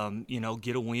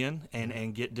 get a win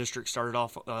and get district started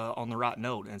off on the right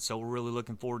note. And so we're really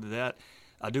looking forward to that.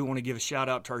 I do want to give a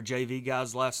shout-out to our JV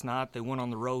guys last night. They went on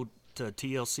the road to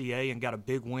TLCA and got a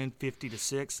big win,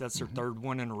 50-6. That's their third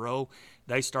one in a row.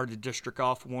 They started district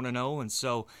off 1-0, and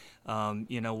so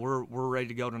we're ready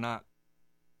to go tonight.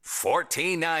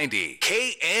 1490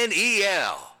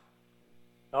 KNEL.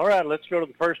 All right, let's go to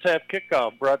the first half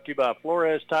kickoff, brought to you by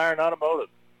Flores Tire and Automotive.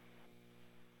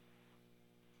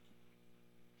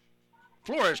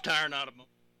 Flores Tire and Automotive.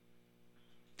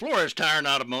 Flores Tire and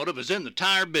Automotive is in the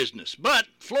tire business, but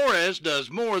Flores does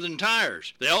more than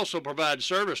tires. They also provide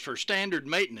service for standard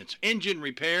maintenance, engine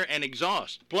repair, and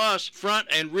exhaust, plus front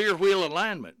and rear wheel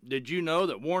alignment. Did you know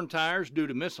that worn tires due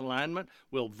to misalignment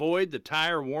will void the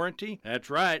tire warranty? That's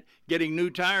right. Getting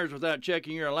new tires without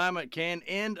checking your alignment can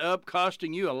end up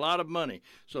costing you a lot of money.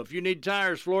 So if you need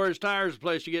tires, Flores Tire is the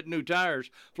place to get new tires.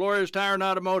 Flores Tire and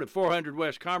Automotive, 400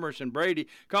 West Commerce in Brady.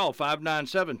 Call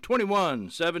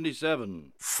 597-2177.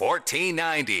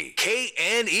 1490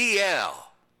 KNEL.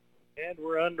 And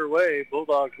we're underway.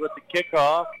 Bulldogs with the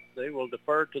kickoff. They will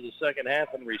defer to the second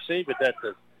half and receive it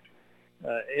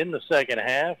in the second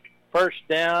half. First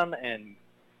down and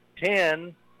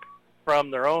 10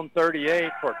 from their own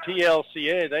 38 for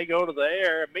TLCA. They go to the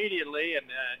air immediately and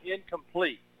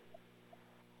incomplete.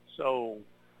 So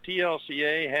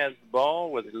TLCA has the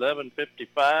ball with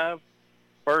 11:55.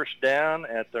 First down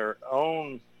at their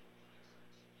own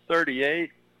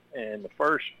 38. And the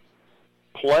first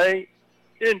play,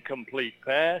 incomplete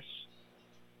pass.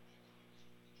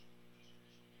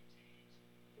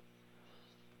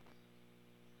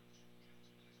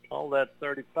 All that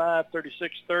 35,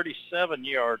 36,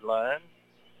 37-yard line.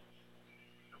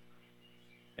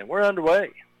 And we're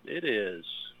underway. It is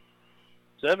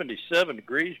 77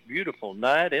 degrees, beautiful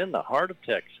night in the heart of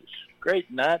Texas.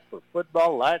 Great night for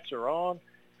football. Lights are on.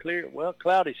 Clear,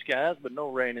 cloudy skies, but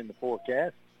no rain in the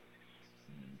forecast.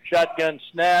 Shotgun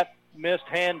snap, missed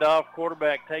handoff.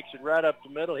 Quarterback takes it right up the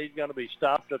middle. He's going to be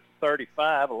stopped at the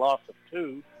 35, a loss of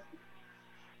 2.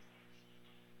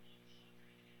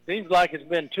 Seems like it's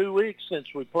been 2 weeks since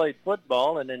we played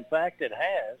football, and in fact it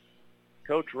has.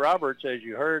 Coach Roberts, as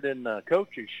you heard in the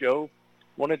coach's show,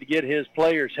 wanted to get his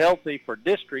players healthy for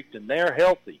district, and they're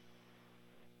healthy.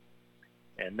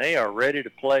 And they are ready to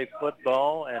play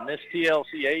football, and this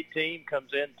TLCA team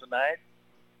comes in tonight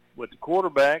with the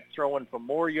quarterback throwing for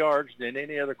more yards than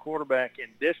any other quarterback in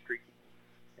district.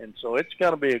 And so it's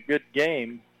going to be a good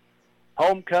game.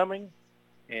 Homecoming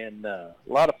and a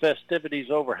lot of festivities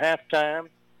over halftime.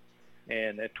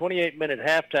 And at 28-minute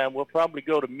halftime, we'll probably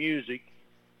go to music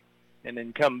and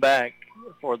then come back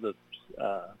for the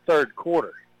third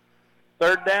quarter.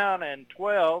 Third down and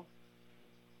 12.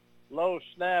 Low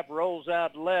snap, rolls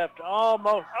out left.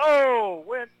 Almost,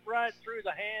 went right through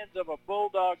the hands of a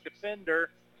Bulldog defender.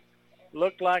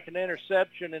 Looked like an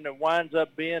interception, and it winds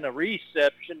up being a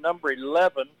reception. Number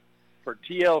 11 for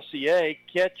TLCA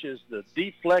catches the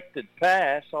deflected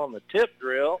pass on the tip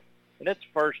drill and it's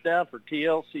first down for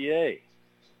TLCA.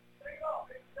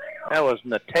 That was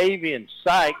Natavian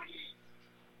Sykes,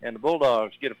 and the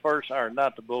Bulldogs get a first, or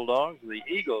not the Bulldogs, the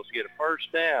Eagles get a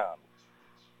first down.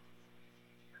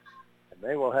 And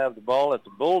they will have the ball at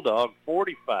the Bulldog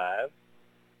 45,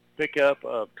 pickup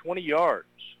of 20 yards.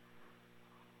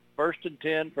 First and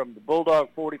 10 from the Bulldog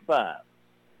 45.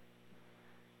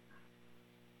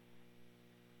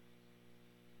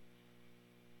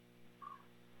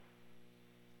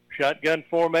 Shotgun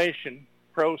formation,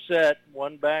 pro set,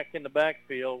 one back in the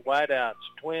backfield, wideouts,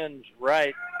 twins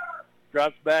right,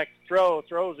 drops back to throw,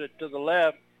 throws it to the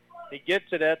left. He gets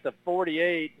it at the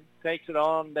 48, takes it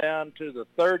on down to the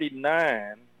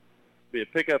 39. Be a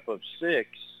pickup of 6,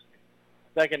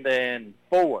 second and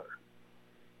 4.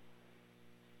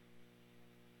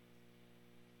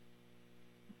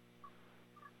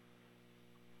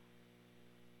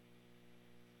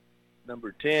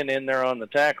 Number 10 in there on the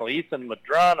tackle, Ethan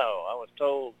Madrano. I was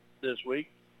told this week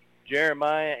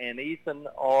Jeremiah and Ethan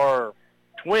are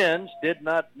twins. Did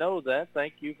not know that.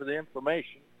 Thank you for the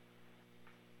information.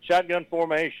 Shotgun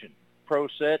formation. Pro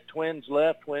set, twins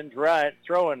left, twins right.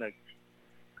 Throwing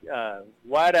a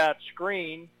wide-out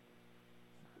screen.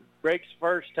 Breaks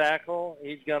first tackle.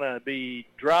 He's going to be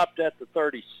dropped at the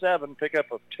 37, pickup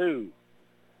of 2.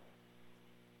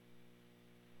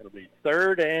 It'll be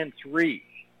 3rd and 3.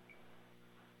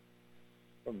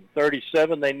 From the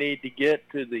 37, they need to get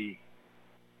to the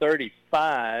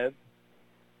 35.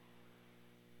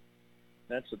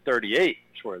 That's the 38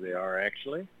 is where they are,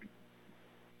 actually.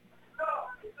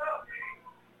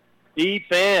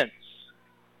 Defense.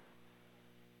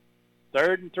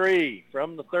 3rd and 3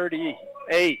 from the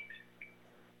 38.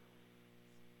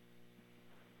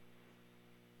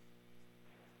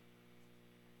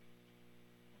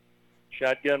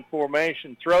 Shotgun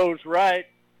formation, throws right.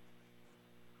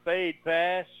 Fade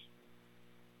pass.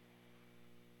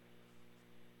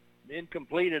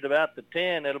 Incomplete at about the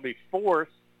 10. It'll be 4th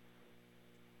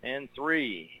and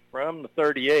 3 from the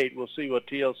 38. We'll see what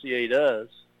TLCA does.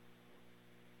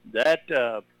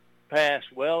 That pass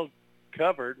well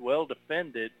covered, well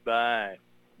defended by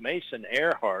Mason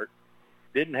Earhart.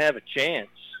 Didn't have a chance.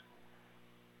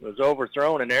 It was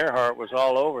overthrown, and Earhart was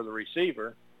all over the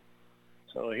receiver.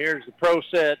 So here's the pro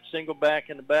set, single back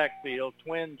in the backfield.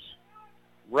 Twins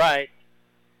right.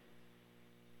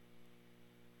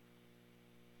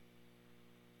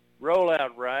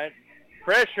 Rollout right.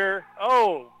 Pressure.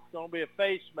 Oh, it's going to be a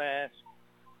face mask.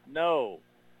 No.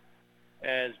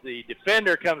 As the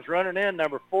defender comes running in,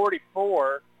 number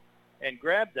 44, and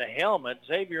grabbed the helmet,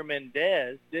 Xavier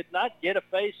Mendez did not get a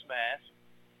face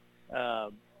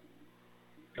mask.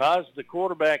 Caused the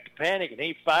quarterback to panic, and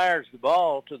he fires the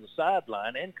ball to the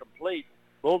sideline. Incomplete.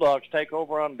 Bulldogs take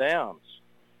over on downs.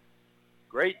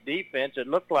 Great defense. It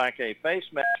looked like a face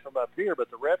mask from up here,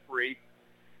 but the referee,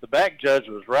 the back judge,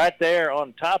 was right there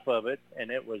on top of it,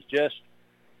 and it was just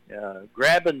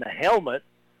grabbing the helmet.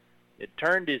 It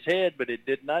turned his head, but it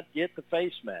did not get the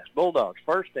face mask. Bulldogs,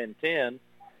 1st and 10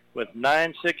 with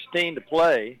 9:16 to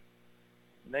play.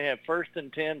 And they have 1st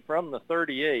and 10 from the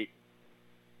 38.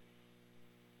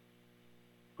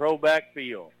 Pro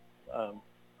backfield.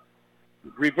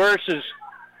 Reverses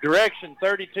direction.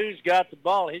 32's got the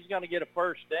ball. He's going to get a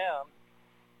first down.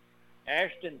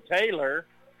 Ashton Taylor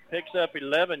picks up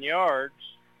 11 yards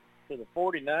to the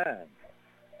 49.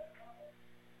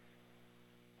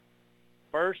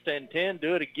 1st and 10.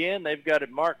 Do it again. They've got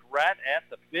it marked right at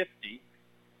the 50.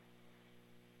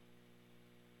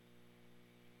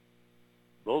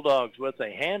 Bulldogs with a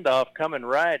handoff coming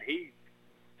right. He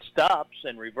stops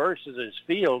and reverses his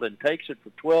field and takes it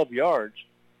for 12 yards.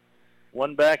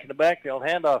 One back in the backfield,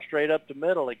 handoff straight up the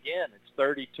middle again. It's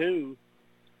 32,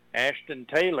 Ashton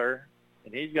Taylor,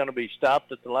 and he's going to be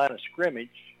stopped at the line of scrimmage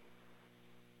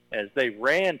as they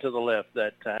ran to the left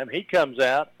that time. He comes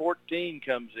out, 14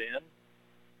 comes in,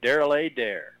 Darrell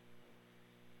Adair.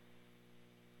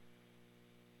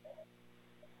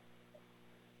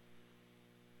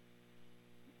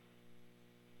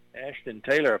 Ashton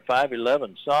Taylor, a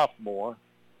 5'11 sophomore,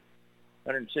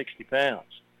 160 pounds.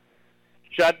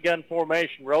 Shotgun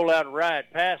formation, rollout right,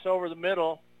 pass over the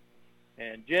middle,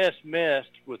 and just missed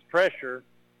with pressure,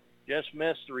 just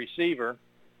missed the receiver,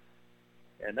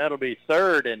 and that'll be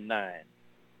 3rd and 9.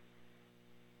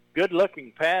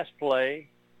 Good-looking pass play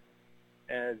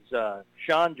as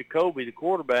Sean Jacoby, the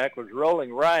quarterback, was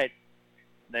rolling right.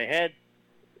 They had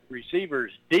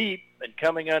receivers deep, and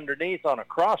coming underneath on a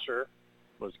crosser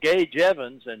was Gage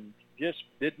Evans, and just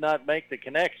did not make the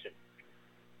connection.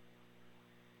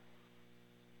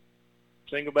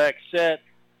 Single back set,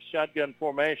 shotgun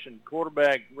formation.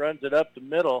 Quarterback runs it up the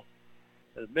middle,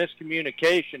 The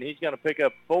miscommunication, he's going to pick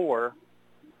up 4.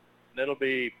 And it'll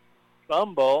be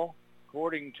fumble,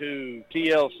 according to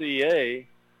TLCA.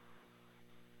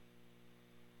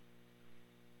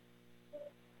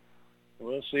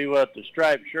 We'll see what the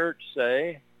striped shirts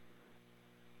say.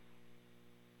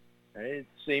 They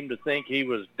seem to think he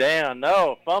was down.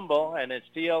 No, fumble, and it's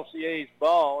TLCA's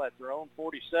ball at their own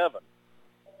 47.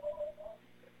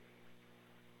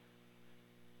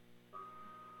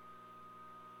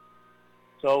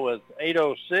 So with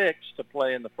 8:06 to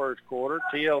play in the first quarter,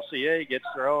 TLCA gets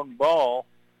their own ball,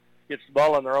 gets the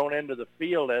ball on their own end of the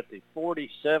field at the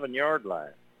 47-yard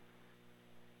line.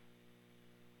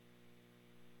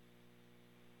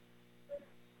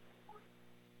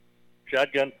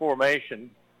 Shotgun formation,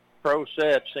 pro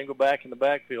set, single back in the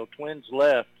backfield, twins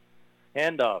left,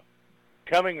 handoff.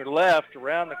 Coming left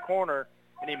around the corner,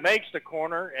 and he makes the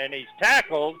corner, and he's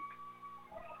tackled.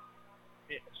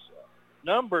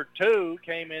 Number 2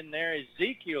 came in there,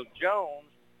 Ezekiel Jones,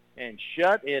 and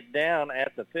shut it down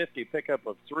at the 50, pickup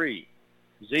of 3.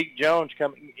 Zeke Jones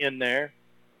coming in there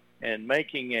and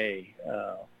making a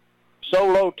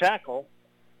solo tackle,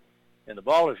 and the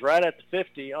ball is right at the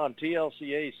 50 on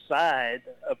TLCA's side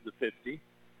of the 50,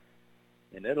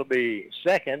 and it'll be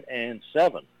 2nd and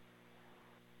 7.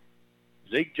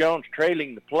 Zeke Jones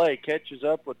trailing the play, catches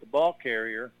up with the ball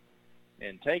carrier,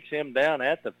 and takes him down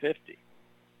at the 50.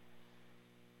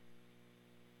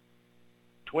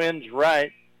 Twins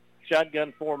right,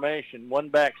 shotgun formation, one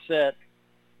back set,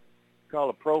 call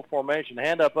a pro formation,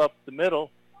 hand up the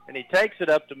middle, and he takes it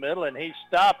up the middle, and he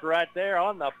stopped right there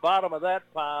on the bottom of that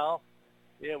pile.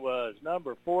 It was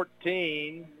number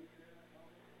 14.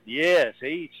 Yes,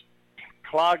 he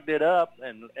clogged it up,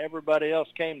 and everybody else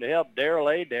came to help. Darrell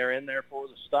Adair in there for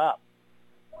the stop.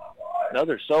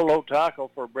 Another solo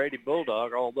tackle for Brady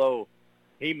Bulldog, although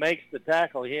he makes the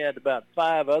tackle. He had about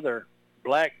 5 other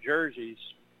black jerseys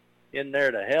in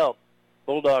there to help.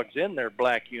 Bulldogs in their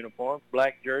black uniforms,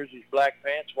 black jerseys, black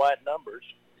pants, white numbers.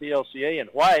 TLCA in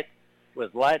white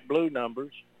with light blue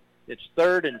numbers. It's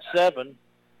 3rd and 7.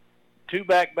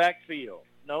 2-back backfield.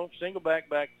 No, single back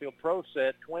backfield, pro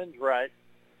set, twins right.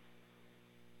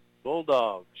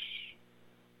 Bulldogs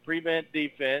prevent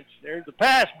defense. There's the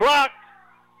pass blocked,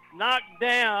 knocked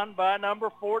down by number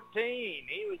 14.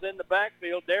 He was in the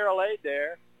backfield, Darrell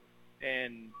Adair,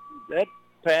 and that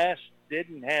pass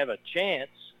didn't have a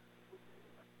chance,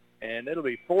 and it'll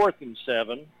be 4th and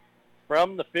 7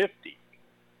 from the 50.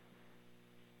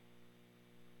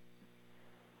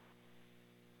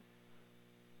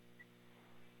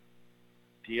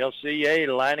 TLCA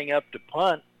lining up to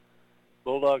punt.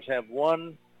 Bulldogs have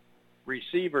one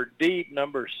receiver deep,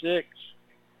 number 6.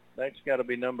 That's got to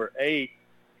be number 8,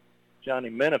 Johnny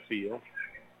Menafield.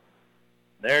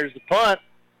 There's the punt.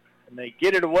 And they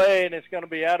get it away, and it's going to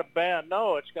be out of bounds.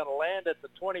 No, it's going to land at the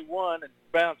 21 and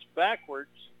bounce backwards,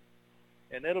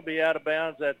 and it'll be out of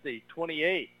bounds at the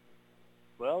 28.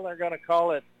 Well, they're going to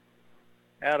call it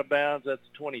out of bounds at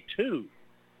the 22.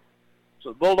 So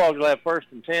the Bulldogs will have 1st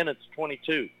and 10 at the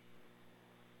 22.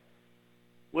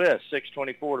 With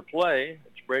 6:24 to play,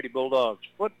 it's Brady Bulldogs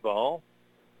football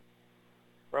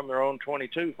from their own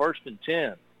 22, 1st and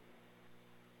 10.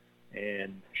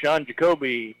 And Sean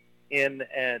Jacoby in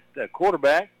at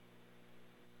quarterback.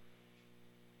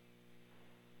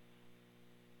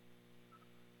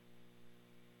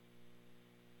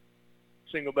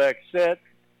 Single back set.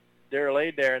 Darrell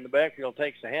Adair in the backfield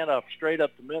takes the handoff straight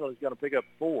up the middle. He's going to pick up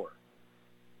 4.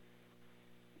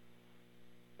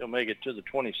 He'll make it to the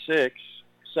 26,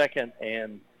 2nd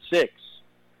and 6.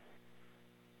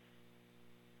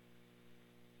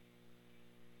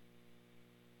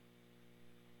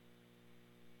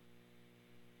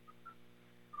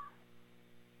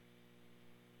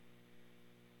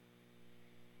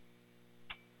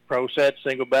 Pro set,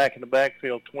 single back in the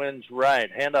backfield, twins right.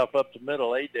 Handoff up the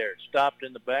middle, Adair stopped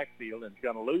in the backfield and is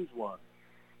going to lose 1.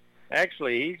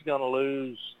 Actually, he's going to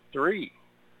lose 3.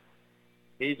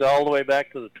 He's all the way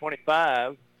back to the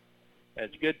 25.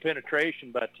 That's good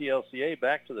penetration by TLCA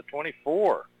back to the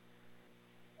 24.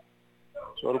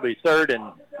 So it'll be 3rd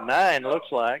and 9,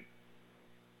 looks like.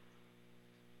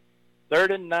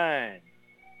 3rd and 9.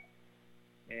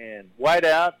 And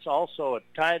wideouts, also a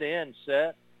tight end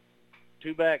set.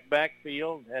 2-back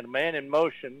backfield and a man in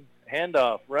motion.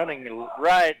 Handoff running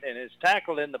right and is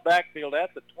tackled in the backfield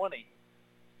at the 20.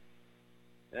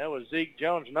 That was Zeke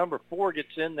Jones. Number 4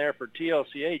 gets in there for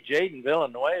TLCA. Jaden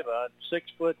Villanueva, 6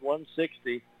 foot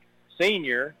 160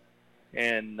 senior.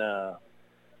 And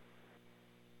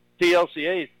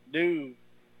TLCA knew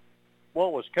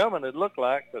what was coming, it looked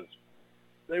like, because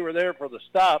they were there for the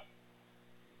stop.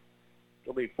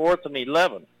 It'll be 4th and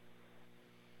 11.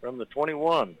 from the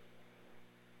 21.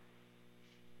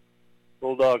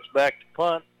 Bulldogs back to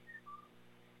punt.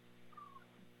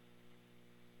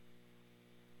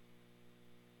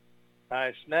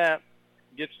 High snap,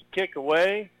 gets the kick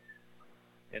away,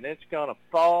 and it's going to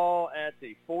fall at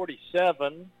the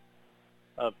 47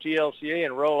 of TLCA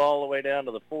and roll all the way down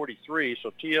to the 43.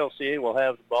 So TLCA will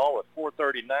have the ball with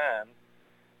 4:39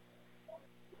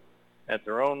 at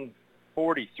their own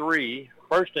 43,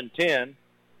 1st and 10.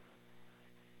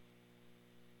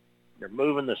 They're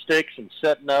moving the sticks and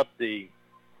setting up the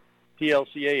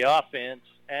TLCA offense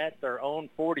at their own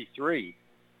 43.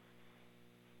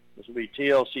 This will be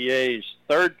TLCA's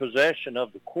third possession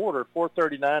of the quarter,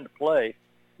 4:39 to play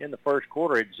in the first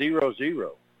quarter at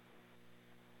 0-0.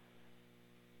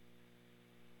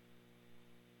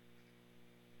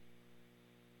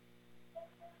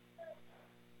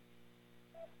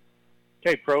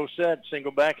 Okay, pro set,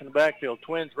 single back in the backfield.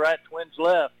 Twins right, twins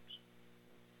left.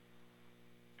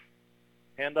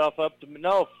 Handoff up to,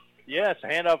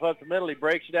 handoff up the middle. He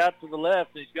breaks it out to the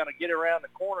left, and he's going to get around the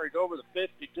corner. He's over the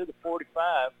 50 to the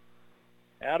 45.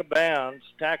 Out of bounds.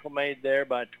 Tackle made there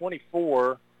by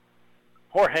 24,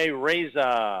 Jorge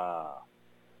Reza.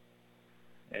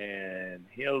 And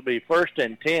he'll be 1st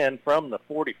and 10 from the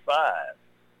 45.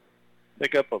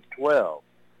 Pickup of 12.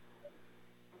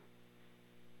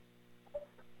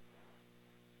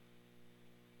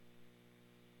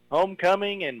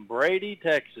 Homecoming in Brady,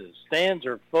 Texas. Stands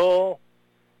are full,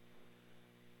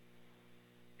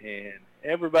 and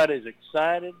everybody's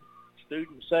excited.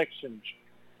 Student sections.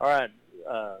 All right,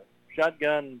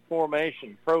 shotgun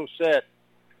formation, pro set.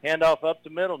 Handoff up the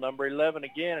middle, number 11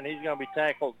 again, and he's going to be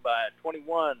tackled by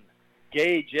 21,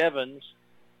 Gage Evans,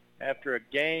 after a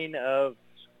gain of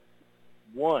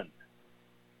 1.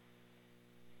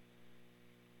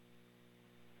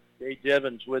 Gage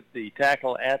Evans with the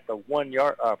tackle at the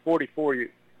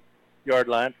 44-yard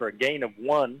line for a gain of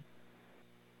 1.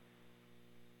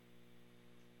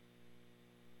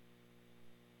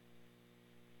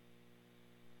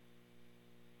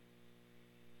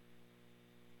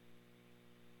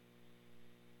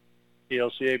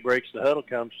 TLCA breaks the huddle,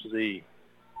 comes to the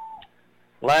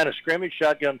line of scrimmage,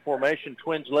 shotgun formation,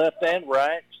 twins left and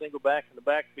right, single back in the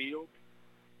backfield.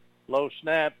 Low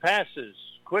snap, passes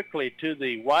quickly to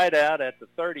the wideout at the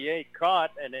 38,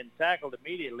 caught and then tackled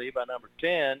immediately by number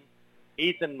 10,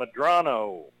 Ethan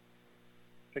Madrano.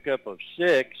 Pickup of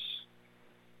 6.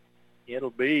 It'll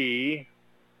be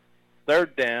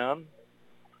 3rd down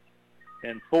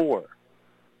and 4.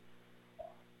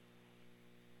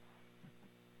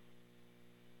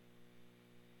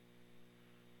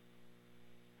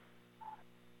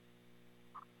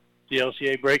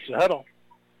 TLCA breaks the huddle.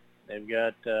 They've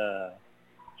got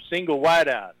single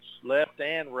wideouts, left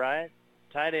and right,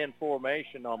 tight end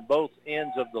formation on both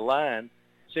ends of the line,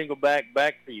 single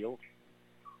backfield.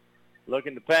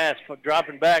 Looking to pass,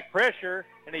 dropping back, pressure,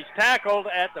 and he's tackled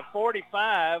at the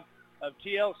 45 of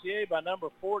TLCA by number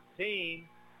 14.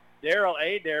 Daryl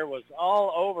Adair was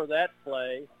all over that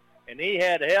play, and he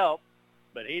had help,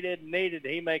 but he didn't need it.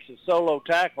 He makes a solo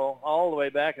tackle all the way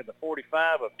back at the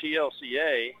 45 of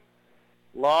TLCA.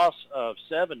 Loss of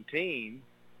 17,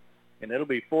 and it'll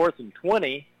be 4th and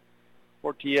 20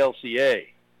 for TLCA.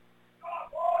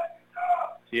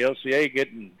 TLCA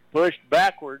getting pushed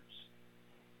backwards.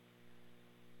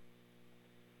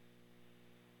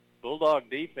 Bulldog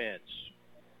defense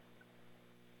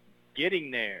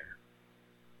getting there.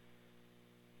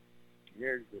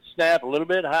 Here's the snap a little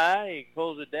bit high. He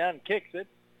pulls it down and kicks it.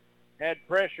 Had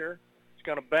pressure. It's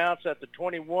going to bounce at the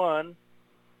 21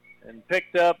 and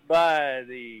picked up by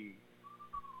the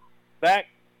back,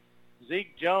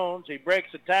 Zeke Jones. He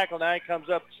breaks the tackle. Now he comes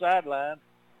up the sideline.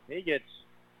 He gets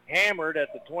hammered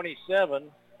at the 27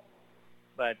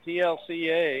 by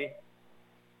TLCA.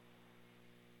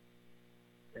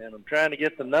 And I'm trying to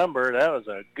get the number. That was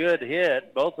a good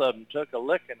hit. Both of them took a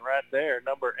licking right there.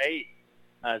 Number 8,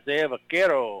 Isaiah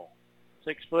Vaquero,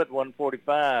 6 foot,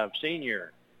 145,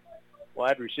 senior,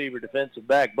 wide receiver, defensive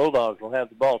back. Bulldogs will have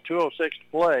the ball. 2:06 to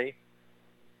play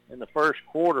in the first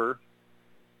quarter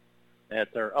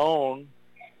at their own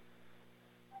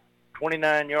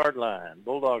 29-yard line.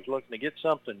 Bulldogs looking to get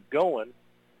something going.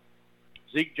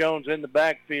 Zeke Jones in the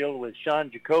backfield with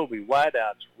Sean Jacoby,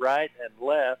 wideouts right and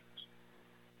left.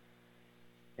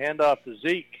 Handoff to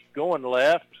Zeke, going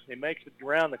left. He makes it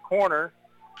around the corner,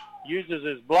 uses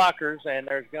his blockers, and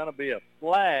there's going to be a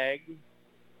flag.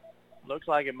 Looks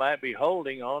like it might be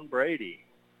holding on Brady.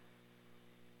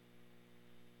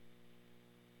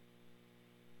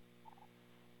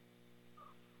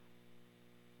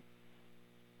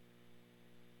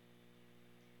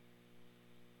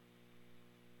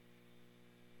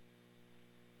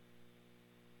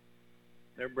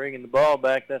 They're bringing the ball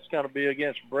back. That's going to be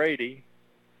against Brady.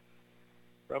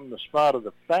 From the spot of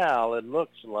the foul, it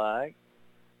looks like.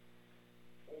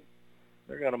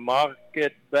 They're going to mark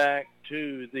it back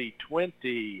to the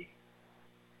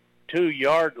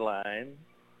 22-yard line.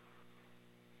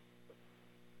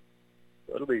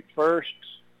 So it'll be first.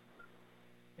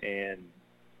 And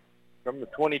from the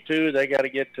 22, they got to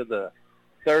get to the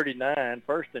 39.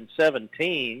 First and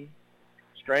 17.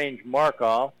 Strange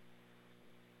mark-off.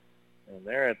 And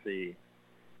they're at the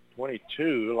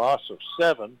 22, loss of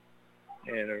 7.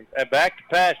 And back to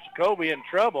pass. Jacoby in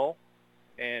trouble.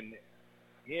 And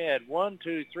he had 1,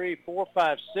 2, 3, 4,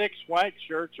 5, 6 white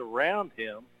shirts around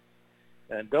him.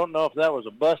 And don't know if that was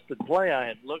a busted play. I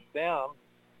had looked down.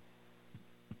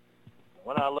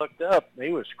 When I looked up, he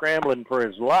was scrambling for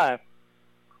his life.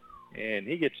 And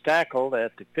he gets tackled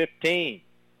at the 15.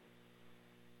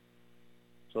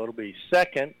 So it'll be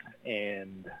second,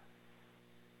 and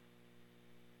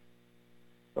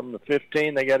from the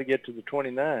 15, they got to get to the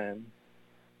 29.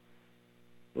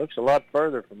 Looks a lot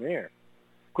further from here.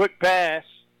 Quick pass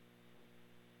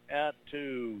out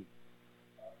to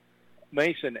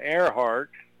Mason Earhart.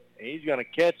 He's going to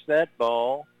catch that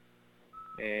ball,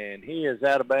 and he is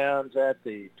out of bounds at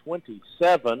the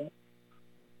 27.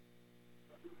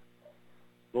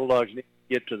 Bulldogs need to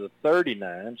get to the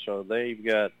 39, so they've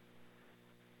got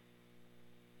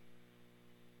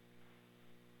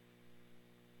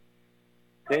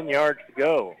 10 yards to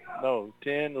go. No,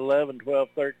 10, 11, 12,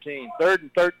 13. Third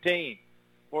and 13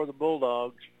 for the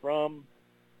Bulldogs from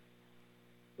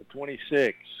the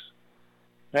 26.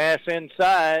 Pass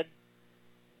inside.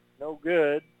 No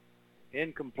good.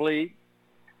 Incomplete.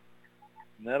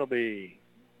 And that'll be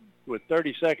with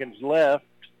 30 seconds left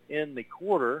in the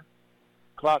quarter.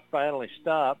 Clock finally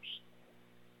stops.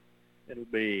 It'll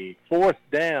be fourth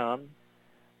down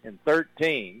and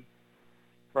 13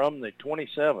 from the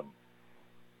 27.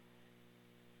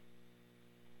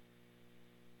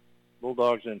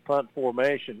 Bulldogs in punt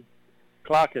formation.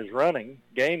 Clock is running.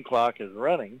 Game clock is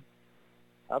running.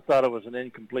 I thought it was an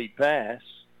incomplete pass.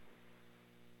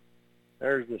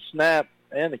 There's the snap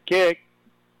and the kick.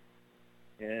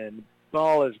 And the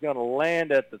ball is going to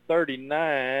land at the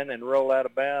 39 and roll out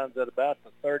of bounds at about the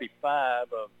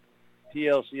 35 of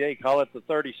TLCA. Call it the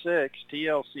 36.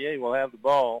 TLCA will have the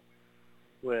ball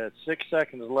with 6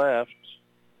 seconds left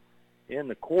in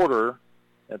the quarter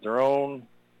at their own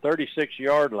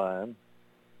 36-yard line.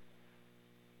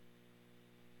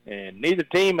 And neither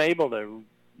team able to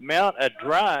mount a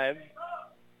drive.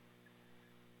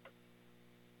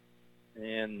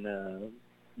 And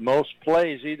most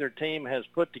plays either team has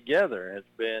put together has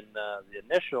been the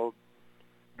initial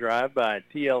drive by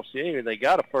TLCA. They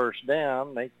got a first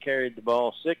down. They carried the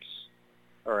ball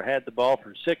had the ball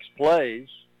for 6 plays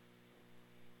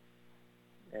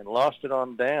and lost it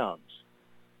on downs.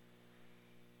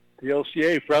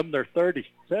 TLCA from their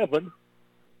 37,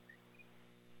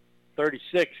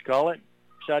 36, call it,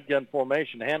 shotgun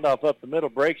formation, handoff up the middle,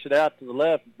 breaks it out to the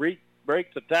left,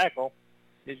 breaks the tackle.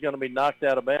 He's going to be knocked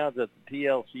out of bounds at the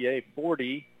TLCA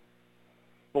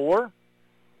 44.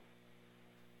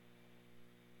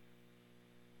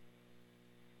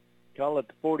 Call it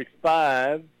the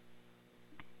 45.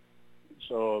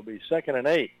 So it'll be 2nd and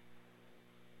 8.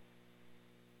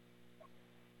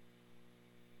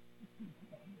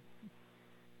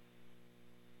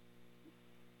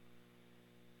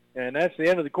 And that's the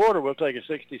end of the quarter. We'll take a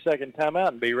 60-second timeout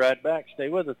and be right back. Stay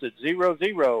with us at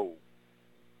 0-0.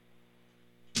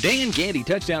 Dan Gandy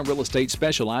Touchdown Real Estate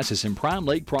specializes in prime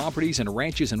lake properties and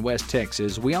ranches in West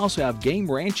Texas. We also have game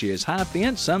ranches, high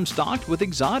fence, some stocked with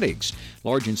exotics,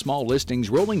 large and small listings,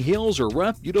 rolling hills, or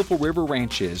rough, beautiful river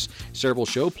ranches, several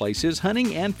show places,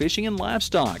 hunting and fishing and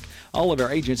livestock. All of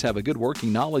our agents have a good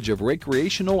working knowledge of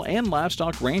recreational and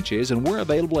livestock ranches, and we're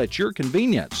available at your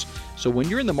convenience. So when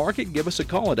you're in the market, give us a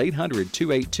call at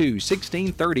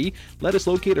 800-282-1630. Let us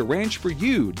locate a ranch for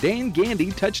you. Dan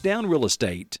Gandy Touchdown Real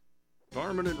Estate.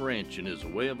 Farming and ranching is a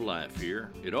way of life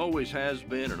here. It always has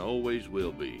been and always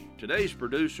will be. Today's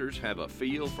producers have a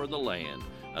feel for the land,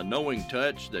 a knowing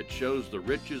touch that shows the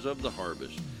riches of the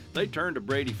harvest. They turn to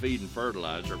Brady Feed and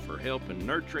Fertilizer for help in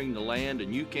nurturing the land,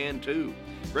 and you can too.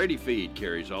 Brady Feed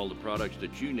carries all the products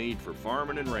that you need for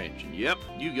farming and ranching. Yep,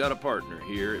 you got a partner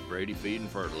here at Brady Feed and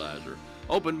Fertilizer.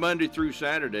 Open Monday through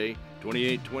Saturday,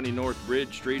 2820 North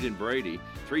Bridge Street in Brady,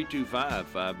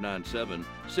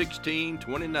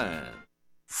 325-597-1629.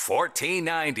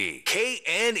 1490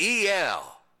 KNEL.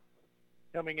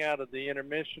 Coming out of the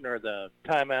intermission or the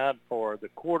timeout for the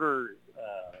quarter,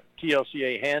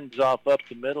 TLCA hands off up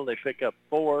the middle. They pick up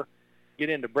 4, get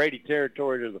into Brady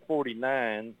territory to the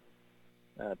 49.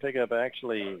 Pick up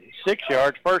actually 6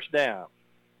 yards, first down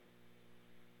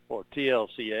for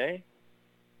TLCA.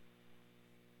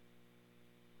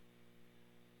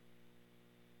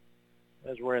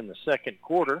 As we're in the second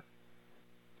quarter.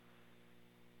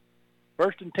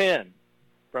 First and 10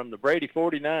 from the Brady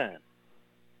 49.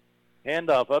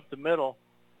 Handoff up the middle.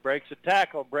 Breaks a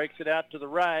tackle, breaks it out to the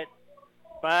right.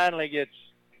 Finally gets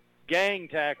gang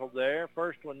tackled there.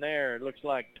 First one there, it looks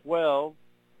like 12.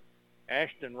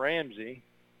 Ashton Ramsey.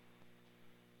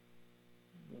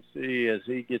 Let's see as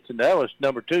he gets in. That was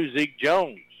number 2, Zeke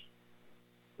Jones.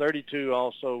 32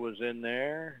 also was in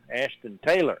there. Ashton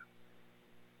Taylor.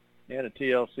 And a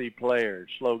TLC player.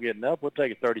 Slow getting up. We'll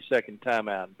take a 30-second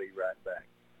timeout and be right back.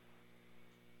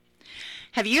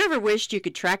 Have you ever wished you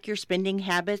could track your spending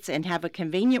habits and have a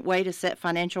convenient way to set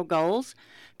financial goals?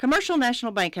 Commercial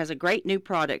National Bank has a great new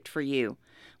product for you.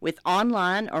 With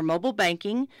online or mobile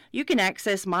banking, you can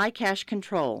access My Cash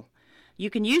Control. You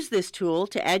can use this tool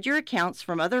to add your accounts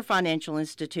from other financial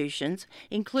institutions,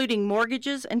 including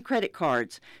mortgages and credit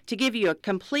cards, to give you a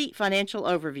complete financial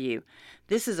overview.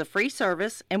 This is a free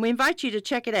service, and we invite you to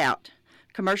check it out.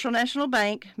 Commercial National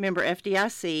Bank, member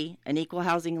FDIC, an equal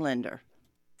housing lender.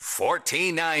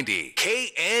 1490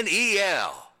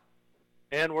 KNEL.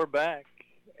 And we're back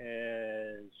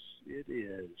as it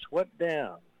is. What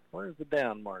down? Where's the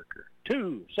down marker?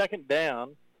 2, second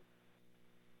down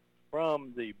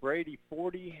from the Brady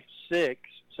 46.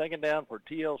 Second down for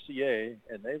TLCA,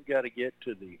 and they've got to get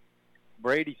to the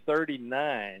Brady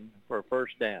 39 for a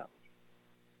first down.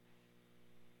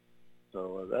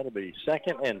 So that'll be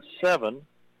 2nd and 7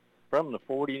 from the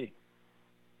 46.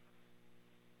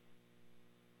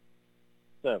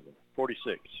 2nd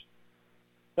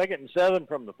and 7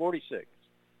 from the 46.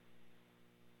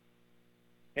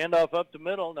 Handoff up the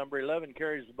middle. Number 11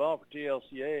 carries the ball for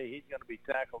TLCA. He's going to be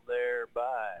tackled there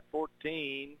by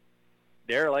 14.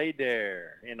 Darrell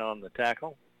Adair in on the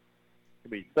tackle.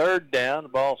 It'll be third down. The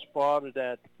ball spotted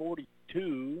at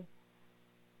 42.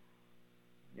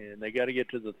 And they got to get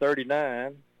to the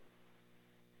 39.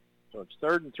 So it's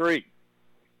 3rd and 3.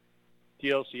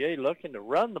 TLCA looking to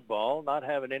run the ball, not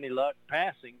having any luck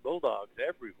passing. Bulldogs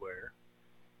everywhere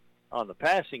on the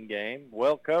passing game,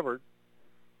 well covered.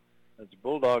 As the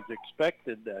Bulldogs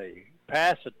expected a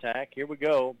pass attack. Here we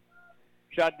go.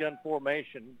 Shotgun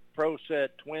formation, pro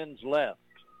set, twins left.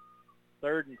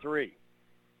 3rd and 3.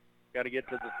 Got to get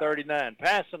to the 39.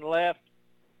 Passing left.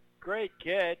 Great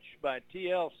catch by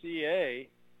TLCA.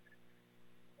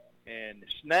 And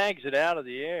snags it out of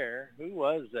the air. Who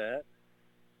was that?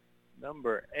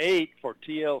 Number 8 for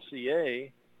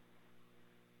TLCA.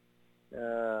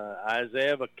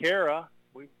 Isaiah Vaquera.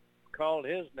 We've called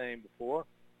his name before.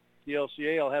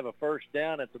 TLCA will have a first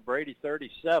down at the Brady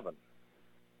 37.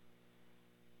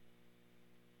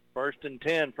 1st and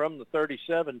 10 from the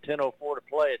 37, 10:04 to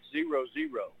play. It's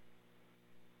 0-0.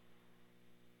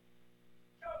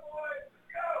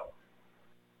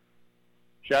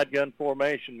 Shotgun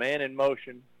formation, man in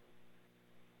motion.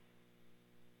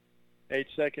 8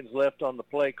 seconds left on the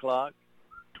play clock.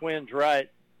 Twins right.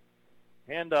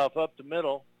 Handoff up the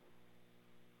middle.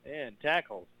 And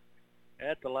tackled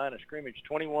at the line of scrimmage.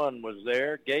 21 was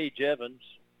there. Gage Evans.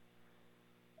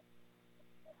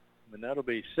 And that'll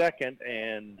be 2nd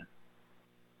and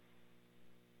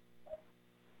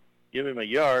give him a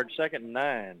yard. 2nd and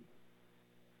 9.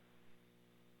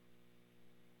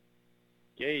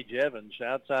 Gage Evans,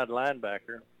 outside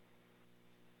linebacker,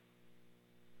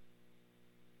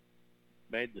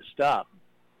 made the stop.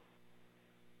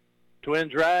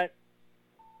 Twins right,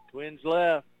 twins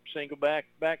left, single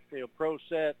backfield, pro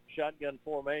set, shotgun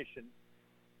formation.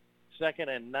 2nd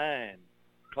and 9.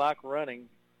 Clock running.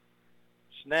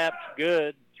 Snaps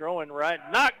good. Throwing right.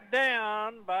 Knocked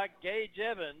down by Gage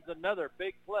Evans. Another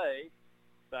big play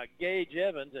by Gage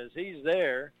Evans as he's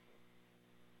there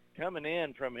coming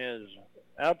in from his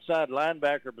outside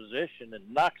linebacker position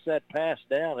and knocks that pass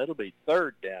down. It'll be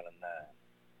 3rd down and 9.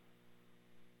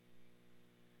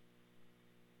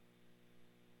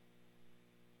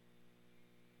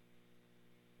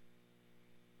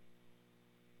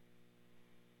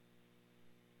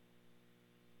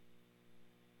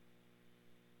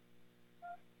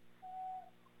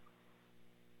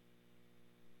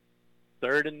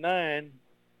 Third and 9.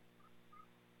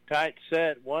 Tight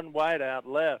set, one wide out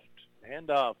left.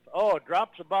 Handoff. Oh,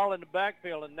 drops the ball in the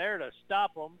backfield, and there to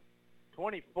stop them.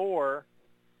 24.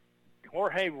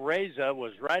 Jorge Reza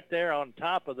was right there on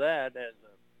top of that as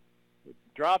a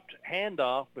dropped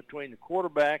handoff between the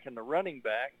quarterback and the running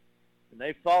back, and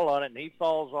they fall on it, and he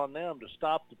falls on them to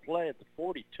stop the play at the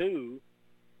 42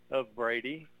 of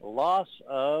Brady. A loss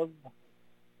of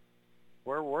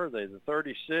where were they? The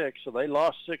 36. So they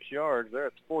lost 6 yards. They're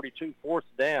at the 42, fourth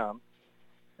down.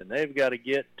 And they've got to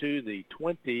get to the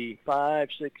 25,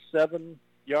 6,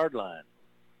 7-yard line.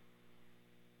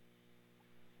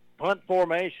 Punt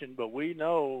formation, but we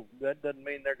know that doesn't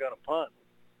mean they're going to punt.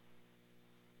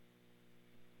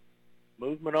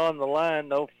 Movement on the line,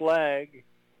 no flag.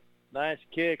 Nice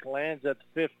kick, lands at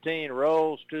the 15,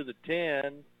 rolls to the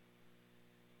 10,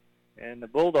 and the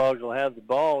Bulldogs will have the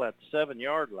ball at the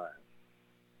 7-yard line.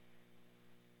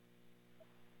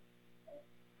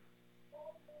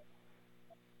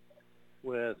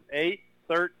 With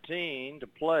 8:13 to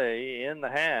play in the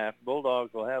half,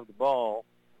 Bulldogs will have the ball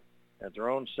at their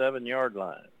own 7-yard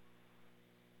line.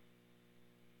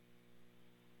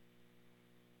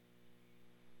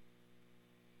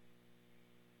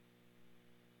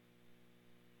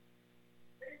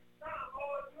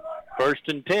 First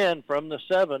and 10 from the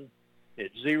 7.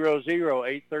 It's 0-0,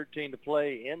 8:13 to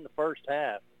play in the first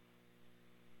half.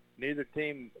 Neither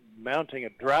team mounting a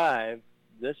drive.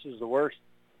 This is the worst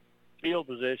field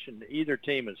position either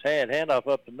team has had. Handoff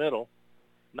up the middle.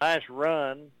 Nice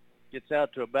run. Gets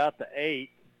out to about the 8.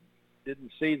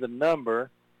 Didn't see the number.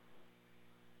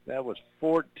 That was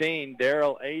 14,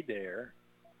 Darrell Adair.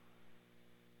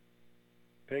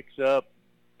 Picks up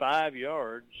 5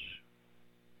 yards.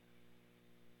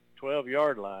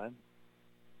 12-yard line.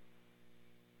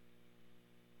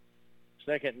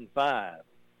 2nd and 5.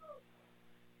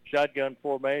 Shotgun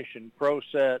formation, pro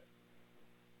set.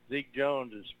 Zeke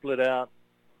Jones is split out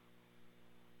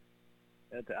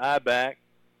at the I-back.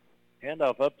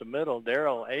 Handoff up the middle.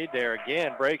 Darrell Adair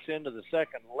again breaks into the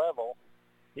second level.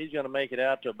 He's going to make it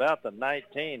out to about the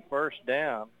 19, first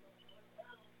down.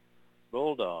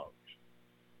 Bulldogs.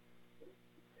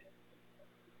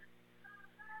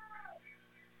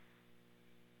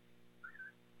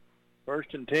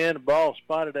 First and 10, ball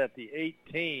spotted at the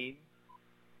 18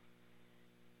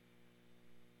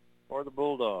 for the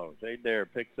Bulldogs. Adair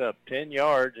picks up 10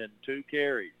 yards and 2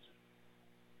 carries.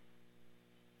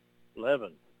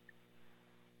 11.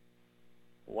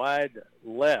 Wide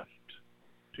left.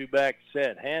 2-back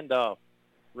set. Handoff.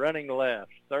 Running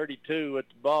left. 32 at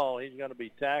the ball. He's going to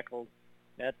be tackled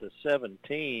at the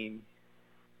 17.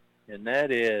 And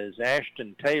that is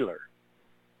Ashton Taylor.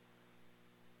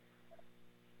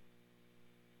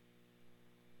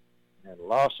 And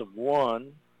loss of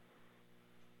 1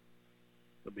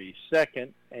 will be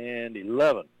 2nd and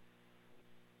 11.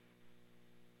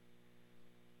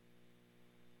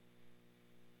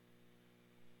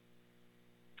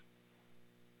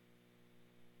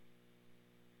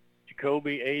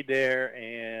 Jacoby, Adair,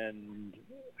 and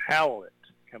Howlett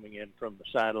coming in from the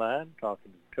sideline,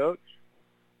 talking to the coach.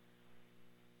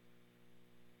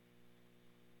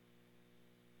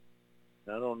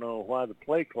 I don't know why the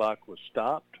play clock was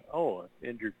stopped. Oh, an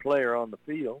injured player on the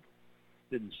field.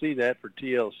 Didn't see that for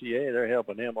TLCA. They're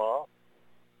helping him off.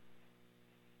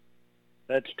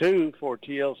 That's 2 for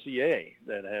TLCA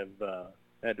that have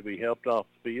had to be helped off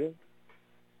the field.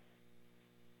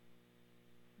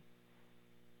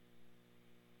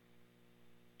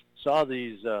 Saw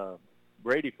these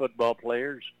Brady football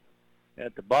players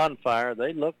at the bonfire.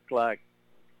 They looked like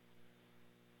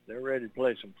they're ready to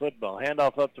play some football.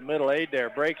 Handoff up the middle. Adair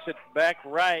breaks it back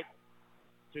right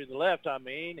to the left.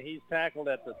 He's tackled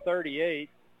at the 38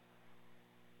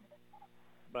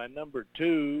 by number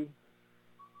 2,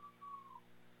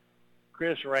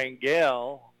 Chris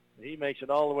Rangel. He makes it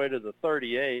all the way to the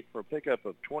 38 for a pickup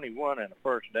of 21 and a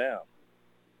first down.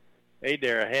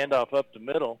 Adair, a handoff up the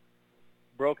middle,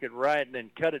 broke it right and then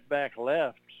cut it back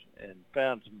left and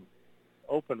found some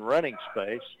open running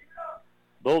space.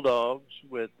 Bulldogs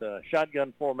with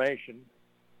shotgun formation,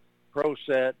 pro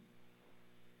set,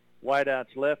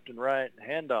 wideouts left and right,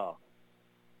 handoff.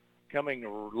 Coming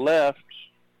left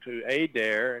to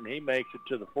Adair, and he makes it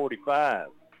to the 45,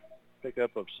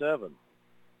 pickup of 7.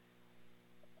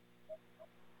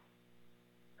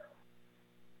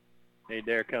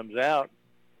 Adair comes out.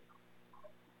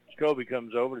 Jacoby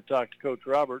comes over to talk to Coach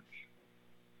Roberts.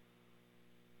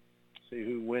 See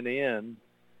who went in.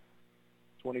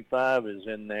 25 is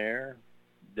in there.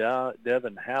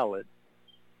 Devin Howlett.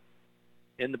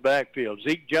 In the backfield,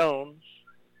 Zeke Jones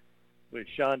with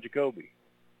Sean Jacoby.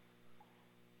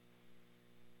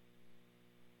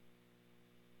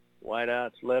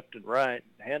 Wideouts left and right.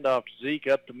 Handoff to Zeke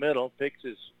up the middle. Picks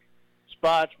his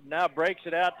spots. Now breaks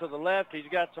it out to the left. He's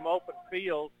got some open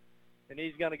field, and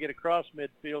he's going to get across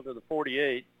midfield to the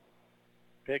 48.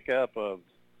 Pickup of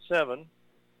 7.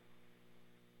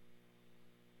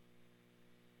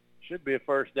 Should be a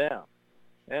first down.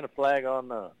 And a flag on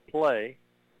the play.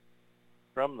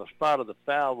 from the spot of the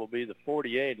foul will be the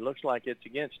 48. Looks like it's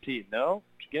against No,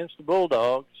 it's against the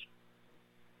Bulldogs.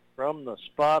 From the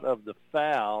spot of the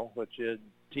foul, which is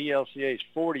TLCA's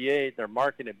 48, they're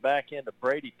marking it back into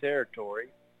Brady territory.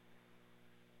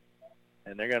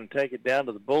 And they're going to take it down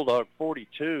to the Bulldog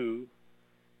 42.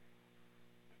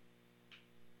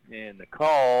 And the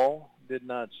call did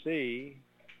not see.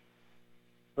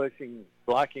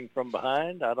 Blocking from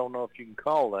behind. I don't know if you can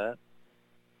call that.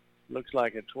 Looks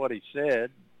like it's what he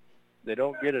said. They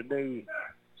don't get a new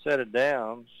set of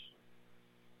downs.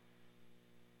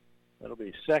 That'll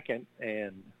be 2nd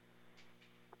and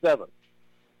 7.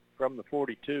 From the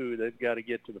 42, they've got to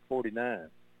get to the 49.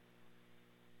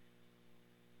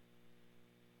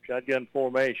 Shotgun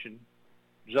formation.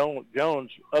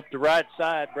 Jones up the right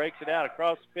side, breaks it out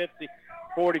across the 50,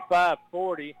 45,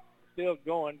 40. Still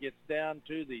going, gets down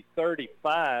to the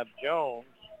 35. Jones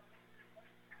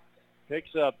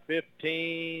picks up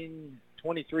 15,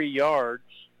 23 yards.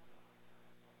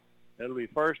 It'll be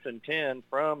 1st and 10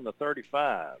 from the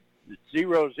 35. It's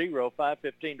 0-0,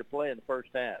 5:15 to play in the first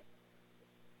half.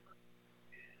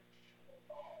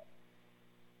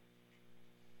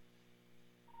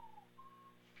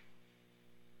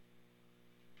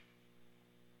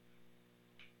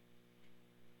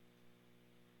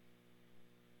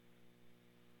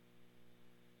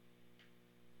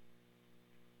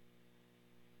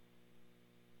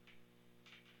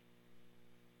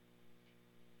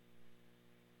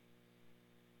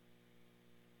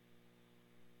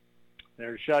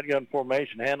 There's shotgun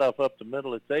formation, handoff up the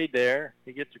middle. It's Adair.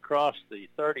 He gets across the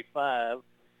 35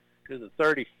 to the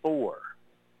 34.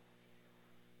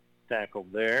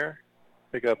 Tackled there.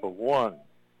 Pick up a 1.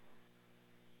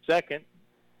 2nd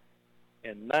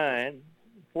and 9.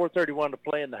 4:31 to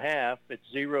play in the half. It's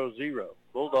 0-0.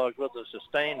 Bulldogs with a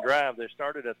sustained drive. They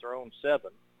started at their own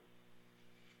 7.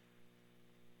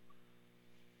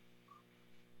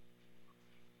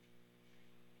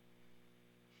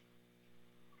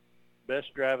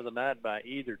 Best drive of the night by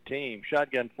either team.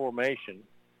 Shotgun formation.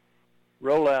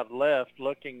 Roll out left,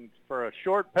 looking for a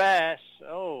short pass.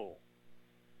 Oh,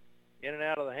 in and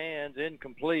out of the hands,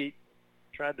 incomplete.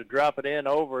 Tried to drop it in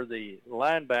over the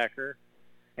linebacker.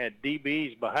 Had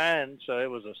DBs behind, so it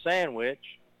was a sandwich.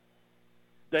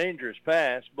 Dangerous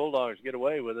pass. Bulldogs get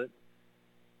away with it.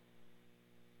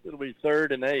 It'll be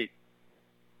 3rd and 8.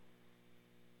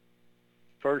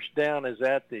 First down is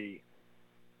at the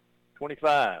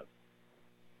 25.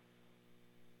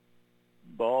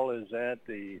 Ball is at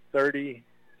the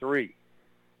 33.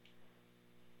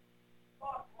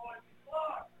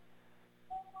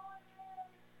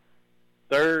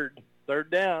 Third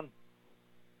down.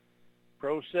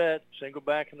 Pro set, single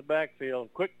back in the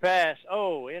backfield. Quick pass.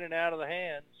 Oh, in and out of the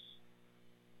hands.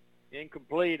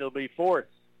 Incomplete. It'll be 4th.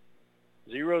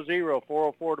 0-0,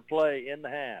 4:04 to play in the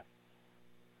half.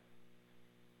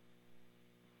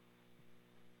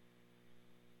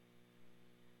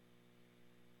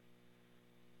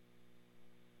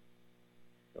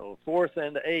 So 4th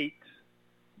and 8.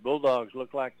 Bulldogs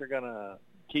look like they're going to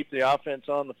keep the offense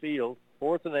on the field.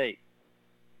 4th and 8.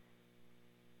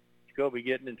 Jacoby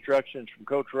getting instructions from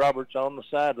Coach Roberts on the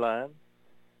sideline.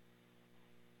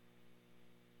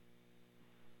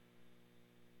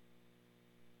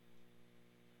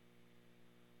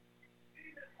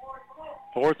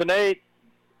 Fourth and 8.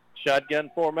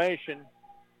 Shotgun formation.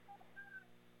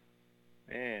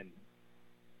 And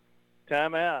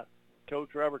timeout.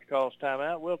 Coach Roberts calls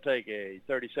timeout. We'll take a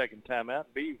 30-second timeout.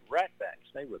 Be right back.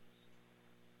 Stay with us.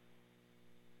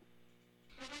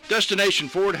 Destination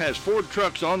Ford has Ford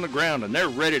trucks on the ground, and they're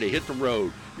ready to hit the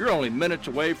road. You're only minutes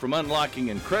away from unlocking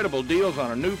incredible deals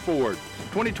on a new Ford.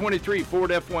 2023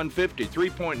 Ford F-150,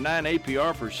 3.9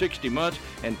 APR for 60 months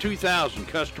and $2,000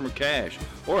 customer cash.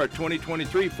 Or a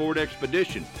 2023 Ford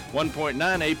Expedition, 1.9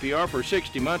 APR for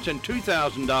 60 months and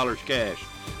 $2,000 cash.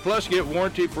 Plus, get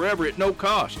warranty forever at no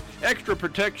cost. Extra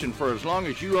protection for as long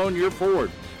as you own your Ford.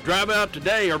 Drive out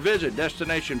today or visit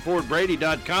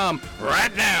DestinationFordBrady.com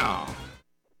right now.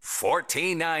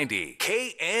 1490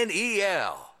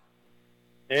 KNEL.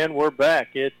 And we're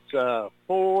back. It's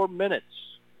 4 minutes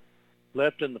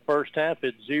left in the first half.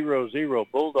 It's 0-0.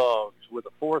 Bulldogs with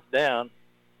a 4th down.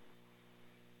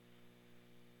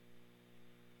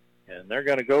 And they're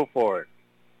going to go for it.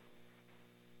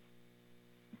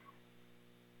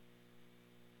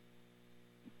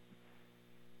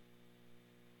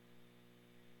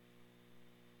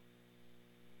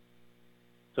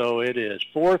 So it is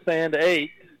 4th and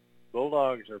 8.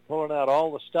 Bulldogs are pulling out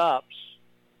all the stops.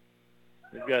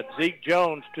 They've got Zeke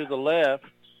Jones to the left.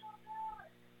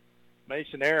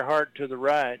 Mason Earhart to the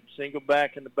right. Single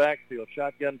back in the backfield.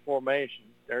 Shotgun formation.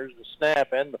 There's the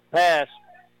snap and the pass.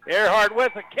 Earhart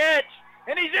with a catch,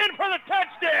 and he's in for the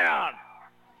touchdown.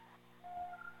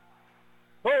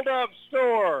 Bulldogs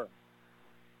score.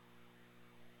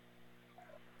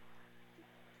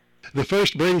 The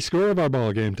first Brady score of our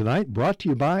ball game tonight brought to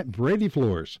you by Brady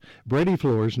Floors. Brady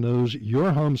Floors knows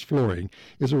your home's flooring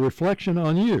is a reflection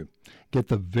on you. Get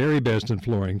the very best in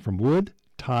flooring from wood,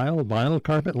 tile, vinyl,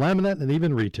 carpet, laminate, and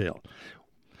even retail.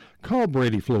 Call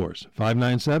Brady Floors,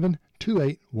 597-2811.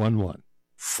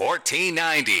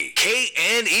 1490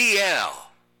 KNEL.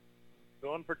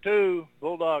 Going for two.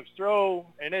 Bulldogs throw,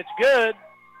 and it's good.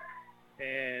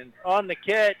 And on the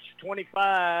catch,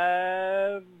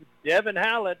 25, Devin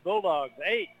Howlett, Bulldogs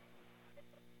 8.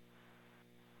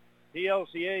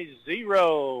 TLCA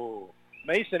 0.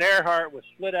 Mason Earhart was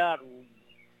split out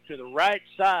to the right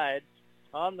side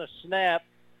on the snap.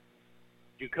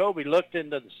 Jacoby looked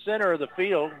into the center of the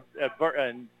field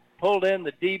and pulled in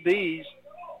the DBs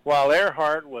while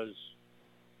Earhart was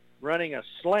running a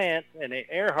slant, and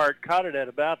Earhart caught it at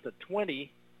about the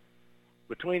 20,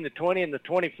 between the 20 and the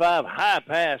 25, high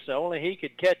pass. So only he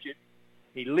could catch it.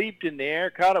 He leaped in the air,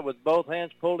 caught it with both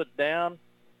hands, pulled it down,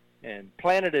 and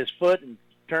planted his foot and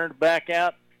turned back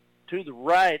out to the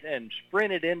right and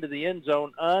sprinted into the end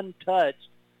zone untouched.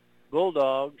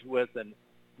 Bulldogs with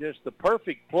just the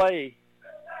perfect play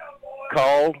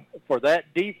called for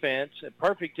that defense, a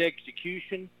perfect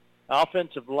execution.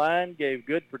 Offensive line gave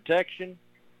good protection.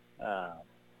 The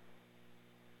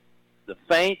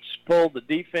feints pulled the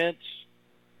defense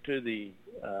to the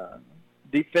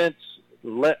defense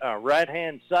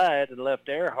right-hand side and left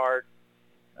Earhart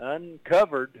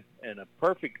uncovered, and a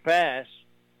perfect pass,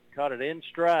 caught it in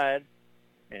stride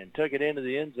and took it into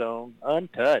the end zone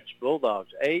untouched.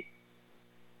 Bulldogs 8,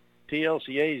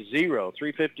 TLCA 0,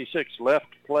 3:56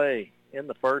 left to play in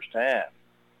the first half.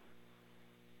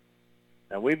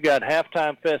 Now we've got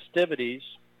halftime festivities,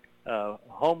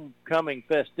 homecoming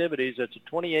festivities. It's a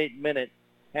 28-minute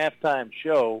halftime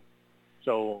show.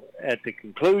 So at the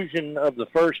conclusion of the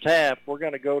first half, we're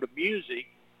going to go to music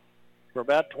for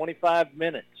about 25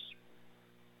 minutes.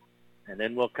 And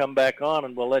then we'll come back on,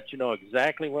 and we'll let you know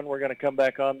exactly when we're going to come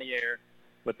back on the air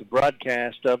with the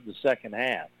broadcast of the second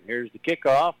half. Here's the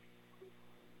kickoff.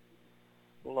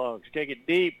 Bulldogs kick it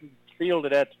deep,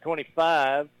 fielded at the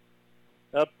 25,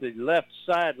 up the left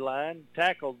sideline,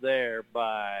 tackled there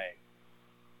by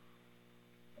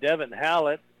Devin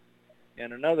Howlett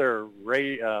and another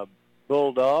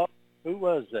Bulldog. Who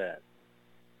was that?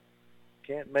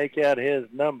 Can't make out his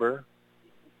number.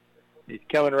 He's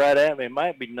coming right at me. It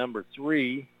might be number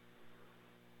 3.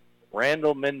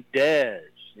 Randall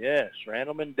Mendez. Yes,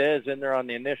 Randall Mendez in there on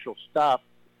the initial stop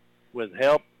with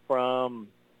help from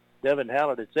Devin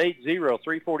Howlett. It's 8-0,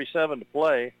 3:47 to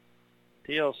play.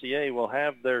 TLCA will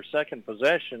have their second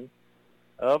possession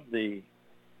of the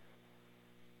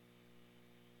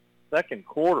second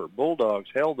quarter. Bulldogs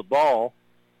held the ball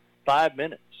 5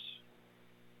 minutes.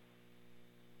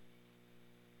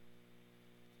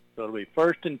 So it'll be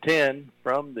 1st and 10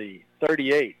 from the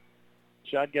 38.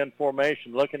 Shotgun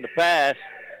formation, looking to pass,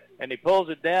 and he pulls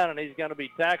it down, and he's going to be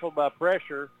tackled by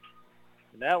pressure.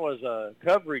 And that was a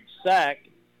coverage sack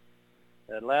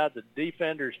that allowed the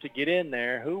defenders to get in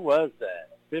there. Who was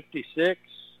that? 56?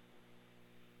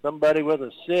 Somebody with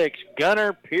a 6.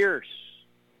 Gunnar Pierce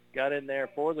got in there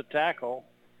for the tackle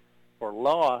for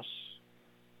loss.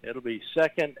 It'll be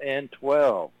 2nd and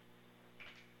 12.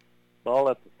 Ball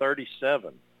at the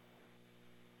 37.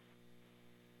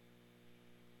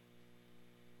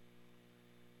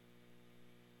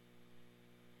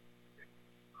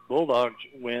 Bulldogs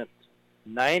went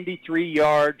 93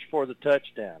 yards for the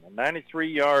touchdown. A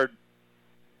 93-yard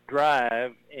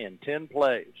drive in 10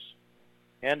 plays.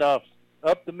 Handoff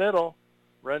up the middle,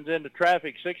 runs into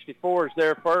traffic. 64 is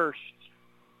there first.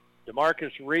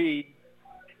 DeMarcus Reed,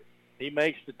 he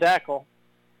makes the tackle.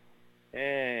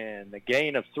 And the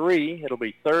gain of 3. It'll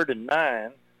be 3rd and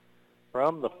 9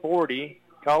 from the 40.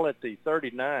 Call it the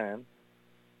 39.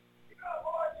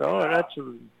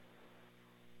 So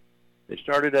they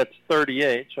started at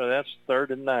 38, so that's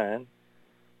 3rd and 9.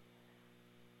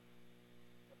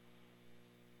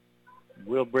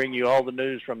 We'll bring you all the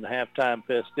news from the halftime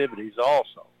festivities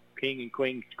also. King and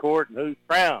Queen's Court, and who's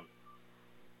crowned?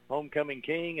 Homecoming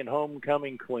King and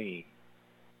Homecoming Queen.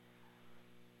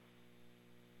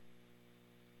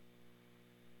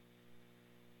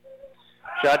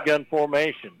 Shotgun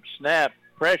formation, snap,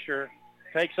 pressure,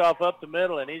 takes off up the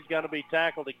middle, and he's going to be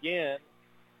tackled again.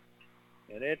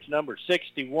 And it's number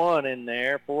 61 in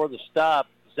there for the stop,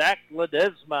 Zach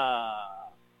Ledesma.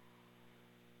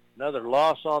 Another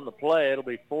loss on the play. It'll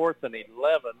be 4th and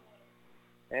 11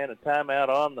 and a timeout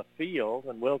on the field,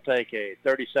 and we'll take a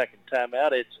 30-second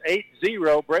timeout. It's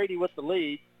 8-0, Brady with the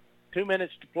lead. 2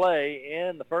 minutes to play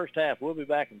in the first half. We'll be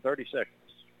back in 30 seconds.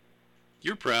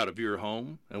 You're proud of your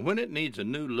home, and when it needs a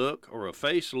new look or a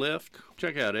facelift,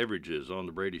 check out Everages on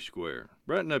the Brady Square.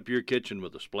 Brighten up your kitchen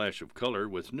with a splash of color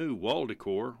with new wall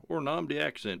decor or Nomdi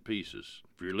accent pieces.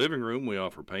 For your living room, we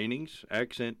offer paintings,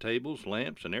 accent tables,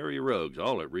 lamps, and area rugs,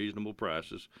 all at reasonable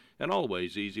prices and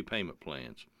always easy payment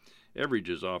plans.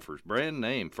 Everages offers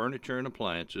brand-name furniture and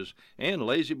appliances and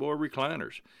Lazy Boy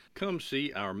recliners. Come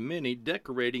see our many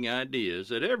decorating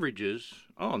ideas at Everages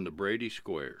on the Brady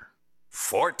Square.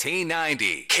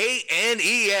 1490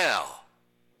 KNEL.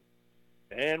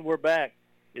 And we're back.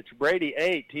 It's Brady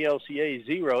 8, TLCA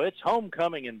 0. It's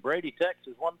homecoming in Brady,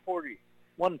 Texas.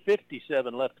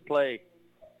 157 left to play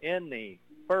in the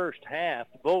first half.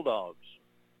 The Bulldogs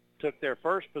took their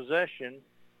first possession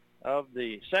of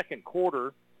the second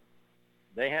quarter.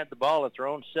 They had the ball at their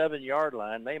own 7-yard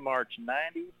line. They marched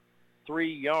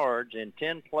 93 yards in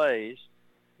 10 plays.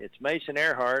 It's Mason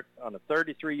Earhart on a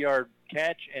 33-yard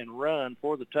catch and run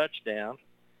for the touchdown.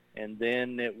 And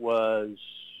then it was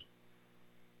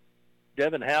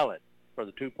Devin Hallett for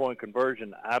the 2-point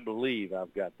conversion. I believe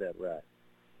I've got that right.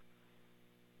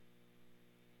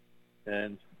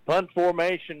 And punt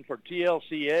formation for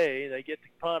TLCA. They get to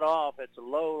punt off. It's a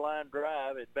low line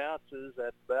drive. It bounces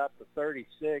at about the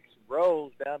 36,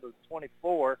 rolls down to the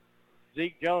 24.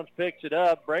 Zeke Jones picks it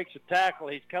up, breaks a tackle.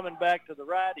 He's coming back to the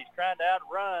right. He's trying to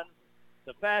outrun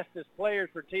the fastest players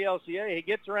for TLCA. He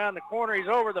gets around the corner. He's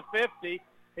over the 50.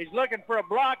 He's looking for a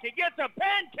block. He gets a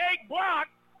pancake block.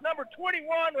 Number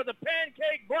 21 with a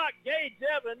pancake block. Gage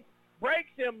Evans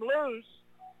breaks him loose.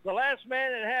 The last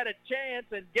man that had a chance,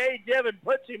 and Gage Evans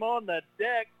puts him on the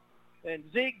deck, and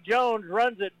Zeke Jones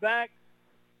runs it back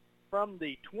from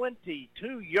the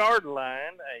 22-yard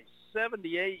line, a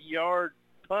 78-yard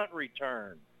punt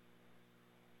return.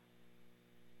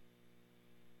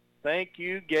 Thank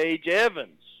you, Gage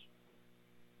Evans.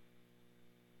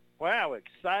 Wow,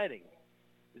 exciting.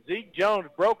 Zeke Jones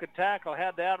broke a tackle,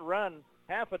 had to outrun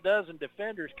half a dozen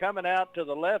defenders coming out to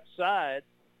the left side.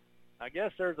 I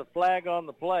guess there's a flag on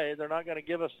the play. They're not going to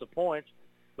give us the points.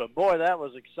 But, boy, that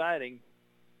was exciting.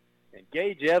 And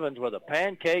Gage Evans with a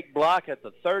pancake block at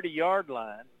the 30-yard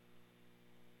line.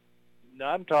 No,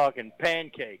 I'm talking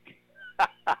pancake.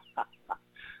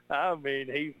 I mean,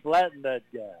 he flattened that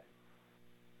guy.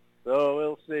 So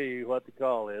we'll see what the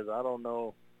call is. I don't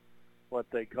know what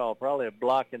they call. Probably a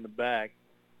block in the back.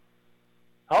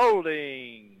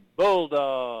 Holding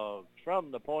Bulldogs from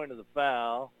the point of the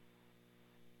foul.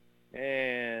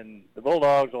 And the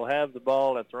Bulldogs will have the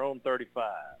ball at their own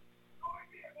 35.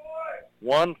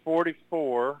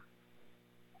 1:44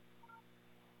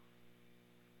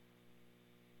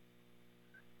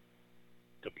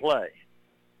 to play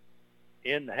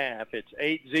in the half. It's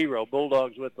 8-0,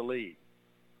 Bulldogs with the lead.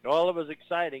 All of it was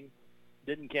exciting.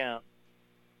 Didn't count.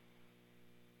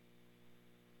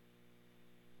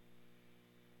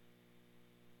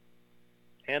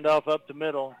 Handoff up the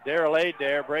middle. Darrell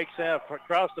Adair breaks out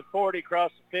across the 40,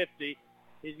 across the 50.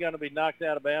 He's going to be knocked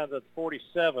out of bounds at the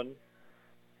 47.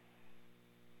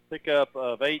 Pickup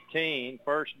of 18,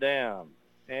 first down.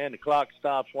 And the clock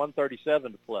stops,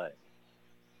 1:37 to play.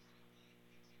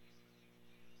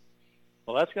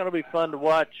 Well, that's going to be fun to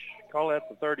watch. Call that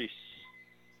the 30.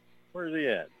 Where's he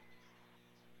at?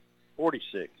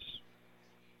 46.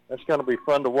 That's going to be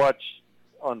fun to watch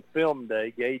on film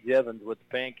day. Gage Evans with the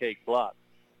pancake block.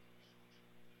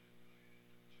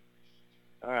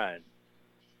 All right.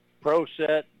 Pro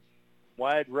set,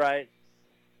 wide right,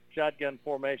 shotgun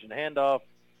formation, handoff,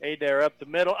 Adair up the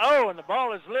middle. Oh, and the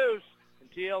ball is loose, and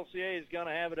TLCA is going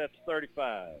to have it at the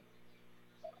 35.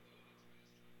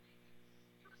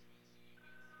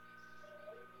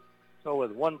 So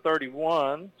with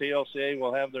 1:31, TLCA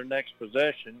will have their next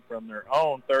possession from their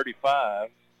own 35.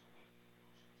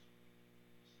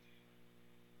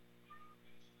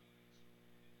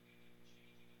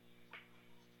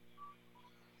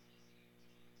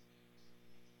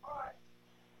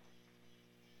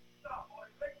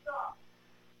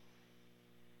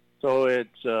 So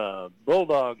it's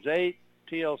Bulldogs 8,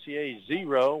 TLCA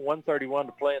 0, 1:31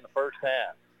 to play in the first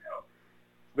half.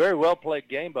 Very well played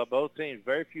game by both teams.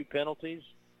 Very few penalties.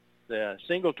 The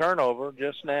single turnover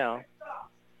just now.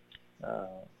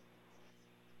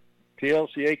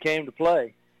 TLCA came to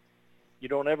play. You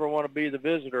don't ever want to be the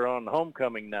visitor on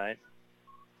homecoming night.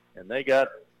 And they got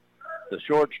the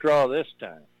short straw this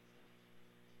time.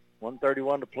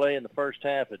 1:31 to play in the first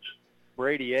half. It's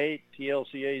Brady 8,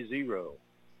 TLCA 0.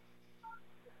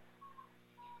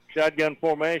 Shotgun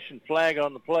formation, flag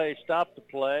on the play, stop the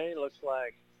play. Looks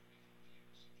like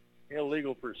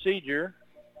illegal procedure.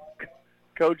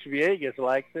 Coach Villegas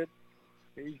likes it.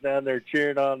 He's down there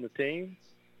cheering on the team.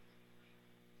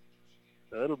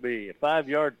 So it'll be a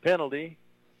 5-yard penalty.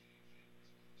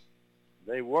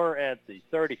 They were at the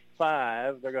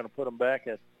 35. They're going to put them back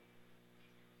at,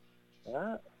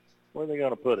 where are they going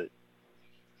to put it?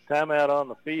 Timeout on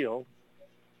the field.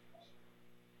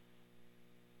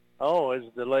 Oh, it's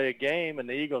a delay of game, and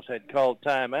the Eagles had called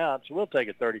timeout, so we'll take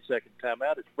a 30-second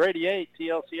timeout. It's Brady 8,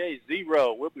 TLCA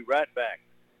 0. We'll be right back.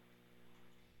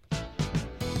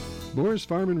 Moore's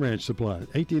Farm and Ranch Supply,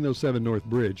 1807 North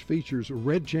Bridge, features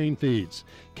Red Chain Feeds.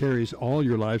 Carries all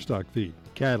your livestock feed,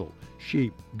 cattle,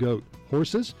 sheep, goat,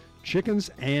 horses,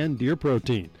 chickens, and deer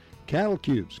protein. Cattle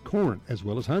cubes, corn, as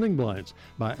well as hunting blinds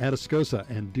by Atascosa,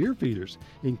 and deer feeders,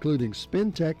 including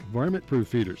Spintech varmint-proof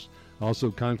feeders.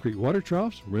 Also concrete water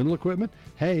troughs, rental equipment,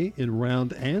 hay in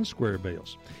round and square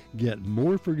bales. Get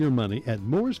more for your money at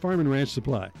Moore's Farm and Ranch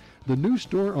Supply, the new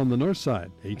store on the north side,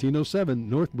 1807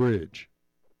 North Bridge.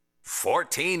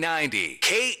 1490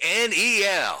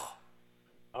 KNEL.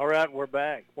 All right, we're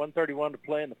back. 1:31 to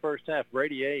play in the first half.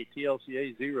 Brady 8,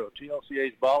 TLCA 0.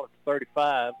 TLCA's ball at the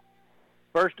 35.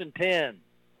 First and 10.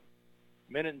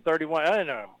 Minute and 31. And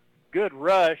a good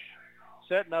rush,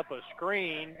 setting up a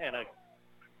screen and a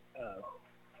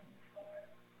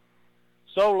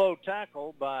solo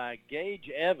tackle by Gage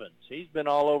Evans. He's been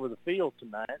all over the field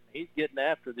tonight. He's getting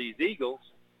after these Eagles.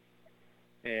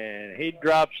 And he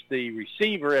drops the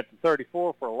receiver at the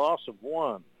 34 for a loss of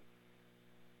 1.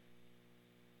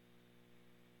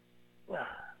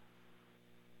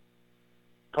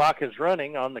 Clock is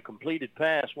running on the completed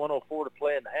pass. 1:04 to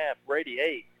play in the half. Brady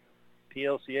 8,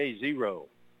 TLCA 0.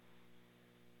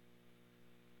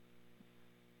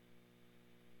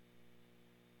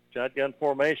 Shotgun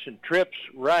formation, trips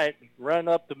right, run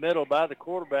up the middle by the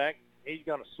quarterback. He's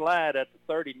going to slide at the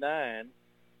 39.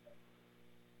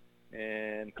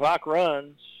 And clock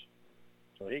runs.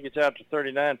 So he gets out to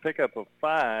 39, pickup of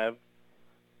 5.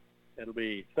 It'll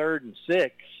be 3rd and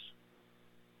 6.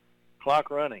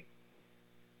 Clock running.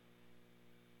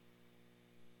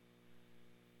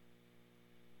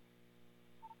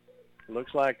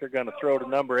 Looks like they're going to throw to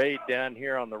number 8 down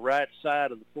here on the right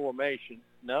side of the formation.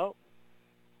 No.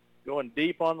 Going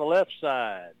deep on the left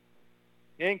side.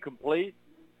 Incomplete.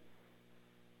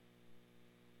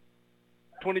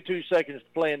 22 seconds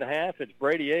to play in the half. It's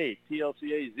Brady 8,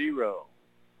 TLCA 0.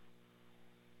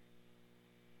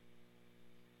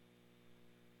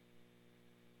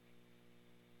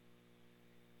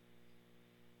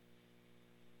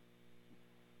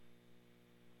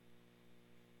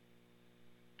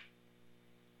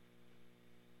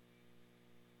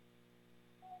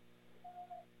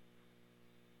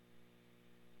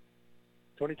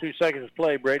 .22 seconds to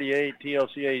play. Brady 8,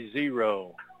 TLCA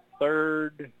 0.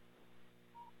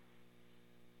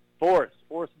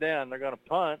 Fourth down. They're going to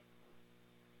punt.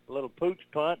 A little pooch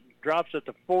punt. Drops at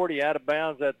the 40, out of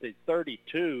bounds at the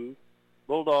 32.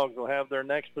 Bulldogs will have their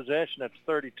next possession at the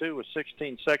 32 with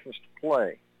 16 seconds to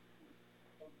play.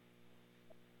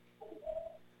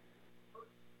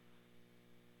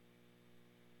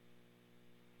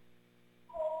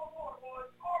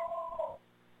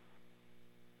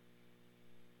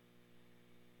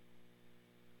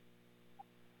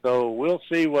 So we'll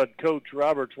see what Coach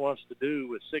Roberts wants to do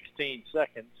with 16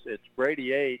 seconds. It's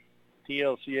Brady 8,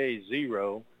 TLCA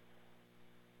 0.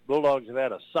 Bulldogs have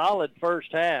had a solid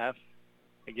first half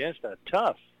against a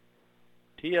tough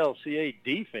TLCA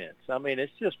defense. I mean,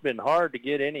 it's just been hard to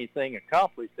get anything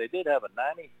accomplished. They did have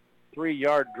a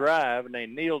 93-yard drive, and they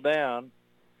kneeled down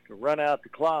to run out the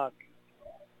clock.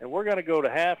 And we're going to go to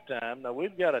halftime. Now,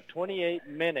 we've got a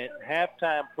 28-minute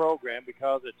halftime program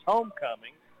because it's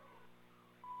homecoming.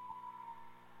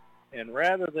 And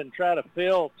rather than try to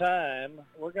fill time,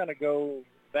 we're going to go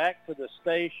back to the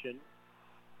station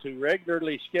to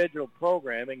regularly scheduled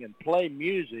programming and play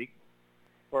music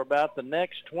for about the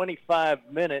next 25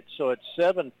 minutes. So it's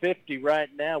 7:50 right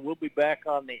now. We'll be back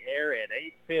on the air at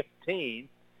 8:15,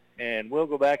 and we'll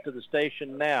go back to the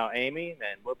station now, Amy,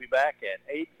 and we'll be back at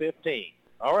 8:15.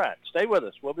 All right, stay with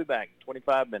us. We'll be back in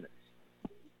 25 minutes.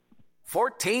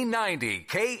 1490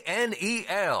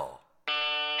 KNEL.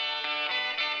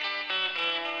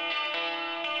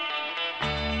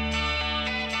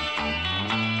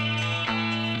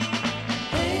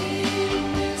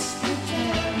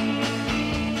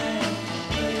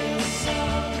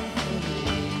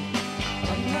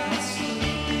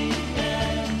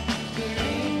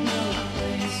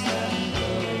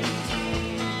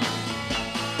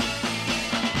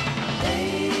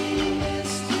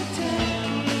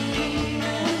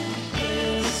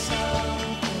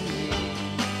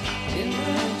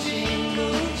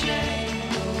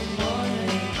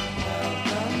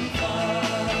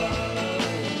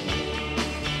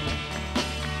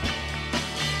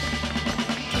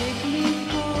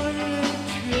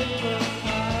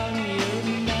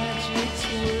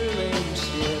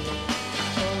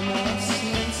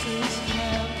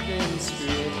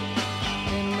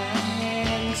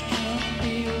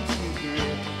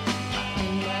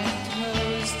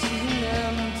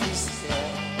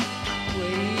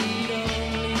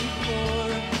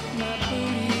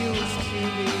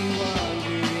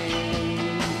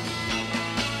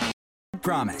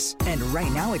 promise. And right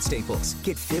now at Staples,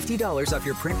 get $50 off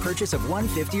your print purchase of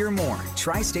 $150 or more.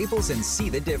 Try Staples and see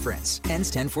the difference. Ends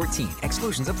 10/14.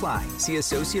 Exclusions apply. See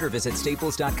associate or visit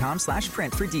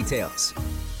staples.com/print for details.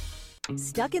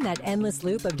 Stuck in that endless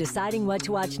loop of deciding what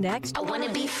to watch next? I want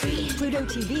to be free. Pluto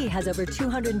TV has over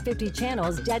 250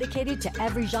 channels dedicated to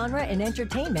every genre in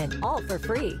entertainment, all for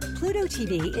free. Pluto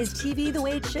TV is TV the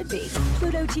way it should be.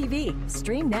 Pluto TV.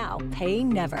 Stream now, paying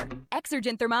never.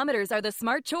 Exergen thermometers are the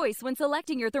smart choice when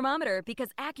selecting your thermometer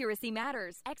because accuracy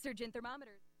matters. Exergen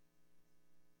thermometers.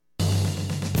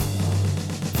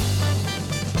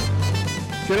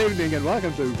 Good evening and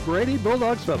welcome to Brady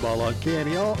Bulldogs football on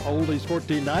KNEL, Oldies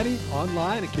 1490,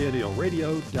 online at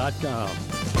KNELradio.com.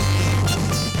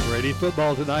 Brady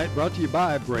football tonight brought to you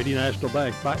by Brady National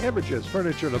Bank, by Everages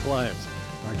Furniture and Appliance.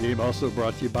 Our game also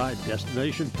brought to you by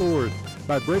Destination Ford,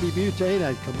 by Brady Butane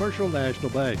and Commercial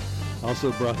National Bank.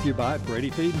 Also brought to you by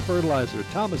Brady Feed and Fertilizer,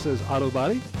 Thomas's Auto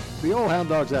Body, the Old Hound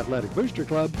Dogs Athletic Booster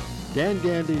Club, Dan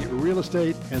Gandy Real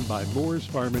Estate, and by Moore's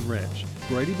Farm and Ranch.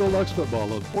 Brady Bulldogs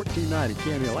football on 1490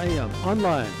 KNEL AM,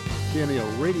 online,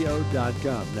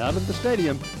 KNELradio.com. Now to the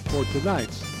stadium for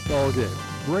tonight's ball game.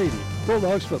 Brady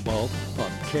Bulldogs football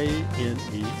on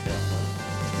KNEL.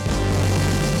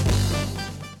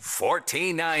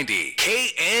 1490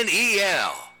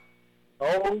 KNEL.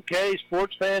 Okay,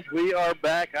 sports fans, we are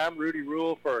back. I'm Rudy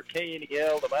Rule for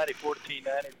KNEL, the Mighty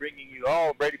 1490, bringing you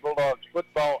all Brady Bulldogs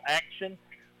football action.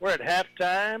 We're at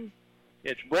halftime.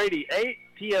 It's Brady 8,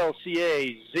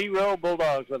 TLCA 0.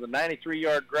 Bulldogs with a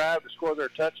 93-yard drive to score their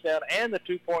touchdown and the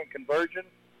two-point conversion,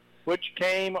 which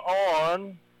came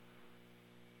on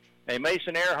a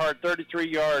Mason Earhart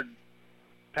 33-yard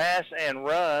pass and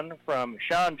run from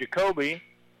Sean Jacoby,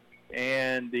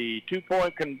 and the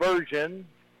two-point conversion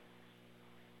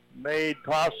made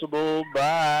possible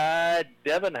by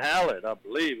Devin Hallett. I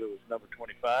believe it was number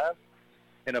 25.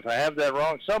 And if I have that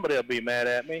wrong, somebody will be mad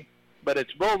at me. But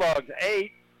it's Bulldogs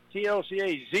 8,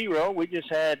 TLCA 0. We just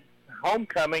had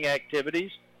homecoming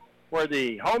activities where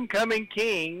the homecoming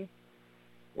king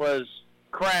was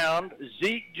crowned.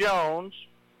 Zeke Jones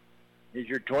is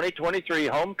your 2023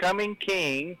 homecoming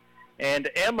king, and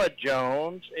Emma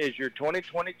Jones is your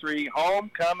 2023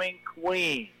 homecoming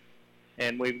queen.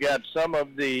 And we've got some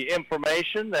of the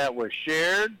information that was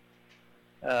shared.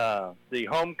 The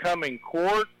homecoming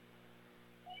court,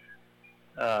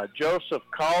 Joseph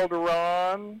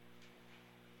Calderon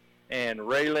and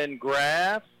Raylan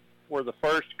Graff were the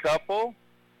first couple.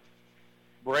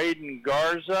 Braden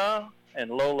Garza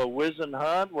and Lola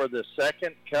Wisenhunt were the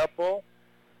second couple.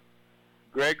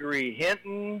 Gregory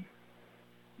Hinton,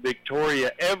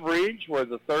 Victoria Everidge were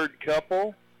the third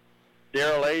couple.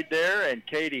 Daryl Adair and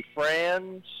Katie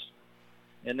Franz.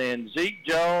 And then Zeke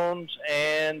Jones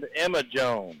and Emma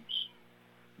Jones.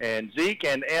 And Zeke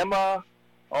and Emma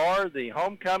are the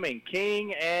homecoming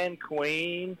king and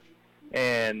queen.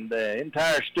 And the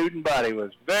entire student body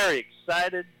was very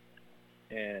excited.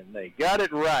 And they got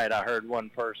it right, I heard one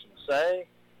person say.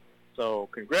 So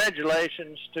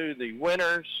congratulations to the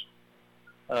winners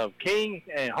of King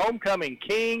and homecoming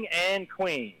king and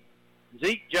queen,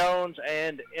 Zeke Jones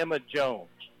and Emma Jones.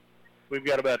 We've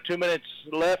got about 2 minutes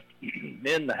left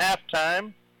in the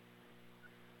halftime.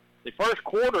 The first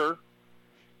quarter,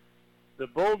 the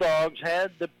Bulldogs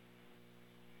had the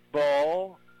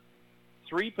ball,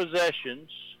 3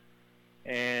 possessions,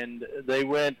 and they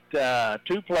went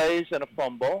 2 plays and a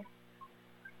fumble,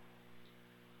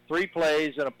 3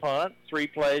 plays and a punt, 3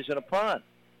 plays and a punt.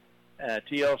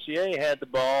 TLCA had the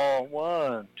ball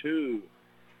 1, 2,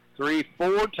 3,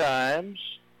 4 times.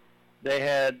 They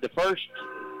had the first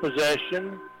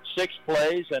possession, 6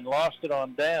 plays, and lost it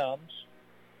on downs.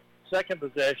 Second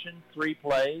possession, 3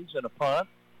 plays and a punt.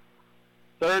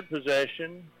 Third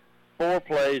possession, 4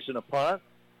 plays and a punt.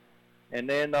 And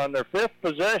then on their 5th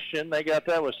possession, they got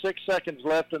that with 6 seconds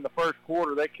left in the first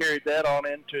quarter. They carried that on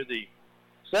into the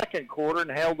second quarter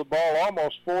and held the ball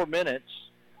almost 4 minutes.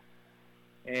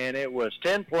 And it was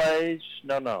 10 plays.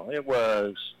 It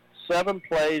was 7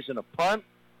 plays and a punt.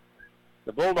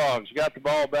 The Bulldogs got the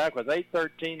ball back with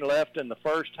 8:13 left in the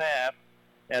first half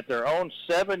at their own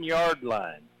 7-yard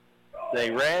line. They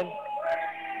ran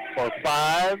for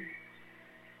 5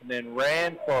 and then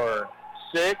ran for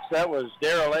 6. That was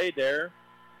Daryl Adair.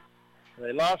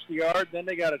 They lost a yard. Then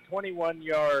they got a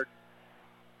 21-yard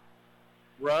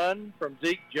run from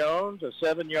Zeke Jones, a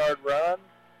 7-yard run,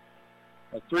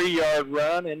 a 3-yard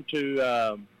run into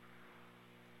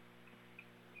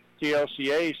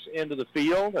TLCA into the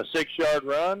field, a 6-yard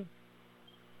run,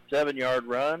 7-yard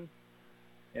run,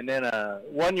 and then a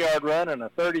 1-yard run and a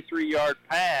 33-yard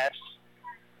pass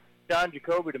John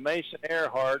Jacoby to Mason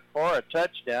Earhart for a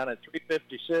touchdown at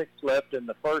 3:56 left in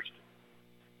the first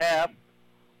half.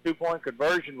 2-point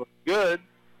conversion was good.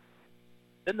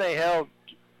 Then they held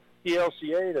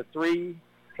TLCA to 3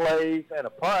 plays and a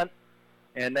punt,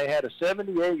 and they had a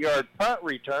 78-yard punt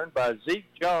return by Zeke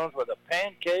Jones with a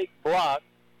pancake block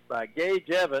by Gage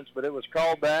Evans, but it was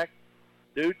called back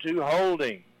due to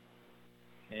holding.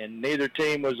 And neither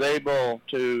team was able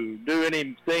to do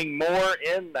anything more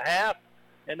in the half,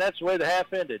 and that's the way the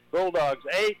half ended. Bulldogs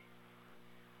 8,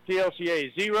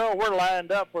 TLCA 0. We're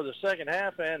lined up for the second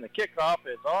half, and the kickoff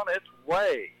is on its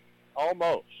way.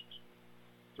 Almost.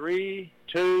 3,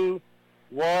 2,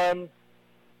 1.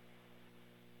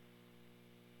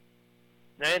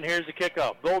 And here's the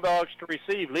kickoff. Bulldogs to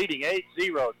receive, leading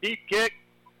 8-0. Deep kick,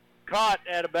 caught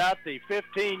at about the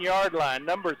 15-yard line.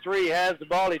 Number 3 has the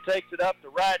ball. He takes it up the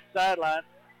right sideline,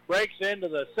 breaks into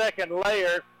the second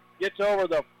layer, gets over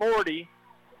the 40.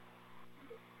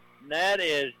 And that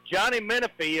is Johnny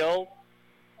Minifield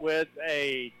with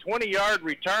a 20-yard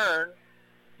return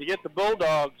to get the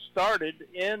Bulldogs started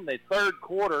in the third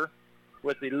quarter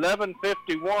with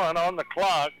 11:51 on the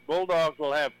clock. Bulldogs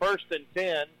will have 1st and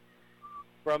 10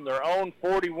 from their own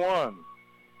 41.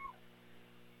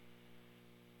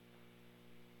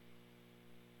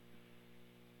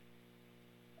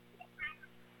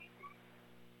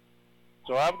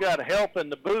 So I've got help in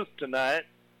the booth tonight.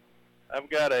 I've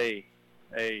got a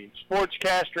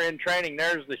sportscaster in training.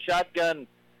 There's the shotgun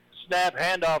snap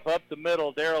handoff up the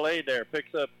middle. Darrell Adair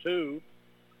picks up 2.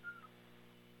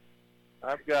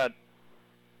 I've got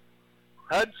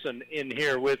Hudson in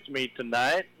here with me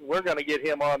tonight. We're going to get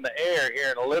him on the air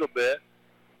here in a little bit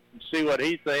and see what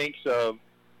he thinks of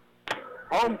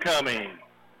homecoming.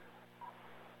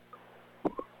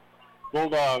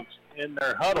 Bulldogs in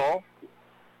their huddle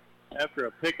after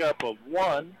a pickup of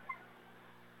 1.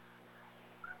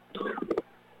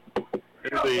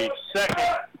 It'll be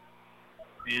 2nd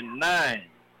and 9.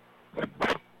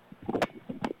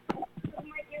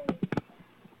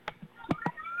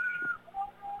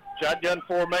 Shotgun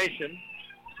formation.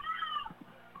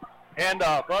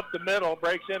 Handoff up the middle,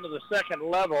 breaks into the second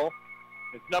level.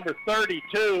 It's number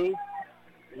 32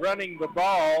 running the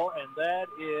ball, and that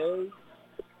is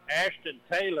Ashton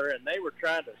Taylor, and they were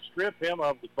trying to strip him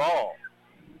of the ball.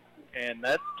 And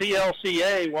that's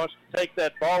TLCA wants to take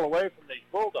that ball away from these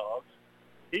Bulldogs.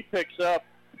 He picks up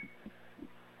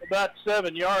about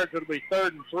 7 yards. It'll be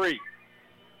 3rd and 3.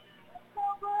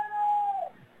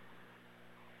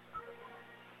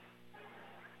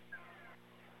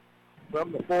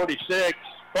 From the 46,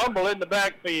 fumble in the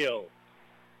backfield.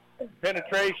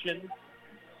 Penetration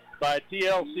by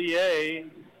TLCA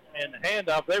and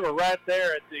handoff. They were right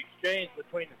there at the exchange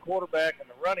between the quarterback and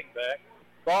the running back.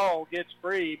 Ball gets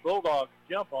free. Bulldogs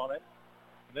jump on it,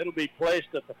 and it'll be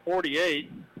placed at the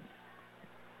 48.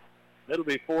 It'll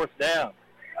be 4th down.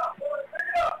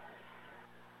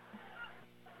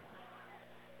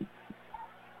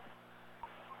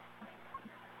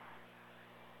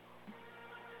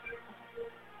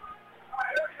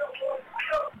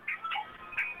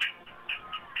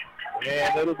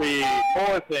 And it'll be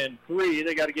 4th and 3.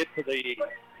 They got to get to the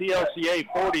TLCA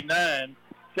 49.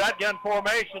 Shotgun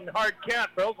formation, hard count,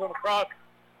 throws them across,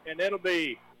 and there's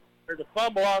a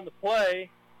fumble on the play,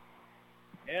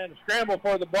 and a scramble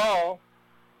for the ball.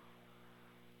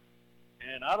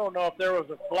 And I don't know if there was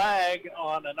a flag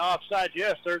on an offside.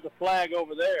 Yes, there's a flag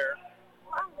over there.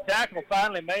 Tackle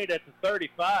finally made at the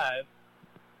 35.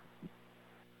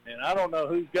 And I don't know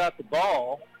who's got the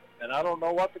ball, and I don't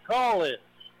know what the call is.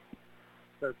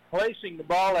 They're placing the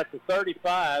ball at the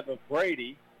 35 of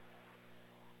Brady.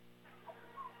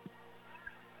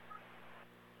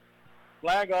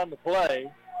 Flag on the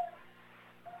play.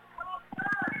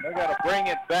 They're going to bring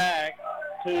it back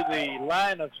to the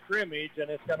line of scrimmage, and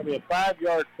it's going to be a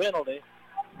 5-yard penalty.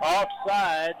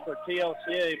 Offside for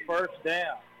TLCA, 1st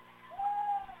down.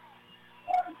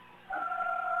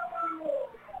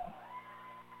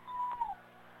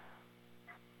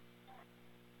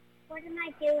 What am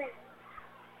I doing?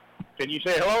 Can you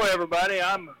say hello, everybody?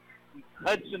 I'm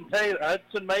Hudson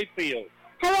Mayfield.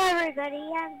 Hello, everybody.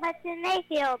 I'm Hudson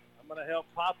Mayfield. I'm going to help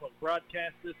Papa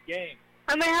broadcast this game.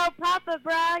 I'm going to help Papa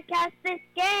broadcast this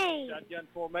game. Shotgun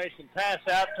formation, pass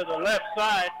out to the left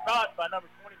side, caught by number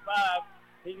 25.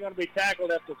 He's going to be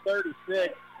tackled at the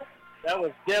 36. That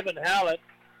was Devin Hallett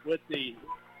with the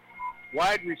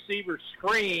wide receiver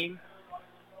screen.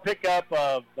 Pickup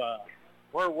of,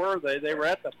 where were they? They were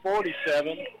at the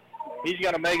 47. He's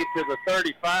going to make it to the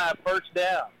 35, 1st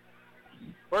down.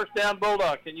 1st down,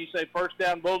 Bulldog. Can you say 1st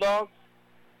down, Bulldogs?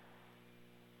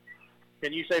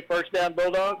 Can you say first down,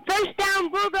 Bulldogs? First down,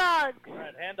 Bulldogs. All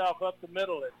right, handoff up the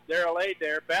middle. It's Darrell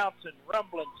Adair, bouncing,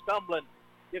 rumbling, stumbling.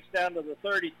 Gets down to the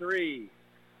 33.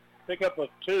 Pickup of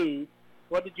 2.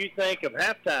 What did you think of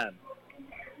halftime?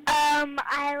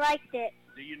 I liked it.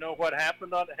 Do you know what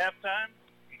happened at halftime?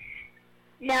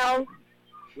 No.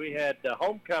 We had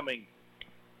homecoming,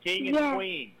 King and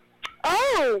Queen.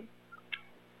 Oh!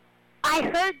 I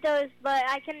heard those, but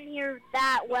I couldn't hear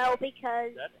that well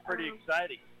because... That's pretty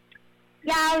exciting.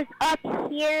 Yeah, I was up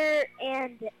here,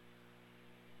 and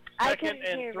I couldn't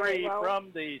hear very well. 2nd and 3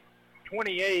 from the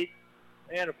 28,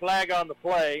 and a flag on the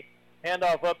play.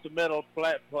 Handoff up the middle.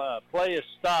 Play is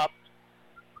stopped.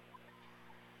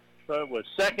 So it was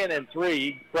 2nd and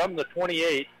 3 from the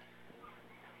 28.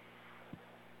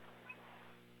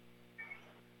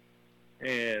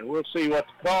 And we'll see what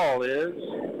the call is.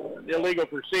 Illegal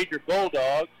procedure,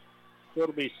 Bulldogs. So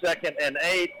it'll be 2nd and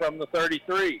 8 from the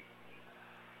 33.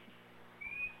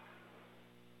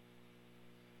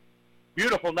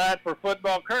 Beautiful night for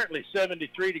football. Currently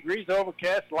 73 degrees,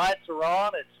 overcast. Lights are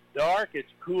on. It's dark.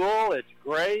 It's cool. It's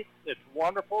great. It's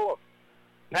wonderful.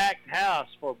 A packed house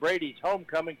for Brady's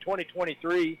homecoming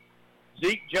 2023.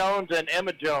 Zeke Jones and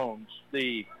Emma Jones,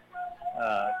 the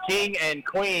king and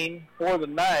queen for the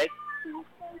night. I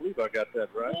believe I got that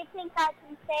right. Do you think I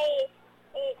can say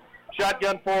it?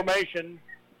 Shotgun formation.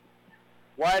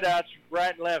 Wideouts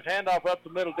right and left. Handoff up the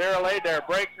middle. Darrell Adair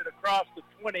breaks it across the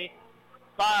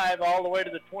 25 all the way to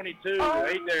the 22.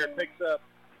 Adair picks up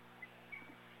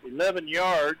 11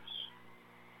 yards.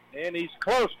 And he's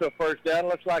close to a first down.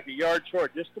 Looks like a yard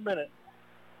short. Just a minute.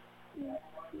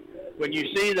 When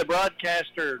you see the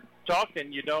broadcaster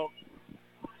talking, you don't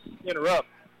interrupt.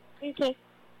 Okay.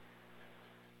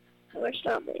 We're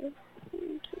stopping.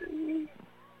 And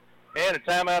a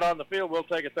timeout on the field. We'll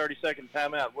take a 30-second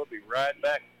timeout. We'll be right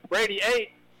back. Brady 8,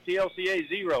 TLCA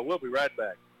 0. We'll be right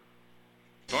back.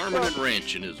 Farming and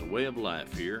ranching is a way of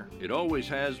life here. It always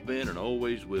has been and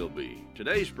always will be.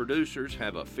 Today's producers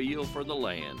have a feel for the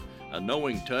land, a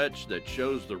knowing touch that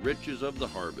shows the riches of the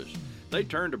harvest. They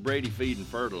turn to Brady Feed and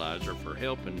Fertilizer for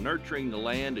help in nurturing the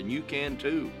land, and you can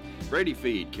too. Brady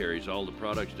Feed carries all the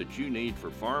products that you need for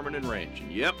farming and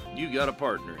ranching. Yep, you got a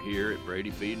partner here at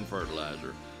Brady Feed and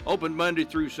Fertilizer. Open Monday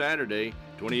through Saturday,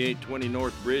 2820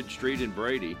 North Bridge Street in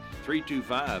Brady,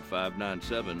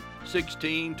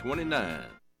 325-597-1629.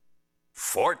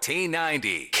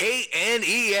 1490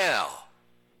 KNEL.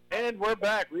 And we're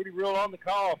back. Rudy Rule on the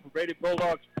call for Brady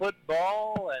Bulldogs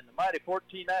football and the mighty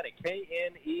 1490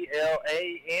 KNEL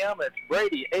AM. It's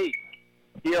Brady 8,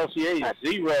 TLCA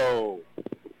 0.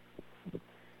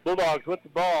 Bulldogs with the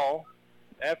ball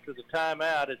after the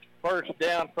timeout. It's first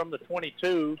down from the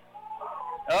 22.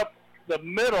 Up the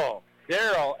middle,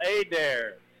 Darrell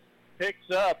Adair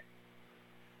picks up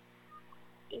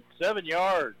 7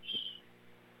 yards.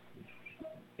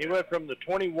 He went from the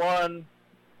 21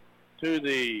 to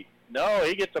the,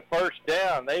 he gets a first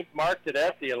down. They've marked it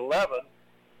at the 11.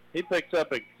 He picks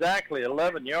up exactly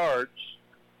 11 yards.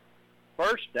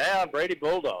 First down, Brady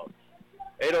Bulldogs.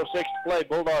 8:06 to play,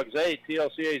 Bulldogs 8,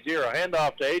 TLCA 0.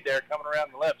 Handoff to Adair coming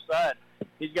around the left side.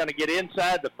 He's going to get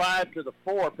inside the 5 to the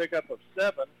 4, pickup of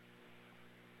 7.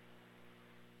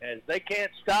 And they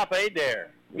can't stop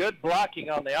Adair. Good blocking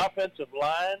on the offensive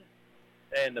line.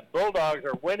 And the Bulldogs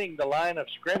are winning the line of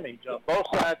scrimmage on both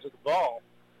sides of the ball.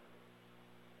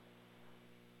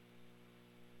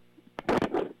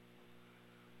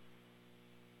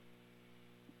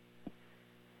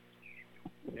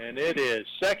 And it is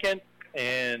second,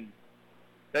 and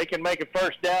they can make a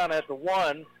first down at the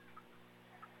 1.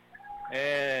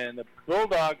 And the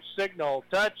Bulldogs signal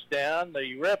touchdown.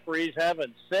 The referees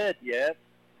haven't said yet.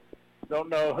 Don't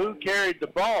know who carried the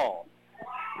ball.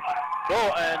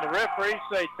 And the referees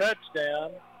say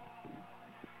touchdown.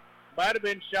 Might have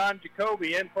been Sean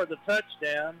Jacoby in for the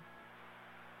touchdown.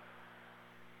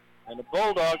 And the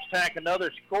Bulldogs tack another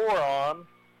score on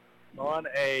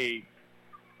a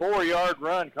 4-yard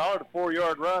run. Call it a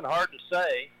 4-yard run, hard to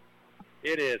say.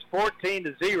 It is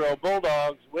 14-0.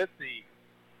 Bulldogs with the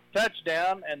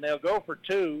touchdown, and they'll go for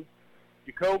 2.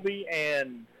 Jacoby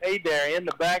and Adair in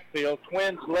the backfield.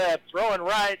 Twins left, throwing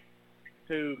right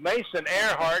to Mason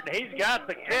Earhart, and he's got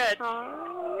the catch.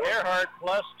 Earhart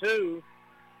 +2.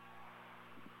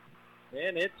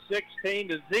 And it's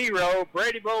 16-0.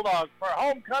 Brady Bulldogs for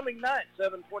homecoming night.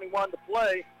 7:21 to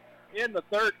play in the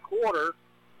third quarter.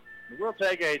 We'll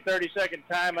take a 30-second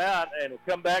timeout, and we'll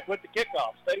come back with the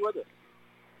kickoff. Stay with us.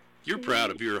 You're proud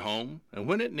of your home, and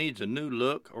when it needs a new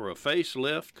look or a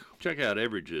facelift, check out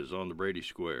Everidge's on the Brady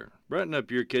Square. Brighten up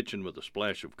your kitchen with a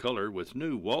splash of color with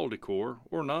new wall decor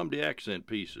or Nomdi accent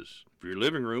pieces. For your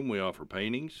living room, we offer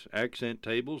paintings, accent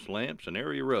tables, lamps, and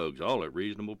area rugs, all at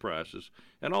reasonable prices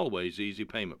and always easy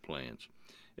payment plans.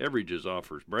 Everidge's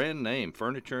offers brand-name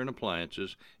furniture and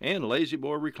appliances and Lazy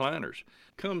Boy recliners.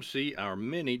 Come see our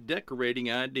many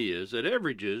decorating ideas at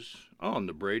Everidge's on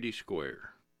the Brady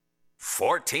Square.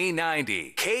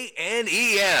 1490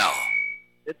 KNEL.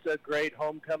 It's a great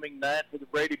homecoming night for the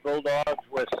Brady Bulldogs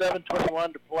with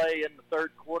 7:21 to play in the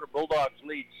third quarter. Bulldogs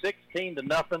lead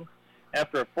 16-0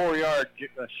 after a 4-yard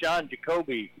Sean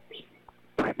Jacoby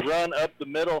run up the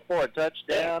middle for a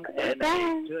touchdown and a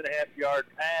 2.5-yard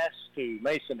pass to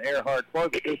Mason Earhart for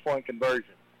the 2-point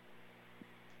conversion.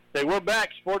 Say, we're back,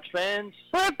 sports fans.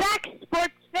 We're back,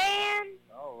 sports fans.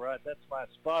 All right, that's my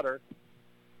spotter.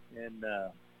 And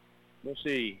we'll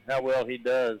see how well he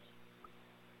does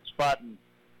spotting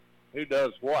who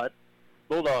does what.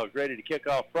 Bulldogs ready to kick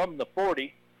off from the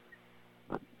 40.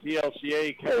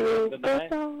 TLCA coming in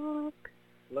tonight,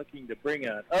 looking to bring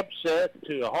an upset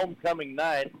to a homecoming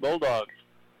night. Bulldogs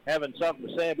having something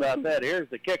to say about that. Here's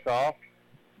the kickoff.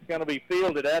 It's going to be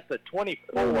fielded at the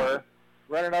 24,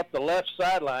 running up the left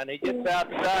sideline. He gets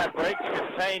outside, breaks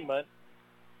containment,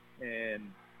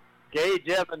 and Gage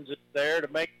Evans is there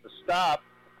to make the stop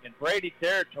in Brady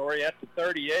territory at the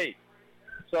 38.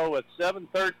 So with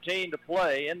 7:13 to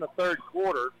play in the third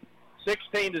quarter,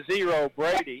 16-0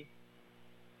 Brady.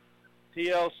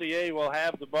 TLCA will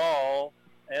have the ball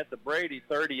at the Brady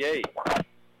 38.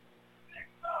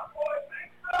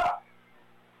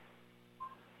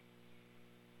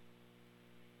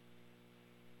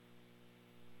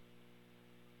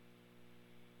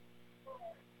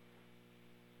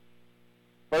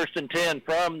 First and 10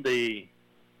 from they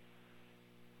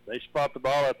spot the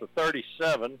ball at the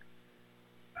 37.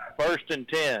 First and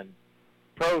 10.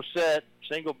 Pro set,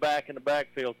 single back in the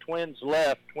backfield. Twins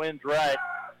left, twins right.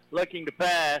 Looking to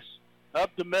pass.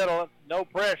 Up the middle, no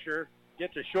pressure.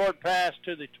 Gets a short pass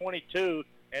to the 22,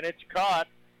 and it's caught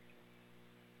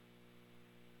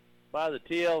by the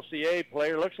TLCA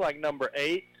player. Looks like number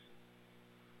 8.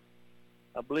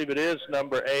 I believe it is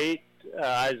number 8,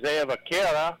 Isaiah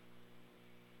Vaquera.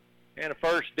 And a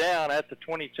first down at the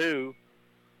 22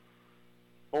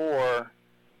 for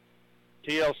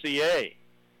TLCA.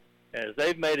 As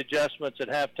they've made adjustments at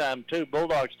halftime, too.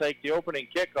 Bulldogs take the opening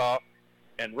kickoff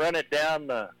and run it down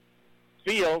the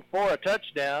field for a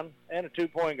touchdown and a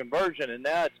 2-point conversion. And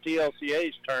now it's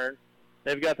TLCA's turn.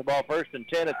 They've got the ball first and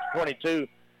 10 at the 22.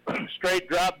 Straight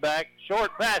drop back,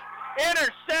 short pass.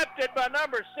 Intercepted by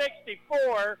number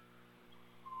 64.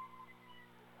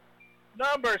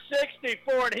 Number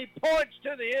 64, and he points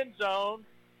to the end zone.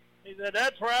 He said,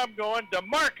 that's where I'm going.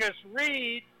 DeMarcus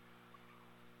Reed,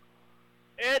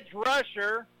 edge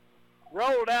rusher,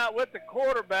 rolled out with the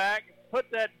quarterback, put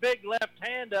that big left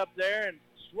hand up there and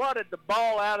swatted the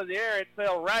ball out of the air. It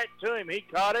fell right to him. He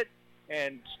caught it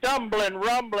and stumbling,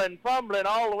 rumbling, fumbling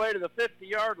all the way to the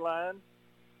 50-yard line.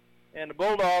 And the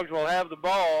Bulldogs will have the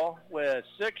ball with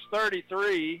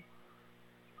 6:33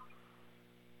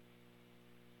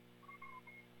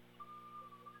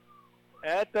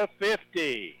 at the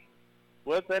 50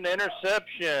 with an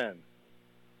interception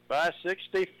by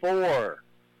 64.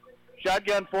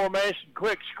 Shotgun formation,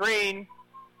 quick screen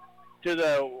to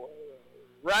the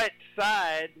right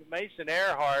side, Mason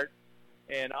Earhart,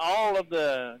 and all of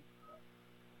the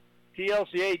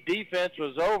TLCA defense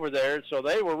was over there, so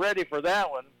they were ready for that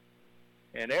one.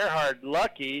 And Earhart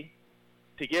lucky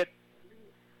to get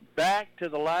back to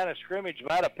the line of scrimmage,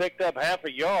 might have picked up half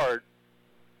a yard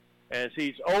as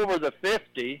he's over the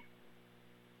 50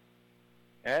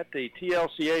 at the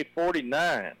TLCA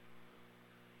 49.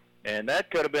 And that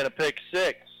could have been a pick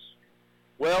six.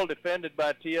 Well defended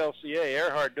by TLCA.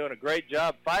 Earhart doing a great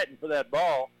job fighting for that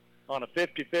ball on a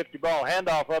 50-50 ball.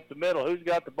 Handoff up the middle. Who's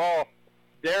got the ball?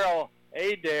 Darrell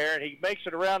Adair, and he makes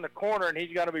it around the corner, and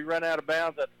he's going to be run out of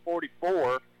bounds at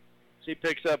 44. So he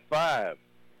picks up 5.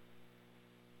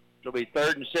 It'll be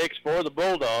 3rd and 6 for the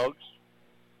Bulldogs.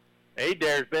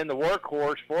 Adair's been the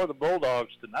workhorse for the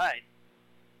Bulldogs tonight.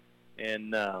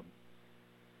 And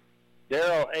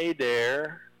Darrell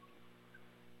Adair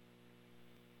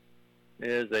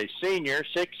is a senior,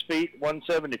 6 feet,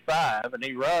 175, and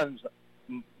he runs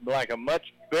like a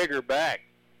much bigger back.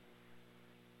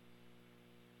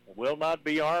 Will not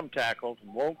be arm tackled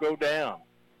and won't go down.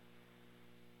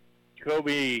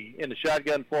 Jacoby in the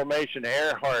shotgun formation,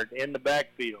 Earhart in the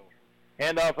backfield.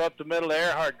 Handoff up the middle,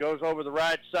 Earhart goes over the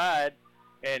right side,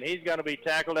 and he's going to be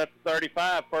tackled at the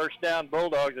 35. First down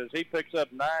Bulldogs as he picks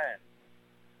up 9.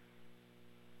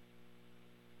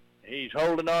 He's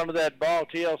holding on to that ball.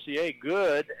 TLCA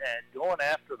good at going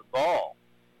after the ball.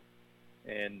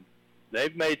 And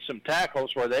they've made some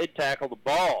tackles where they tackle the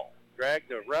ball. dragged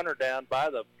the runner down by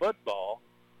the football.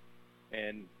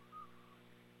 And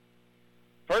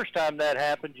first time that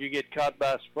happens, you get caught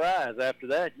by surprise. After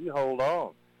that, you hold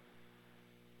on.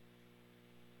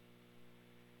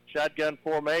 Shotgun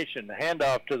formation, the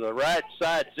handoff to the right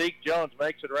side. Zeke Jones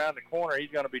makes it around the corner. He's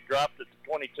going to be dropped at the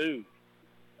 22.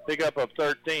 Pick up of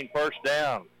 13, first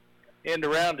down. End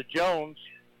around to Jones,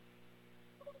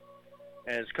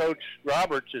 as Coach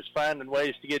Roberts is finding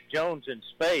ways to get Jones in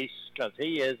space because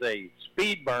he is a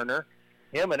speed burner.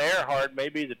 Him and Earhart may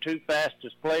be the two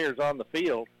fastest players on the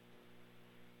field.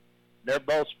 They're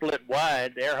both split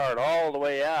wide. Earhart all the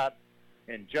way out,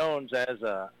 and Jones as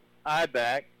a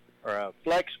I-back or a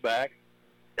flex back.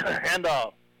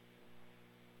 Handoff.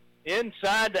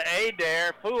 Inside to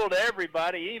Adair. Fooled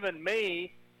everybody, even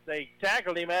me. They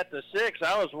tackled him at the 6.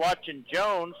 I was watching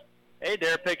Jones.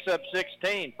 Adair picks up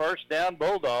 16. First down,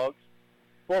 Bulldogs.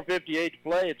 4:58 to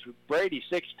play. It's Brady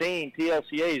 16,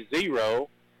 TLCA 0.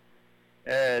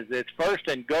 As it's first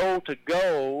and goal to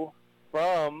go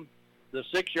from the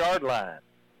 6-yard line.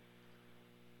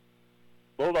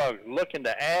 Bulldogs looking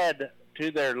to add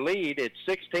to their lead. It's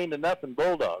 16-0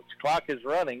 Bulldogs. Clock is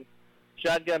running.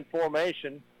 Shotgun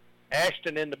formation.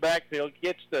 Ashton in the backfield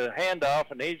gets the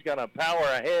handoff, and he's going to power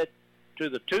ahead to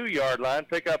the 2-yard line,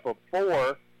 pick up a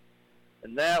 4,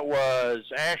 and that was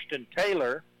Ashton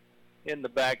Taylor in the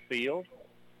backfield,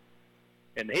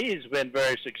 and he's been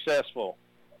very successful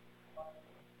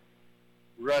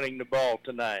running the ball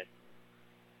tonight.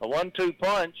 A 1-2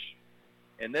 punch,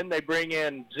 and then they bring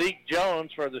in Zeke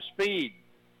Jones for the speed.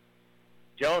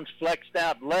 Jones flexed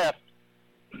out left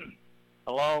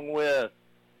along with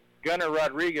Gunnar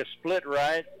Rodriguez split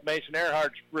right, Mason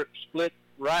Earhart split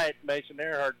right, Mason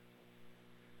Earhart.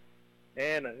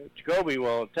 And Jacoby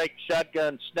will take the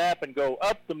shotgun snap and go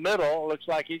up the middle. Looks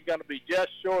like he's going to be just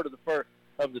short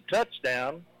of the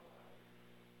touchdown.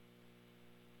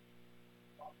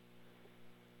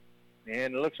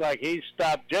 And it looks like he's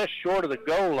stopped just short of the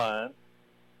goal line.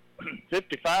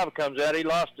 55 comes out. He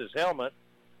lost his helmet.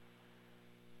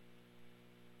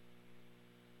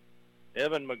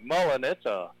 Evan McMullen,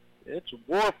 it's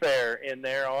warfare in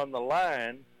there on the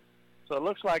line. So it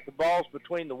looks like the ball's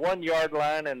between the 1-yard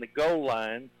line and the goal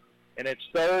line, and it's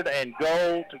third and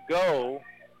goal to go.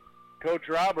 Coach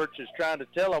Roberts is trying to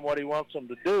tell them what he wants them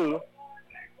to do.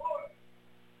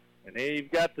 And he's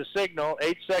got the signal.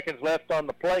 8 seconds left on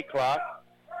the play clock.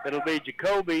 It'll be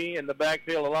Jacoby in the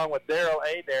backfield along with Daryl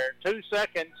Adair. 2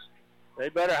 seconds. They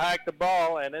better hike the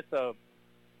ball, and it's a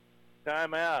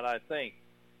timeout, I think,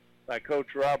 by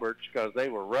Coach Roberts because they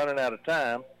were running out of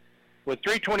time. With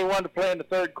 3:21 to play in the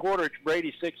third quarter, it's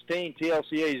Brady 16,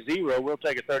 TLCA 0. We'll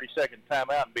take a 30-second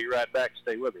timeout and be right back.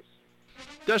 Stay with us.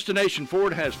 Destination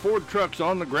Ford has Ford trucks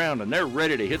on the ground, and they're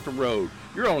ready to hit the road.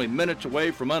 You're only minutes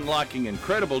away from unlocking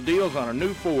incredible deals on a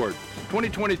new Ford.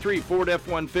 2023 Ford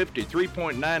F-150,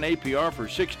 3.9 APR for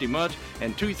 60 months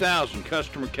and $2,000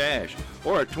 customer cash.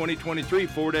 Or a 2023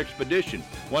 Ford Expedition,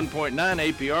 1.9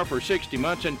 APR for 60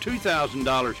 months and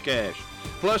 $2,000 cash.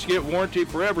 Plus, get warranty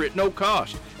forever at no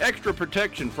cost. Extra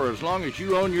protection for as long as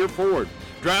you own your Ford.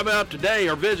 Drive out today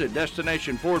or visit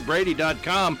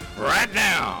DestinationFordBrady.com right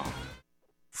now.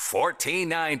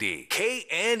 1490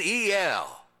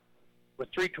 KNEL.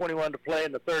 With 3:21 to play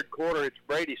in the third quarter, it's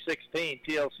Brady 16,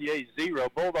 TLCA 0.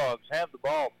 Bulldogs have the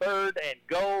ball. Third and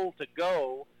goal to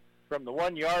go from the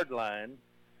 1-yard line.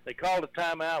 They called a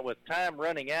timeout with time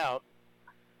running out.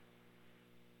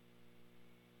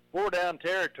 4-down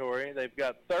territory. They've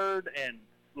got third and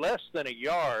less than a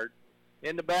yard.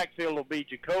 In the backfield will be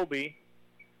Jacoby,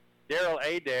 Daryl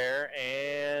Adair,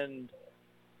 and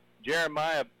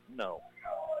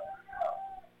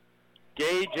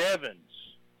Gage Evans.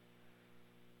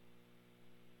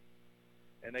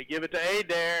 And they give it to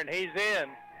Adair, and he's in.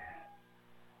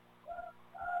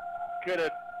 Could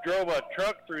have drove a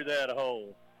truck through that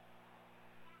hole.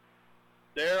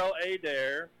 Daryl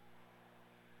Adair.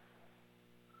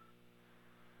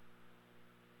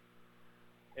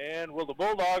 And will the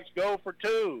Bulldogs go for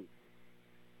 2?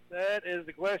 That is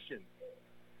the question.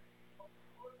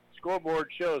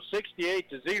 Scoreboard shows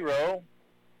 68-0.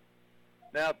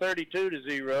 Now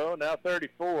 32-0. Now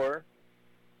 34.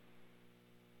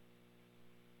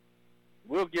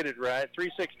 We'll get it right.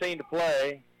 3:16 to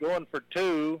play. Going for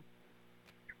 2.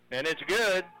 And it's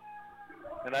good.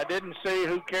 And I didn't see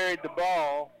who carried the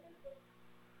ball.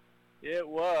 It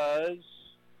was,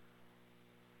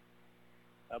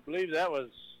 I believe that was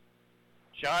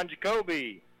Sean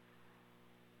Jacoby.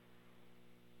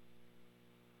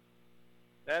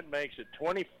 That makes it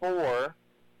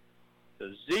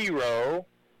 24-0,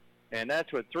 and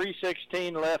that's with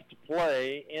 3:16 left to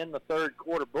play in the third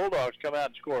quarter. Bulldogs come out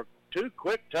and score 2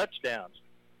 quick touchdowns.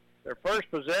 Their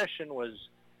first possession was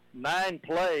 9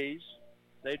 plays.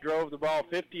 They drove the ball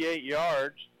 58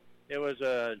 yards. It was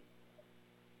a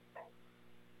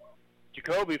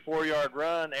Jacoby 4-yard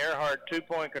run, Earhart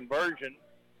 2-point conversion.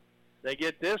 They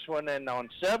get this one, and on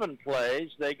 7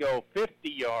 plays, they go 50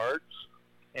 yards,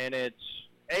 and it's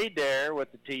Adair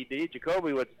with the TD,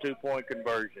 Jacoby with the 2-point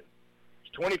conversion.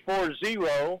 It's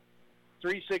 24-0,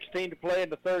 3:16 to play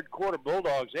in the third quarter.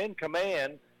 Bulldogs in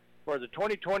command for the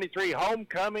 2023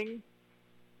 homecoming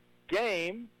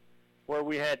game, where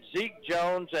we had Zeke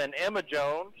Jones and Emma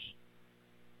Jones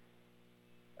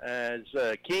as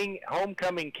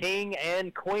homecoming king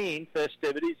and queen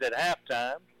festivities at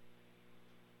halftime.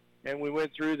 And we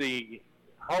went through the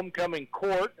homecoming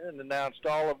court and announced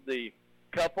all of the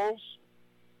couples.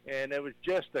 And it was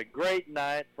just a great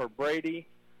night for Brady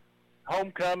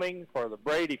homecoming, for the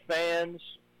Brady fans,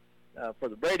 for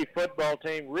the Brady football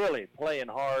team, really playing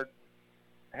hard.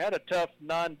 Had a tough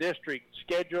non-district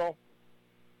schedule.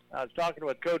 I was talking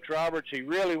with Coach Roberts. He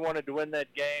really wanted to win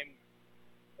that game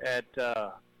at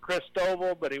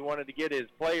Christoval, but he wanted to get his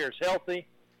players healthy.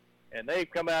 And they've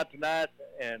come out tonight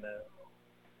and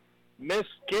missed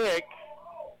kick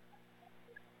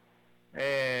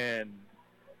and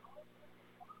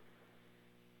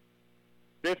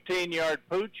 15-yard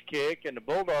pooch kick, and the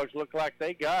Bulldogs look like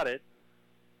they got it.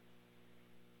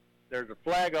 There's a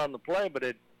flag on the play, but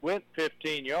it went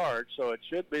 15 yards, so it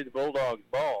should be the Bulldogs'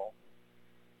 ball.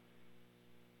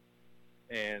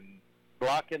 And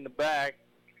blocking the back,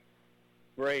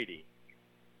 Brady.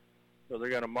 So they're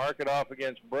going to mark it off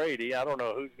against Brady. I don't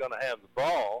know who's going to have the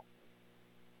ball.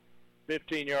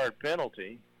 15-yard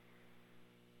penalty.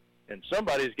 And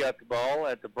somebody's got the ball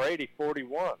at the Brady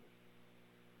 41.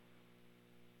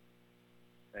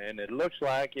 And it looks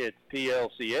like it's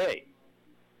TLCA.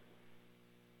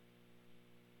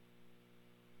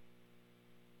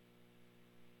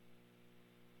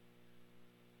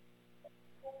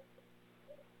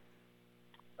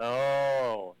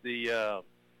 Oh, the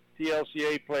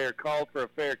TLCA player called for a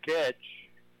fair catch.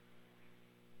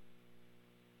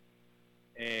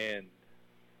 And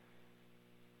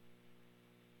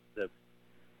the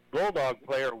Bulldog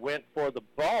player went for the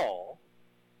ball.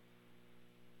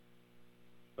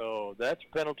 So that's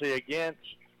a penalty against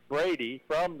Brady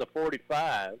from the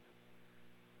 45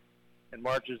 and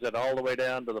marches it all the way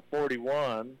down to the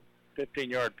 41.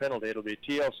 15-yard penalty. It'll be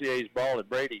TLCA's ball at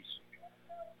Brady's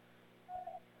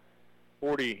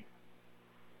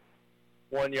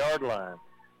 41-yard line.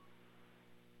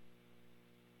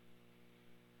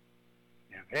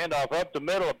 Handoff up the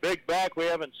middle, a big back we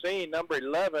haven't seen, number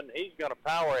 11. He's going to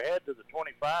power ahead to the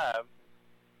 25.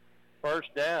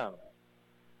 First down.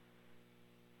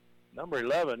 Number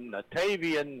 11,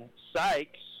 Tavian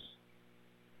Sykes,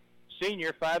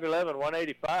 senior, 5'11",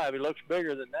 185. He looks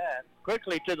bigger than that.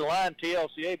 Quickly to the line,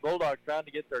 TLCA. Bulldogs trying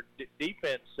to get their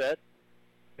defense set.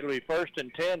 It'll be 1st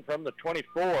and 10 from the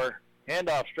 24.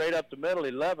 Handoff straight up the middle,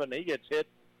 11. He gets hit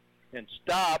and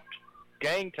stopped,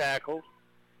 gang tackled.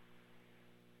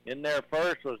 In there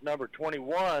first was number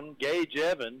 21, Gage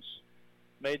Evans.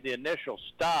 Made the initial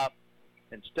stop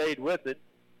and stayed with it.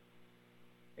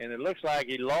 And it looks like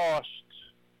he lost.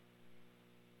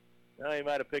 Well, he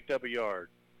might have picked up a yard.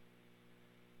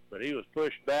 But he was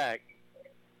pushed back.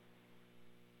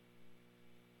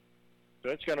 So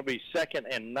it's going to be 2nd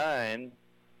and 9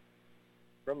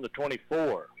 from the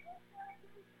 24.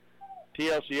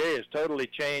 TLCA has totally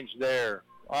changed their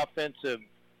offensive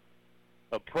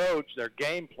approach, their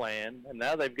game plan, and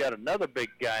now they've got another big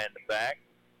guy in the back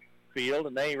field,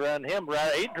 and they run him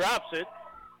right. He drops it,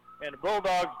 and the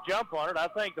Bulldogs jump on it. I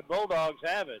think the Bulldogs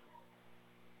have it.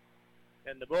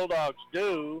 And the Bulldogs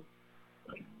do.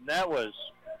 That was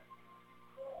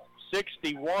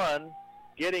 61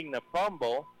 getting the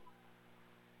fumble.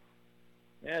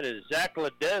 That is Zach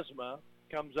Ledesma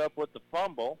comes up with the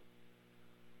fumble.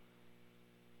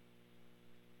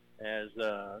 As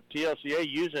TLCA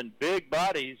using big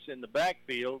bodies in the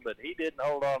backfield, but he didn't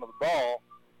hold on to the ball.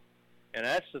 And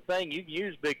that's the thing. You can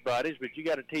use big bodies, but you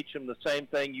got to teach them the same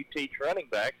thing you teach running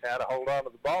backs, how to hold on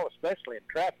to the ball, especially in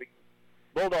traffic.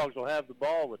 Bulldogs will have the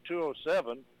ball with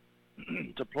 2:07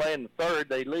 to play in the third.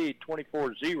 They lead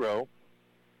 24-0,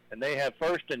 and they have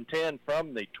 1st and 10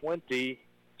 from the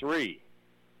 23.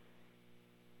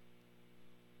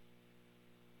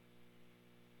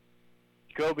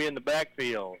 Jacoby in the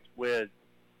backfield with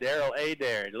Daryl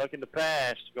Adair looking to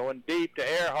pass, going deep to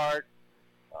Earhart.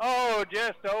 Oh,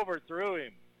 just overthrew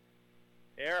him.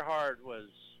 Earhart was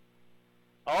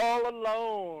all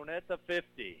alone at the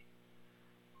 50.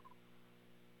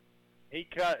 He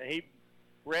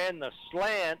ran the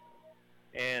slant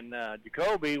and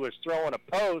Jacoby was throwing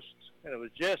a post, and it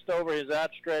was just over his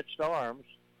outstretched arms.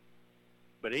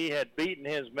 But he had beaten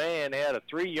his man. He had a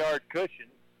 3-yard cushion,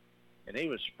 and he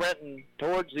was sprinting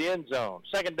towards the end zone.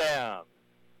 Second down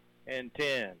and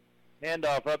 10.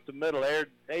 Handoff up the middle.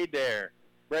 Adair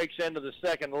breaks into the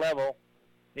second level.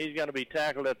 He's going to be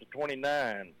tackled at the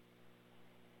 29.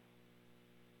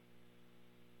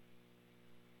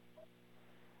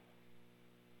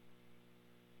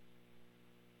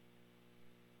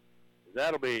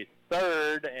 That'll be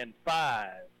 3rd and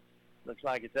 5. Looks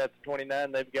like it's at the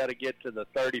 29. They've got to get to the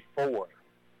 34.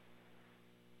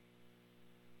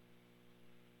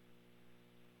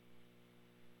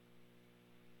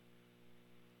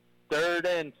 Third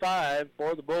and 5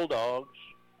 for the Bulldogs.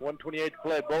 1:28 to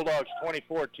play. Bulldogs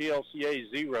 24,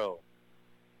 TLCA 0.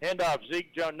 Handoff,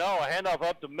 Zeke Jones. No, a handoff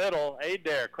up the middle.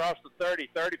 Adair across the 30,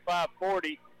 35,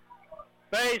 40.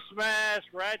 Face mask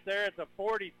right there at the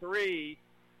 43.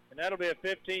 And that'll be a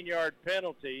 15-yard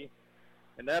penalty.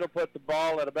 And that'll put the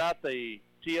ball at about the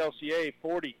TLCA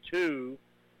 42.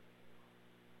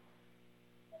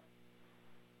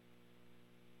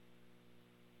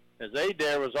 As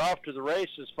Adair was off to the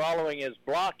races following his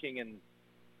blocking, and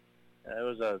it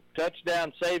was a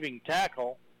touchdown-saving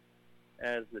tackle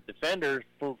as the defender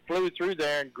flew through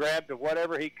there and grabbed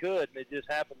whatever he could, and it just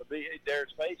happened to be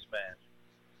Adair's face mask.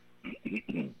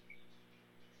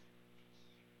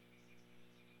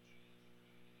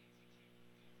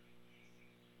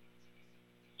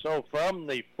 So from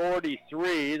the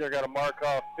 43, they're going to mark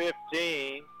off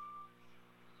 15.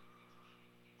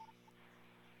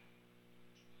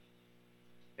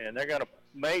 And they're going to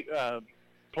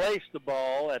place the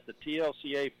ball at the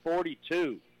TLCA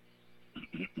 42.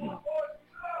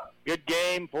 Good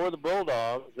game for the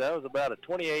Bulldogs. That was about a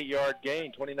 28-yard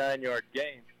gain, 29-yard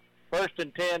gain. 1st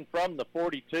and 10 from the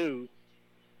 42.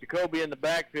 Jacoby in the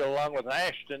backfield along with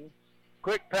Ashton.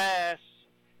 Quick pass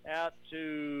out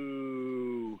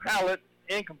to Hallett,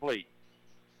 incomplete.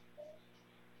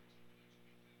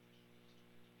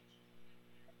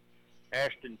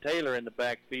 Ashton Taylor in the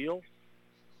backfield.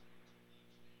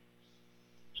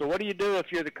 So what do you do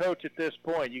if you're the coach at this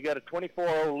point? You got a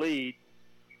 24-0 lead.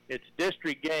 It's a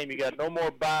district game. You got no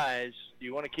more buys. Do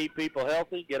you want to keep people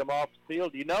healthy, get them off the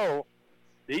field? You know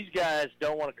these guys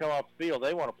don't want to come off the field.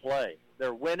 They want to play.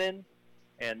 They're winning,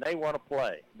 and they want to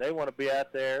play. They want to be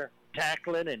out there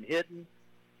tackling and hitting,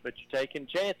 but you're taking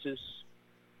chances.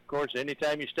 Of course,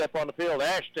 anytime you step on the field,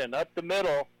 Ashton up the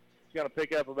middle, he's going to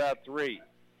pick up about 3.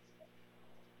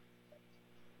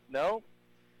 No?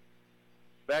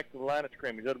 Back to the line of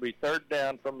scrimmage. It'll be 3rd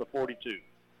down from the 42.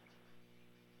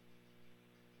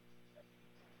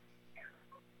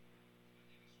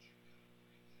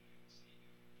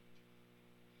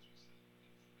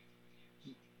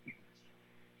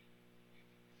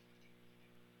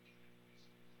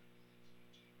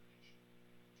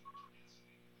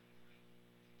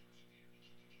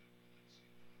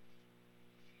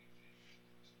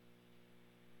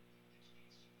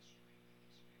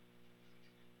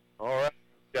 All right,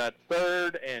 got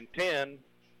 3rd and 10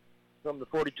 from the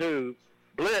 42.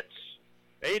 Blitz.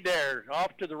 Adair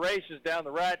off to the races down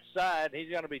the right side. He's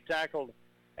going to be tackled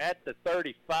at the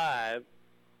 35.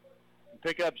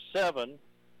 Pick up 7.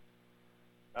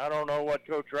 I don't know what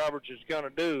Coach Roberts is going to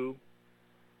do.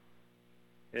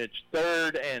 It's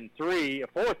 3rd and 3, a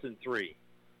 4th and 3.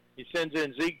 He sends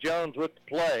in Zeke Jones with the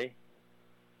play.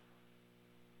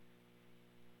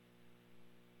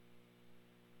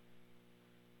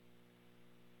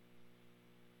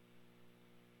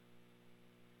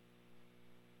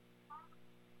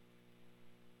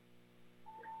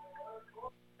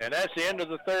 And that's the end of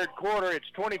the 3rd quarter. It's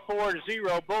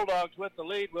 24-0. Bulldogs with the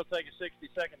lead. We'll take a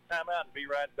 60-second timeout and be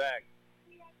right back.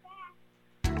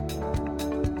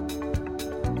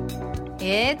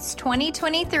 It's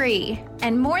 2023,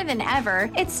 and more than ever,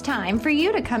 it's time for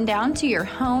you to come down to your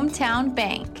hometown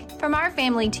bank. From our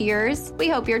family to yours, we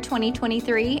hope your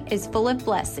 2023 is full of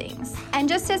blessings. And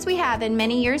just as we have in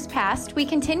many years past, we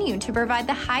continue to provide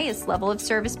the highest level of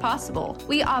service possible.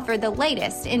 We offer the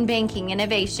latest in banking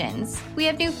innovations. We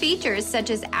have new features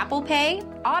such as Apple Pay,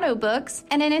 auto books,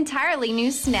 and an entirely new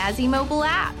snazzy mobile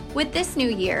app. With this new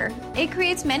year, it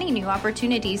creates many new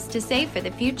opportunities to save for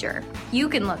the future. You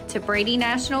can look to Brady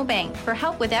National Bank for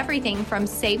help with everything from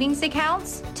savings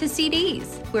accounts to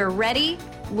CDs. We're ready,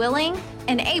 willing,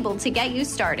 and able to get you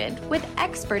started with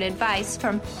expert advice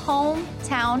from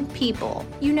hometown people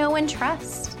you know and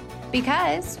trust.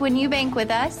 Because when you bank with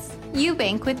us, you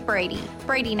bank with Brady.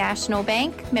 Brady National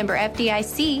Bank, member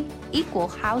FDIC, equal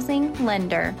housing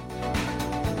lender.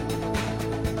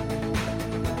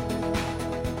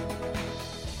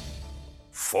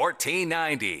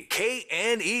 1490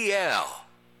 KNEL.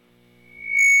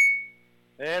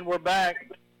 And we're back.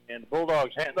 And the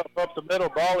Bulldogs hand up the middle.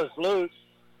 Ball is loose.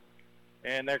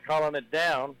 And they're calling it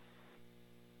down.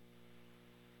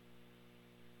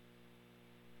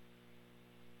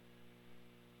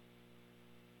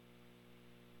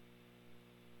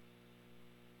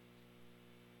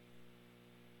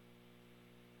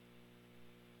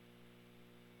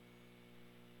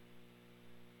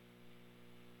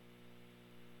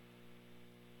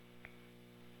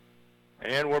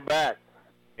 And we're back.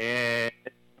 And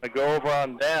I go over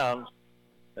on downs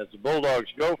as the Bulldogs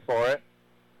go for it.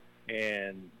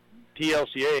 And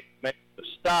TLCA makes the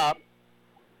stop.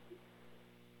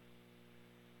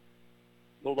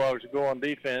 Bulldogs go on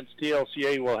defense.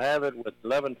 TLCA will have it with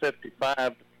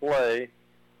 11:55 to play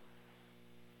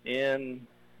in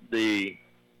the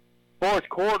fourth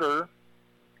quarter.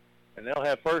 And they'll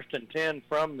have 1st and 10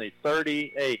 from the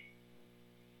 38.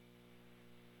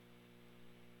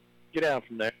 Get down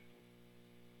from there.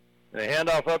 And they hand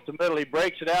off up the middle. He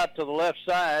breaks it out to the left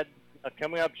side.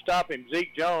 Coming up to stop him,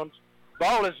 Zeke Jones.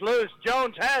 Ball is loose.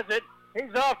 Jones has it.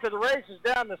 He's off to the races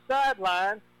down the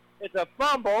sideline. It's a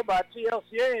fumble by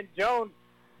TLCA, and Jones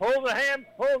pulls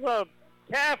a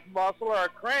calf muscle or a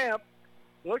cramp.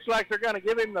 Looks like they're going to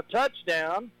give him the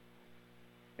touchdown.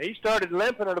 He started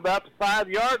limping at about the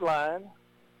 5-yard line.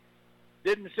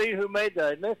 Didn't see who made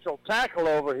the initial tackle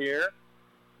over here,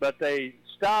 but they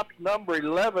stopped number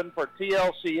 11 for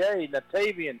TLCA,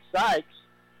 Natavian Sykes,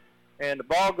 and the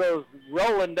ball goes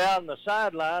rolling down the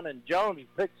sideline, and Jones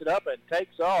picks it up and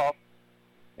takes off,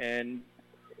 and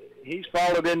he's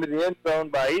followed into the end zone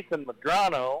by Ethan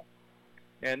Madrano,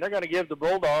 and they're going to give the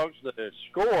Bulldogs the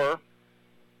score.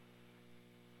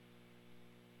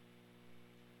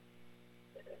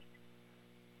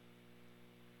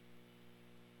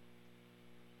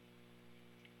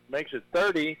 Makes it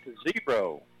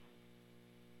 30-0.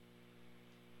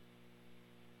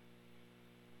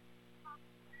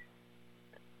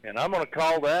 And I'm going to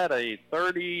call that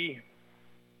about a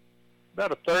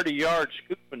 30-yard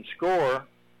scoop and score.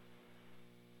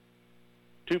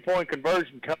 2-point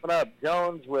conversion coming up.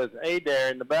 Jones with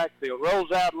Adair in the backfield.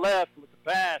 Rolls out left with the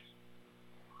pass.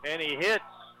 And he hits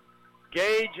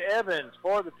Gage Evans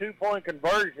for the 2-point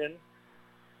conversion.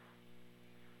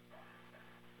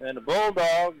 And the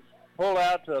Bulldogs pull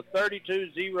out to a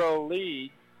 32-0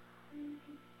 lead.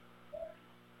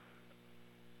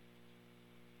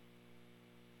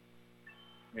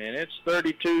 And it's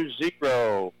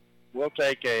 32-0. We'll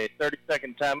take a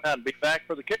 30-second timeout and be back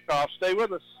for the kickoff. Stay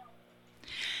with us.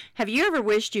 Have you ever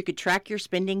wished you could track your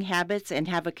spending habits and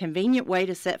have a convenient way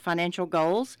to set financial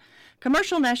goals?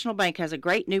 Commercial National Bank has a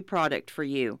great new product for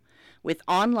you. With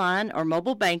online or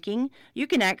mobile banking, you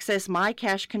can access My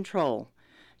Cash Control.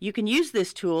 You can use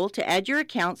this tool to add your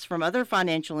accounts from other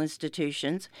financial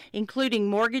institutions, including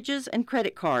mortgages and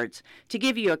credit cards, to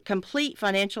give you a complete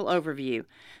financial overview.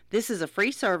 This is a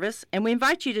free service, and we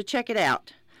invite you to check it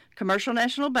out. Commercial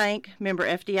National Bank, member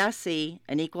FDIC,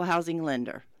 an equal housing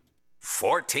lender.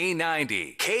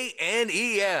 1490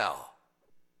 KNEL.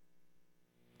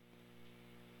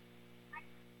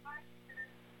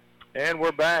 And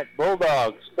we're back.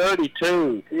 Bulldogs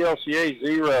 32, TLCA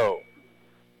 0.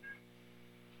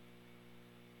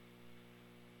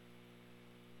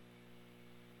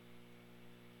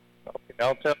 Okay,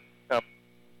 I'll tell you.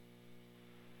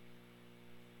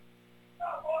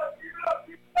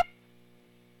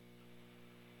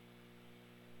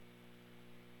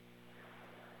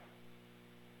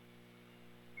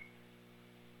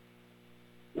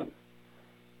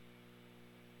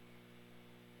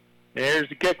 Here's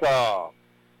the kickoff.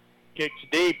 Kicks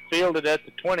deep, fielded at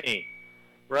the 20.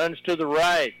 Runs to the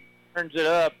right, turns it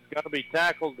up. Going to be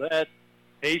tackled.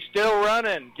 He's still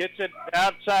running. Gets it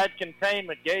outside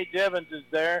containment. Gage Evans is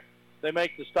there. They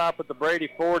make the stop at the Brady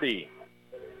 40.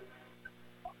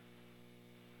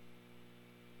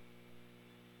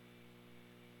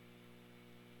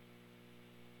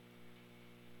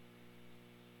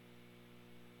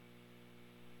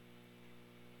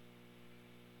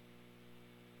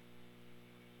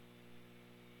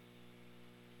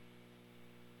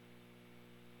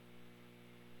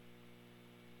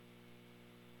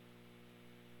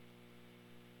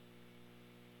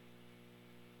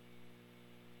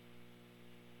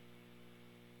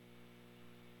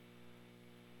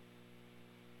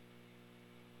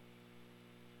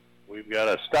 We've got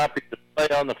a stoppage to play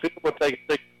on the field. We'll take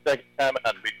a 60-second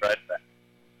timeout and be right back.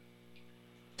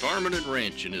 Farming and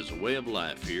ranching is a way of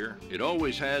life here. It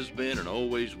always has been and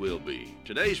always will be.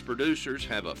 Today's producers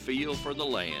have a feel for the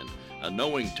land, a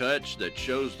knowing touch that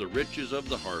shows the riches of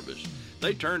the harvest.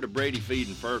 They turn to Brady Feed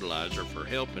and Fertilizer for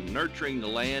help in nurturing the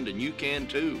land, and you can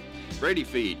too. Brady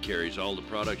Feed carries all the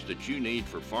products that you need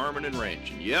for farming and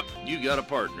ranching. Yep, you got a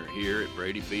partner here at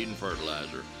Brady Feed and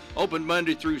Fertilizer. Open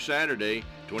Monday through Saturday,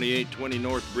 2820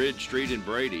 North Bridge Street in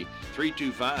Brady,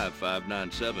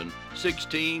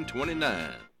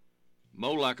 325-597-1629.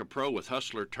 Mow like a pro with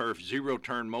Hustler Turf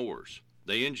zero-turn mowers.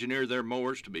 They engineer their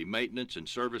mowers to be maintenance and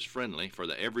service friendly for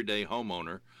the everyday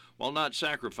homeowner while not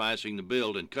sacrificing the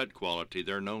build and cut quality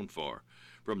they're known for.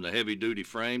 From the heavy-duty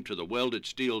frame to the welded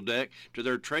steel deck to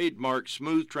their trademark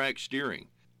smooth track steering,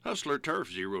 Hustler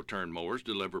Turf zero-turn mowers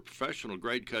deliver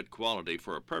professional-grade cut quality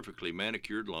for a perfectly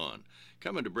manicured lawn.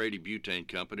 Come into Brady Butane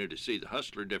Company to see the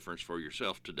Hustler difference for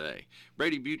yourself today.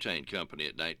 Brady Butane Company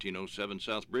at 1907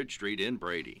 South Bridge Street in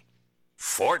Brady.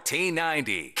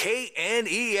 1490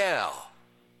 KNEL.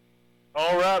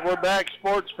 All right, we're back,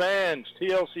 sports fans.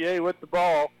 TLCA with the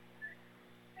ball.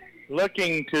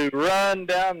 Looking to run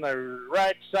down the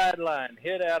right sideline.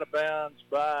 Hit out of bounds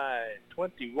by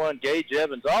 21, Gage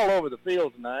Evans, all over the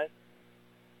field tonight.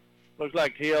 Looks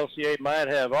like TLCA might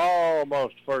have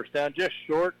almost first down, just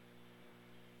short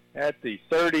at the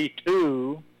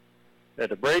 32, at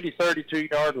the Brady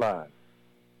 32-yard line.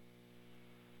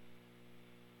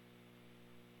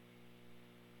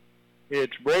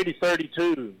 It's Brady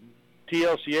 32,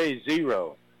 TLCA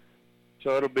 0.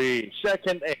 So it'll be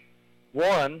 2nd and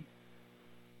 1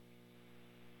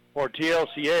 for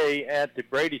TLCA at the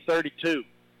Brady 32.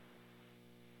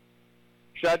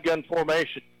 Shotgun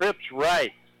formation, trips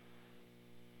right.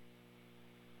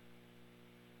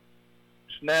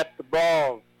 Snap the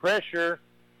ball, pressure,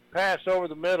 pass over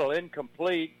the middle,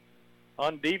 incomplete.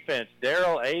 On defense,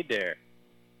 Darrell Adair.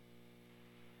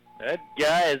 That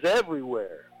guy is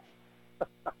everywhere.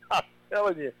 I'm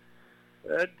telling you,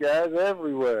 that guy's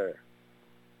everywhere.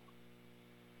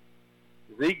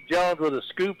 Zeke Jones with a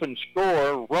scoop and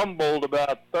score, rumbled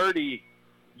about 30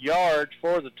 yards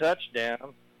for the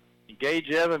touchdown.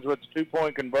 Gage Evans with the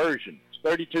two-point conversion. It's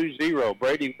 32-0.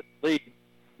 Brady with the lead.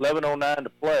 11:09 to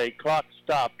play. Clock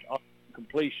stopped on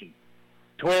completion.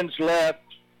 Twins left,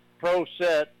 pro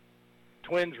set.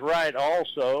 Twins right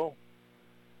also.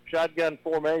 Shotgun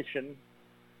formation.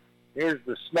 Here's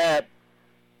the snap.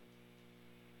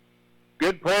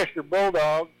 Good pressure,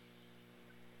 Bulldogs.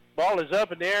 Ball is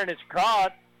up in the air, and it's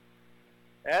caught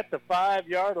at the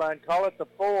 5-yard line. Call it the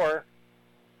 4.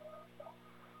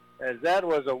 As that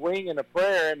was a wing and a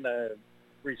prayer, and the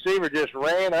receiver just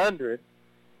ran under it.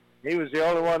 He was the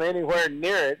only one anywhere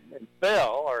near it and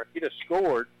fell, or he'd have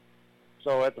scored.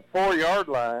 So at the 4-yard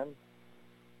line,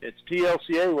 it's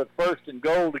TLCA with 1st and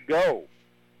goal to go.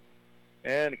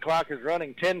 And the clock is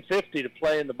running, 10:50 to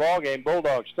play in the ballgame.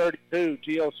 Bulldogs 32,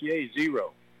 TLCA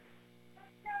 0.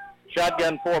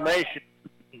 Shotgun formation,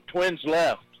 Twins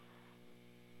left.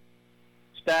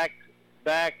 Stacked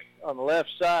back on the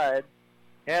left side.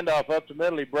 Handoff up the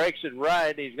middle. He breaks it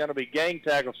right. He's going to be gang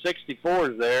tackled.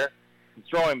 64 is there. And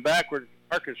throwing backward,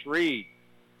 Marcus Reed.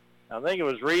 I think it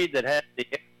was Reed that had the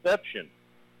interception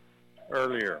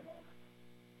earlier.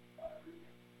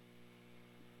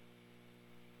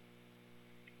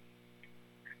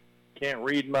 Can't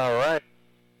read my right.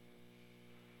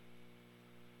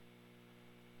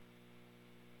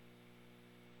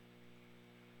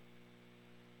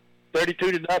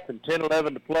 $32-0,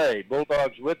 10-11 to play.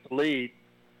 Bulldogs with the lead.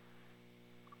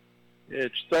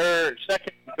 It's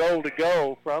 2nd goal to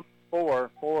go from 4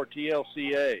 for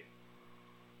TLCA.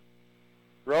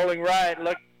 Rolling right,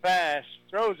 looking pass,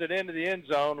 throws it into the end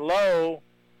zone, low,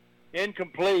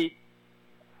 incomplete.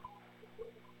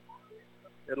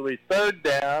 It'll be 3rd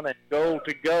down and goal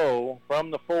to go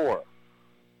from the 4.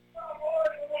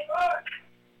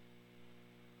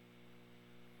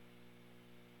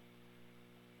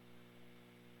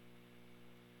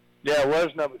 Yeah, it was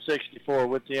number 64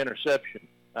 with the interception.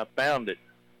 I found it.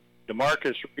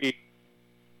 DeMarcus Reed.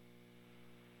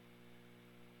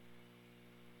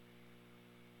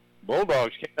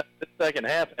 Bulldogs came out in the second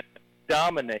half and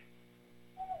dominated.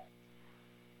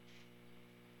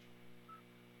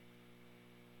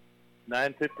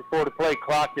 $9:54 to play.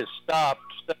 Clock is stopped.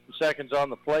 7 seconds on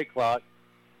the play clock.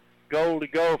 Goal to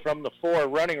go from the 4.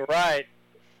 Running right.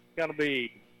 Going to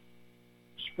be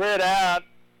spread out.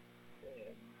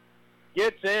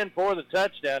 Gets in for the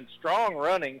touchdown. Strong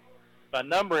running by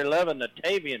number 11,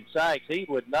 Natavian Sykes. He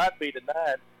would not be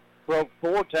denied. Broke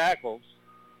 4 tackles.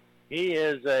 He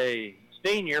is a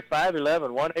senior,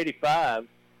 5'11", 185.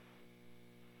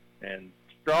 And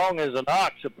strong as an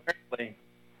ox, apparently.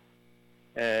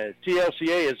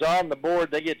 TLCA is on the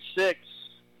board. They get 6.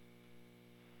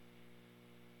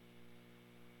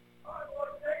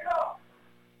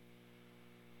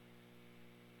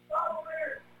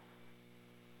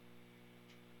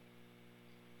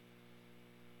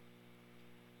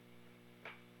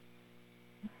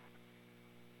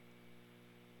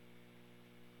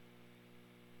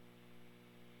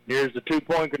 Here's the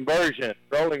two-point conversion.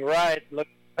 Rolling right, looks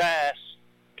pass.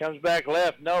 Comes back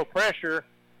left, no pressure.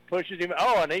 Pushes him.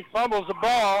 Oh, and he fumbles the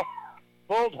ball.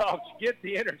 Bulldogs get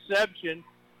the interception.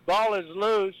 Ball is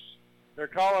loose. They're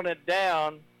calling it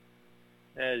down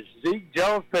as Zeke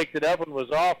Jones picked it up and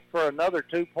was off for another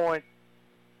 2 points.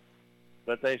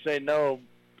 But they say no,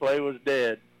 play was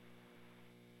dead.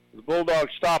 The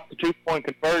Bulldogs stopped the two-point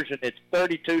conversion. It's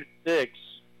 32-6.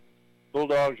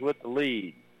 Bulldogs with the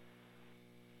lead.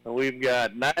 And we've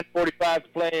got 9:45 to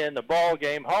play in the ball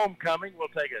game. Homecoming. We'll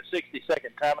take a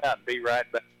 60-second timeout and be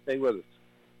right back. Stay with us.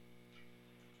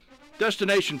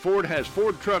 Destination Ford has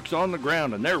Ford trucks on the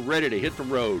ground, and they're ready to hit the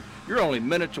road. You're only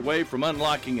minutes away from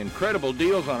unlocking incredible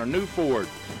deals on a new Ford.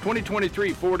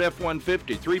 2023 Ford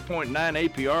F-150, 3.9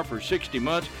 APR for 60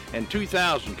 months and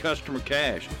 $2,000 customer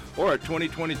cash. Or a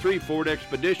 2023 Ford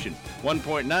Expedition,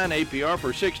 1.9 APR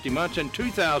for 60 months and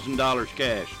 $2,000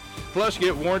 cash. Plus,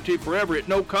 get warranty forever at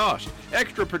no cost.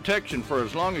 Extra protection for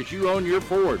as long as you own your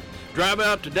Ford. Drive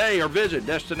out today or visit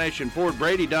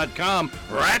DestinationFordBrady.com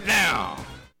right now.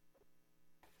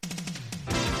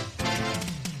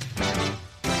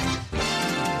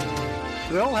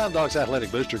 The Old Hound Dogs Athletic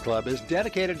Booster Club is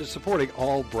dedicated to supporting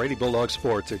all Brady Bulldog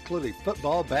sports, including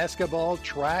football, basketball,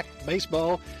 track,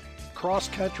 baseball, cross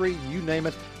country, you name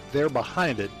it, they're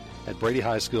behind it at Brady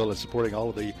High School and supporting all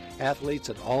of the athletes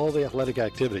and all the athletic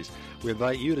activities. We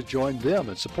invite you to join them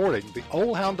in supporting the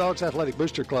Old Hound Dogs Athletic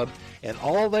Booster Club and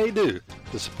all they do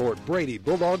to support Brady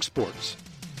Bulldog sports.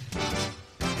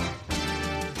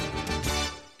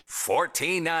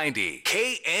 1490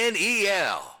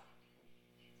 KNEL.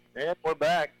 And we're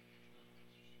back.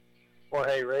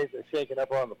 Jorge Reyes shaking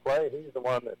up on the play. He's the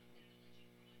one that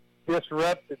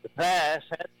disrupted the pass,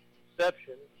 had the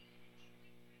interception,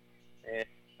 and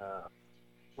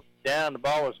down. The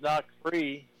ball was knocked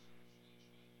free,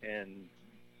 and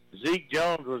Zeke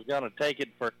Jones was going to take it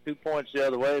for 2 points the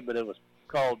other way, but it was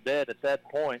called dead at that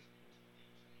point.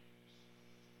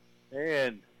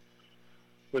 And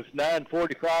with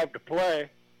 9:45 to play,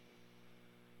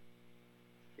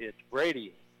 it's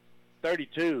Brady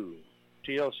 32,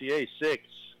 TLCA 6.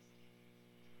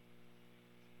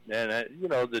 And,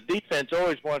 the defense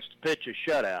always wants to pitch a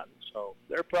shutout. So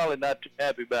they're probably not too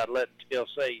happy about letting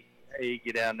TLCA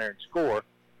get down there and score.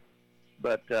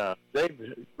 But they've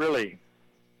really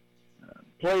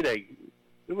played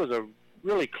it was a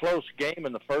really close game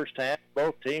in the first half.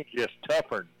 Both teams just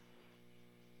toughened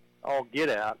all get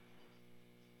out.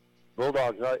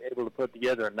 Bulldogs are able to put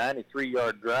together a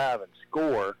 93-yard drive and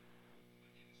score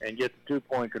and get the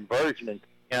two-point conversion and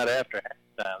out after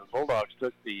halftime. The Bulldogs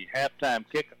took the halftime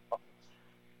kickoff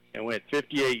and went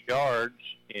 58 yards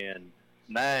in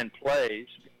 9 plays,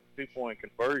 two-point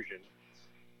conversion.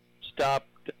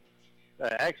 Stopped,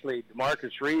 actually,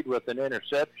 DeMarcus Reed with an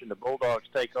interception. The Bulldogs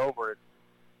take over at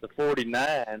the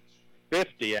 49,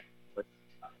 50 actually,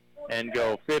 and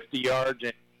go 50 yards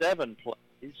in 7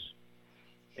 plays.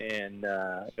 And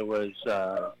it was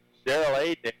Darrell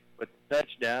Ade with the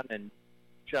touchdown and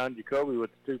Sean Jacoby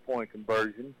with the two-point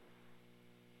conversion.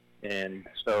 And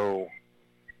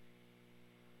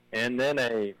then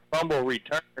a fumble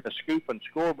return, a scoop and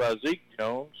score by Zeke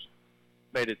Jones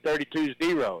made it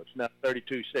 32-0. It's now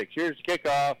 32-6. Here's the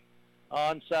kickoff,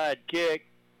 onside kick,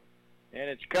 and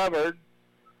it's covered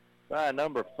by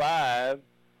number 5,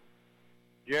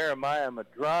 Jeremiah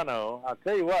Madrano. I'll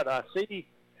tell you what, I see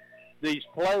these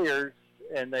players,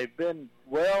 and they've been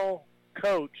well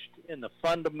coached in the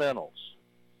fundamentals.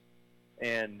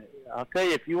 And I'll tell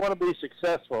you, if you want to be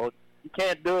successful, you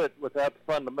can't do it without the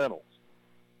fundamentals.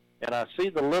 And I see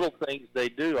the little things they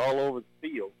do all over the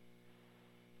field.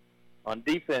 On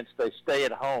defense, they stay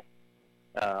at home.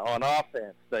 On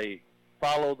offense, they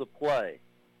follow the play.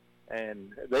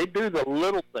 And they do the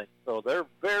little things. So they're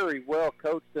very well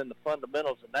coached in the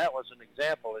fundamentals, and that was an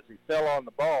example as he fell on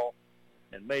the ball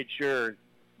and made sure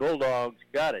Bulldogs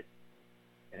got it.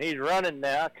 And he's running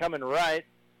now, coming right.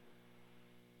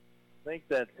 I think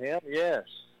that's him, yes.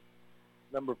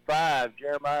 Number 5,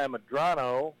 Jeremiah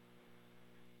Madrano.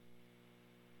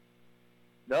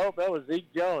 Nope, that was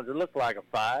Zeke Jones. It looked like a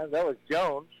 5. That was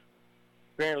Jones.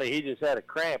 Apparently he just had a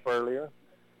cramp earlier.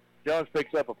 Jones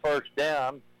picks up a first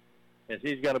down as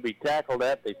he's going to be tackled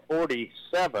at the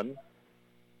 47.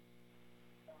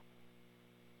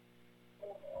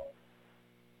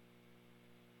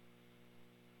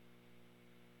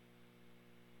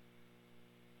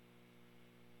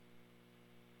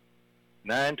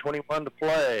 .9:21 to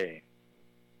play.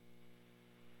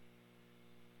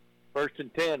 First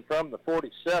and 10 from the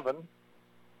 47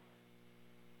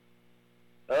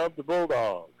 of the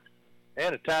Bulldogs.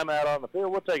 And a timeout on the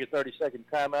field. We'll take a 30-second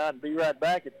timeout and be right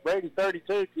back. It's Brady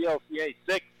 32, TLCA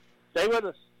 6. Stay with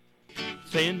us.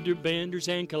 Fender benders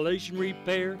and collision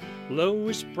repair,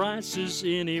 lowest prices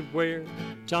anywhere.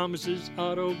 Thomas's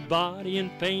Auto Body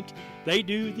and Paint, they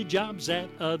do the jobs that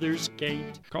others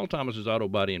can't. Call Thomas's Auto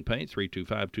Body and Paint,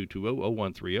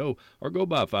 325-220-0130, or go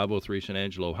by 503 San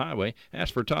Angelo Highway.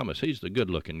 Ask for Thomas. He's the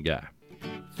good-looking guy.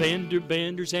 Fender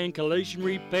benders and collision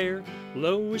repair,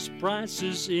 lowest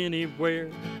prices anywhere.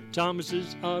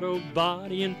 Thomas's Auto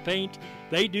Body and Paint,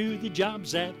 they do the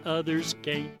jobs that others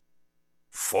can't.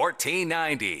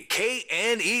 1490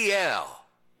 KNEL.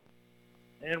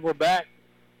 And we're back.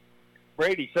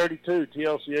 Brady 32,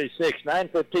 TLCA 6.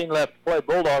 9:15 left to play.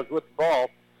 Bulldogs with the ball.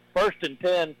 1st and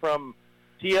 10 from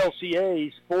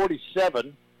TLCA's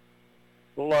 47.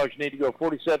 Bulldogs need to go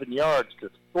 47 yards to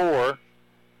score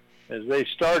as they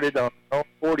started on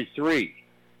 43.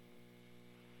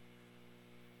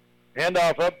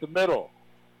 Handoff up the middle.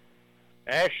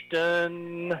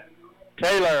 Ashton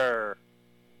Taylor.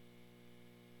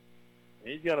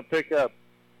 He's going to pick up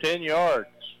 10 yards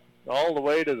all the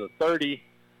way to the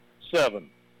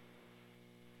 37.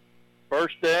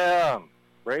 1st down,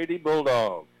 Brady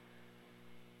Bulldog.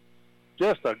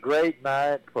 Just a great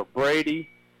night for Brady.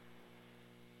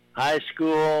 High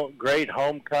school, great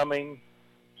homecoming,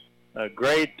 a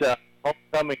great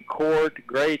homecoming court,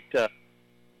 great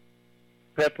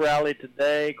pep rally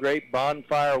today, great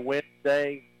bonfire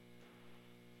Wednesday.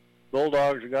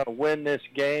 Bulldogs are going to win this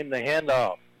game. The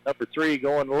handoff. Number 3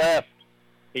 going left.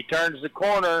 He turns the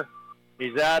corner.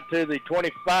 He's out to the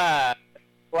 25.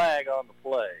 Flag on the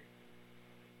play.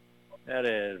 That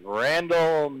is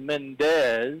Randall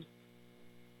Mendez.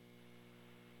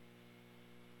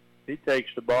 He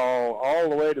takes the ball all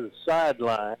the way to the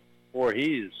sideline where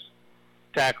he's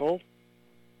tackled.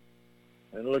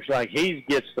 And it looks like he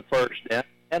gets the 1st down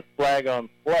and flag on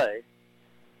the play.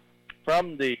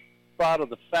 From the spot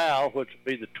of the foul, which would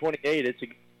be the 28, it's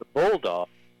against the Bulldogs.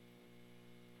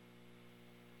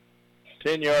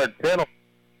 10-yard penalty.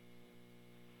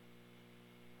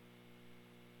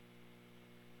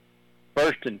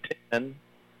 First and 10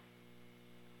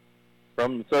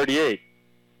 from the 38.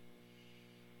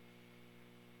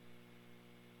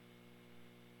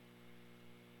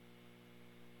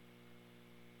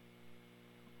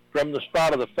 From the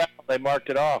spot of the foul, they marked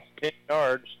it off 10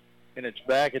 yards, and it's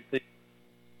back at the,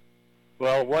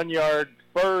 1 yard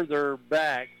further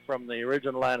back from the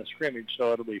original line of scrimmage,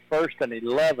 so it'll be 1st and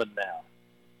 11 now.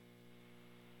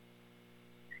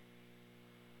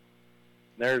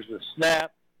 There's the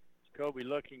snap. Kobe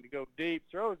looking to go deep,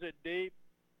 throws it deep,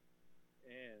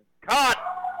 and caught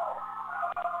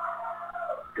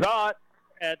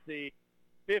at the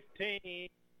 15,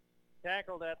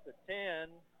 tackled at the 10.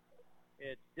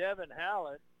 It's Devin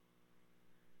Hallett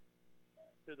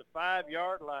to the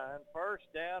 5-yard line.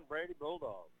 1st down, Brady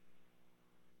Bulldogs.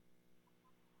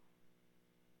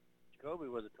 Kobe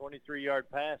with a 23-yard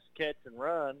pass, catch, and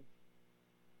run.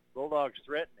 Bulldogs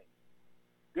threatening.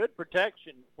 Good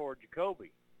protection for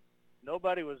Jacoby.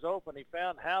 Nobody was open. He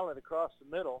found Hallett across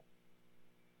the middle.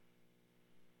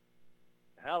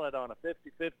 Hallett on a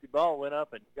 50-50 ball went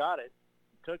up and got it,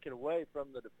 took it away from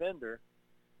the defender,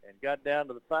 and got down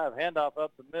to the 5. Handoff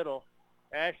up the middle.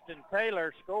 Ashton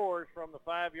Taylor scores from the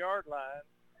 5-yard line.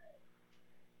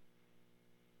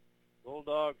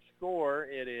 Bulldogs score.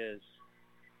 It is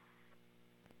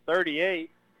 38.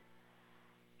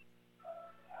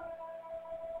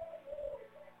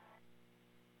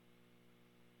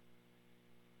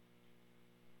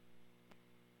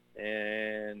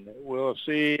 And we'll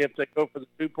see if they go for the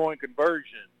 2-point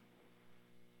conversion.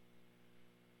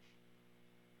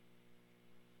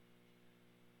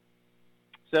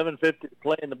 $7:50 to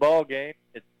play in the ball game.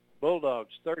 It's Bulldogs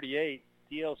 38,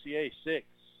 TLCA 6.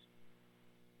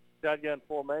 Shotgun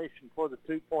formation for the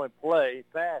 2-point play.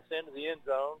 Pass into the end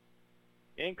zone.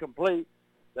 Incomplete.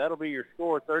 That'll be your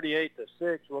score, 38-6.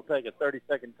 We'll take a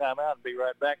 30-second timeout and be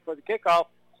right back for the kickoff.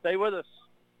 Stay with us.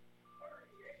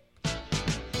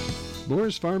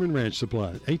 Moore's Farm and Ranch Supply,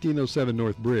 1807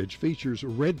 North Bridge, features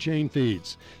Red Chain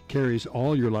Feeds. Carries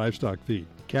all your livestock feed,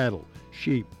 cattle,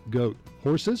 sheep, goat,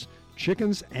 horses,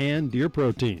 chickens, and deer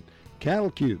protein.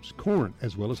 Cattle cubes, corn,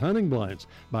 as well as hunting blinds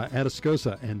by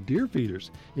Atascosa and deer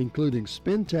feeders, including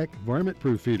Spintech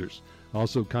varmint-proof feeders.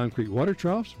 Also concrete water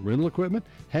troughs, rental equipment,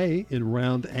 hay in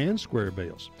round and square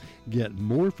bales. Get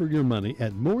more for your money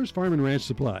at Moore's Farm and Ranch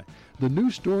Supply, the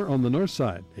new store on the north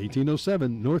side,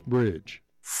 1807 North Bridge.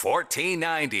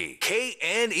 1490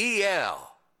 KNEL.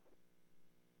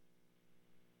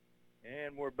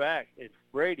 And we're back. It's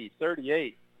Brady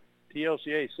 38,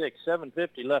 TLCA 6,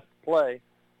 7:50 left to play.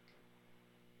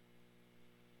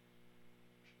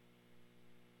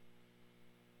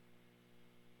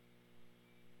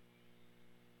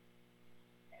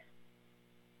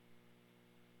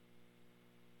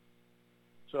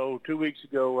 So 2 weeks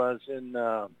ago, I was in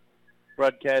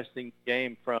broadcasting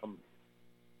game from,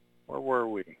 where were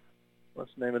we?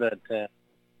 What's the name of that town?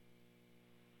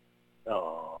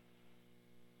 Oh,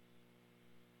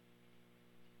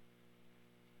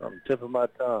 on the tip of my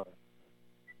tongue.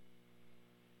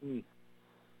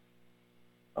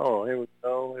 Oh, here we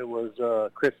go. It was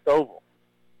Christoval.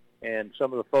 And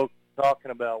some of the folks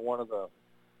talking about one of the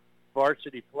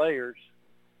varsity players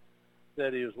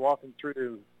said he was walking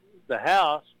through the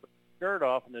house with his shirt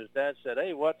off, and his dad said,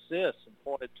 "Hey, what's this?" and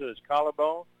pointed to his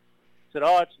collarbone. Said,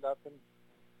 "Oh, it's nothing."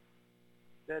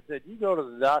 Dad said, "You go to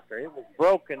the doctor. It was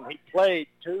broken." He played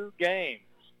 2 games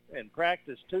and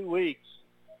practiced 2 weeks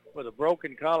with a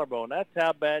broken collarbone. That's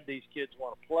how bad these kids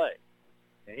want to play.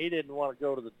 And he didn't want to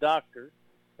go to the doctor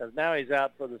because now he's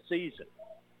out for the season.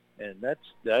 And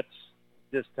that's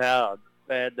just how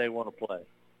bad they want to play.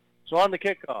 So on the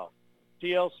kickoff,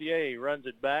 TLCA runs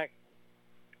it back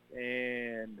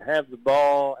and have the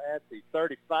ball at the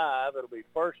 35. It'll be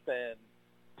 1st and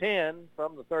 10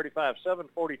 from the 35,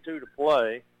 7:42 to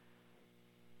play.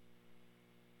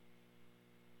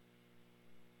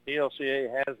 TLCA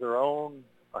has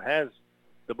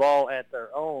the ball at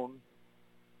their own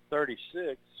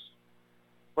 36,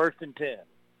 1st and 10.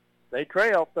 They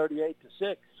trail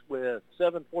 38-6 with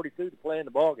 7:42 to play in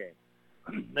the ball game.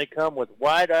 They come with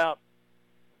wide out,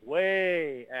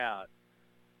 way out,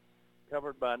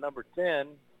 covered by number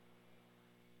 10,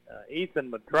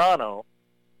 Ethan Madrano,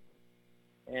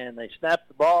 and they snap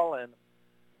the ball and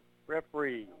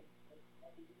referee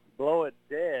blow it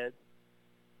dead.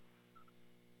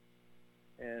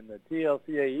 And the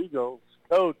TLCA Eagles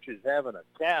coach is having a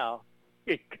cow.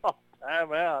 He called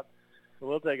timeout. So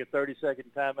we'll take a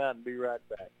 30-second timeout and be right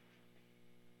back.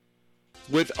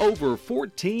 With over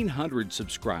 1,400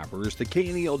 subscribers, the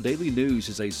KNEL Daily News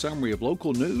is a summary of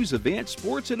local news, events,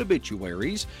 sports, and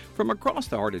obituaries from across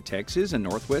the heart of Texas and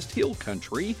Northwest Hill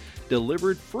Country,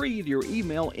 delivered free to your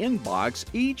email inbox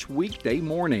each weekday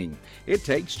morning. It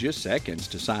takes just seconds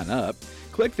to sign up.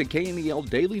 Click the KNEL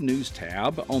Daily News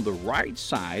tab on the right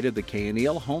side of the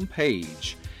KNEL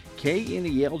homepage.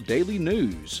 KNEL Daily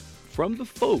News, from the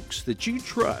folks that you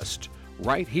trust,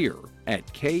 right here at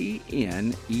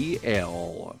KNEL.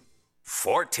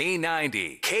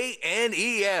 1490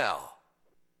 KNEL.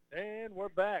 And we're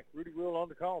back. Rudy Rule on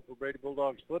the call for Brady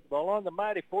Bulldogs football on the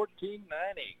mighty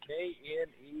 1490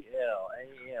 KNEL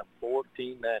AM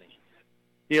 1490.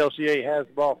 TLCA has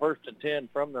the ball 1st and 10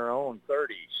 from their own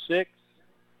 36.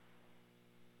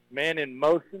 Man in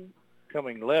motion,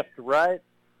 coming left to right,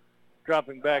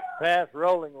 dropping back to pass,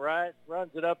 rolling right,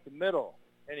 runs it up the middle,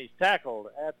 and he's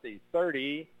tackled at the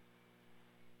 38.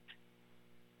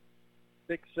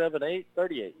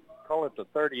 Call it the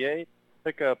 38.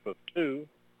 Pickup of 2.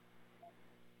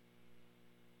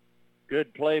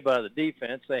 Good play by the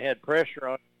defense. They had pressure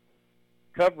on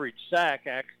coverage sack,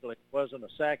 actually. It wasn't a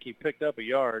sack. He picked up a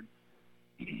yard,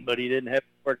 but he didn't have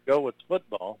where to go with the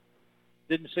football.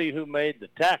 Didn't see who made the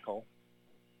tackle.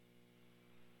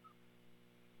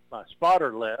 My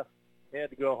spotter left. He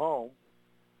had to go home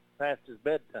past his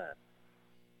bedtime.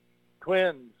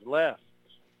 Twins left.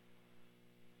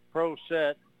 Pro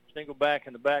set. Single back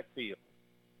in the backfield.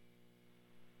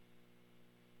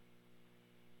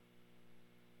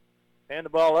 Hand the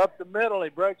ball up the middle. He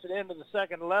breaks it into the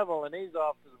second level, and he's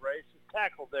off to the races.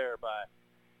 Tackled there by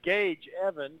Gage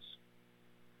Evans.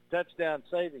 Touchdown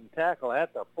saving tackle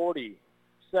at the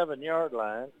 47-yard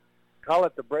line. Call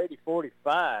it the Brady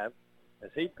 45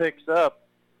 as he picks up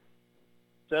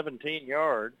 17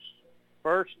 yards.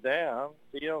 1st down,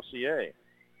 TLCA.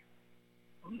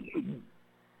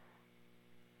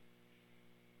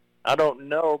 I don't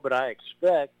know, but I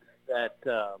expect that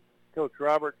Coach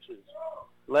Roberts is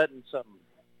letting some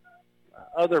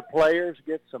other players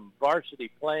get some varsity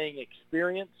playing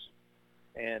experience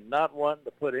and not wanting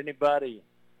to put anybody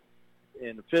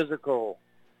in physical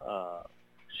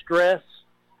stress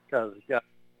because he's got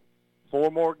 4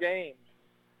 more games.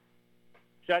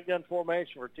 Shotgun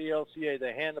formation for TLCA.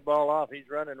 They hand the ball off. He's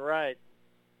running right.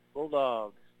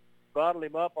 Bulldogs bottled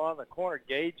him up on the corner.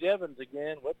 Gage Evans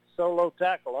again with the solo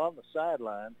tackle on the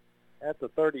sideline at the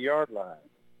 30-yard line.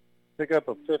 Pick up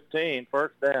a 15,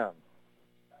 1st down.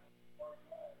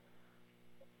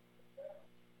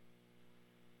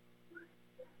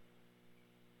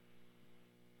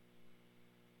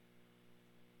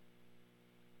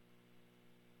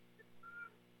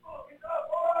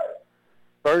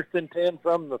 First and 10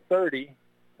 from the 30,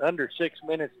 under 6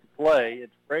 minutes to play.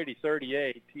 It's Brady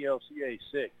 38, TLCA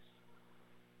 6.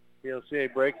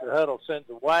 TLCA breaks the huddle, sends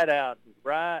a wide out,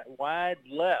 wide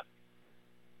left.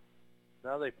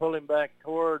 Now they pull him back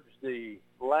towards the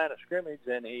line of scrimmage,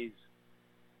 and he's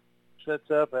sets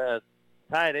up at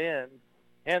tight end,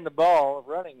 and the ball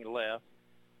running left,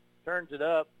 turns it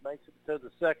up, makes it to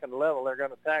the second level. They're going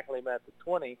to tackle him at the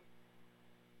 20.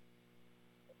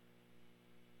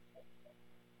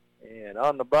 And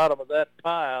on the bottom of that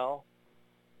pile,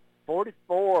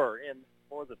 44 in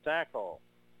for the tackle,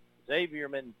 Xavier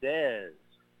Mendez,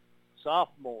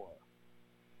 sophomore.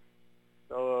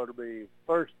 So it'll be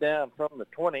first down from the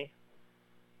 20.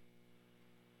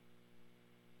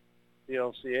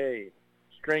 TLCA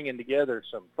stringing together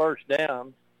some first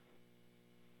downs.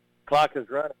 Clock is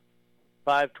running.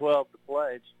 5:12 to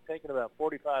play. It's taking about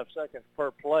 45 seconds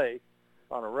per play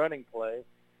on a running play.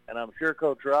 And I'm sure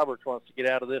Coach Roberts wants to get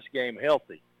out of this game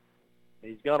healthy.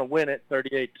 He's going to win it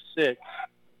 38-6.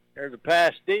 There's a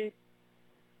pass deep.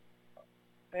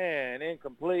 And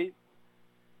incomplete.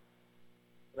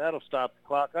 That'll stop the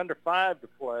clock. Under 5 to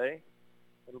play.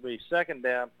 It'll be second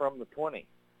down from the 20.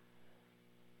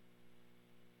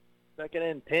 Second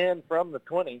and 10 from the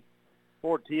 20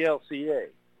 for TLCA.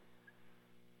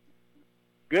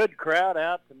 Good crowd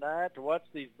out tonight to watch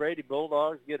these Brady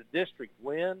Bulldogs get a district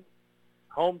win,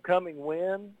 homecoming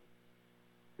win,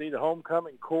 see the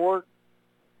homecoming court.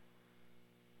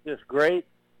 Just great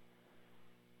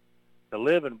to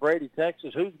live in Brady,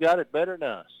 Texas. Who's got it better than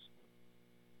us?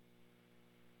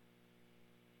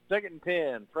 Second and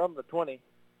 10 from the 20,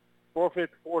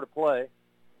 4:54 to play.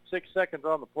 6 seconds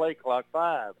on the play clock.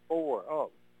 5, 4.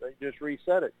 Oh, they just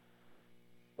reset it.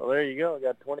 Well, there you go.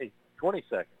 Got 20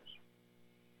 seconds.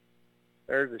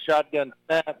 There's a shotgun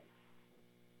snap.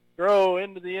 Throw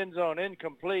into the end zone.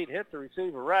 Incomplete. Hit the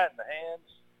receiver right in the hands.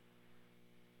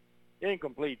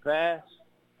 Incomplete pass.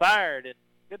 Fired it.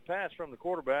 Good pass from the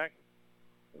quarterback.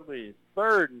 It'll be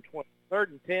third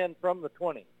and 10 from the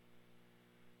 20.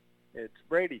 It's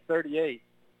Brady 38,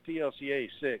 TLCA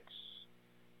 6.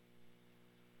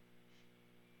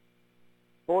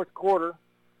 Fourth quarter,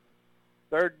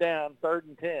 third down, 3rd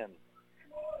and 10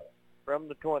 from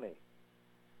the 20.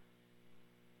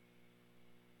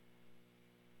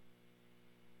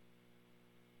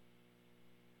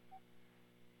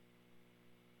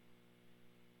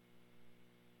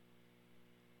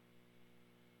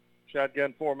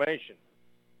 Shotgun formation.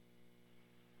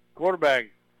 Quarterback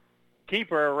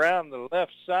keeper around the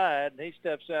left side, and he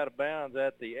steps out of bounds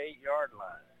at the 8-yard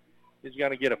line. He's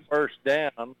going to get a first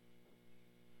down.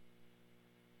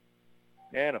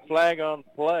 And a flag on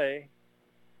the play.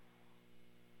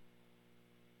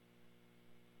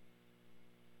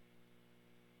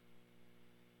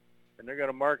 And they're going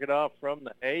to mark it off from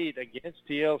the 8 against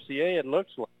TLCA, it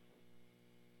looks like.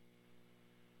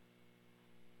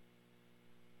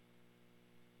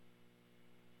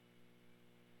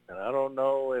 And I don't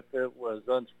know if it was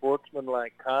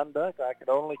unsportsmanlike conduct. I could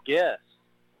only guess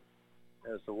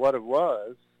as to what it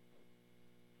was.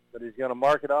 But he's going to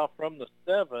mark it off from the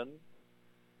 7.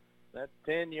 That's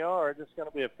 10 yards. It's going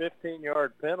to be a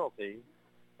 15-yard penalty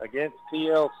against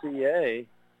TLCA.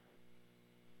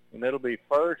 And it'll be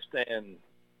first and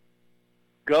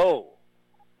go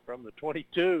from the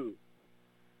 22.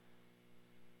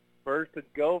 First and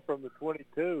go from the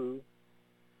 22,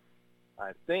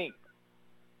 I think.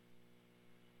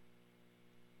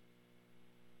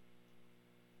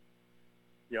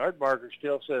 Yard marker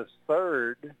still says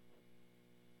third.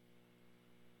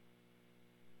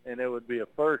 And it would be a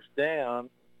first down.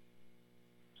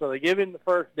 So they give him the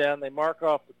first down. They mark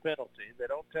off the penalty. They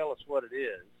don't tell us what it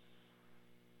is.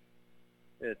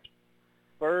 It's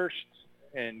first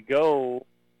and go,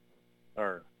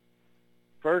 or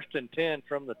first and 10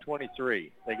 from the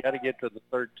 23. They got to get to the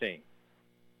 13.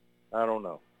 I don't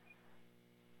know.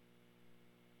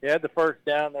 He had the first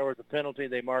down. There was a penalty.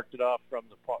 They marked it off from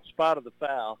the spot of the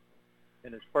foul,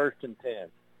 and it's first and 10.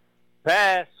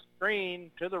 Pass,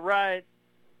 screen to the right.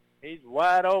 He's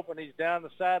wide open. He's down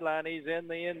the sideline. He's in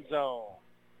the end zone.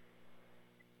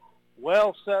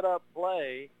 Well set up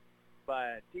play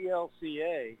by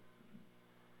TLCA.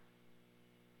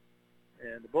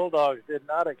 And the Bulldogs did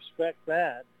not expect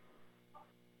that.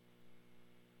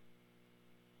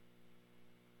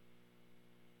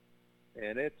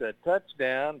 And it's a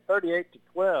touchdown,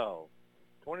 38-12.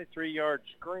 23-yard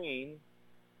screen.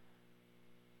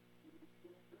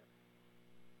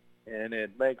 And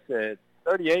it makes it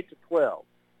 38-12.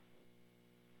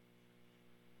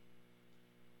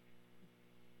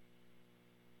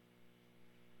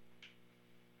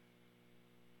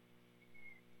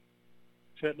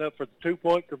 Setting up for the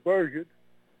two-point conversion.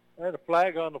 And a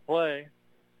flag on the play.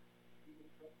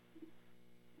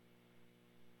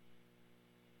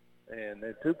 And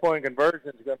the two-point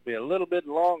conversion is going to be a little bit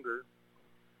longer.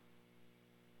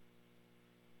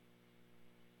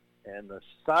 And the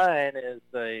sign is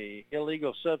a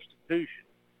illegal substitution.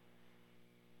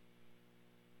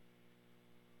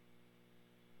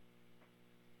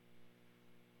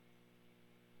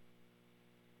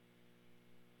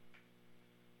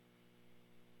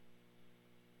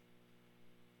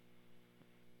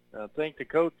 I think the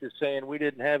coach is saying we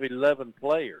didn't have 11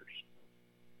 players.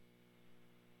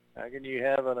 How can you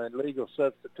have an illegal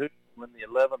substitution when the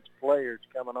 11th player is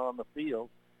coming on the field?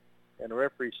 And the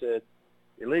referee said,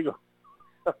 illegal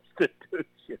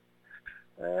substitution.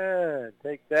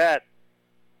 Take that.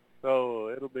 So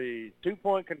it'll be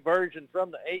 2-point conversion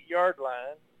from the 8-yard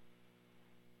line.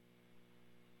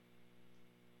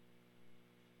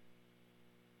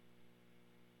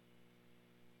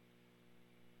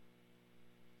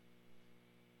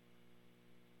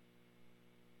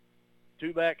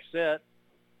 Two-back set.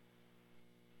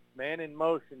 Man in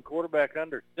motion, quarterback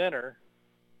under center.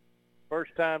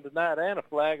 First time tonight, and a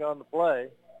flag on the play.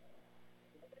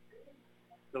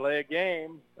 Delay a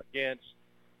game against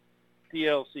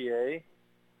TLCA.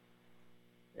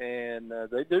 And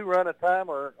they do run a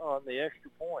timer on the extra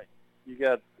point. You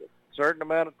got a certain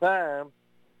amount of time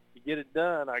to get it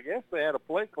done. I guess they had a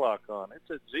play clock on. It's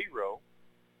at 0.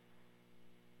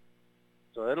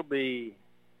 So it'll be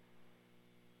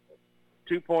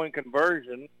 2-point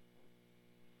conversion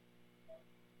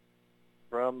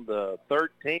from the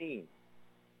 13.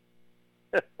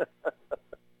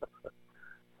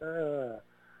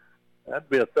 That'd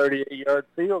be a 38-yard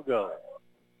field goal.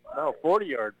 No,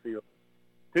 40-yard field.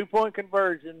 2-point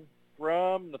conversion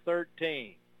from the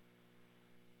 13.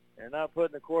 They're not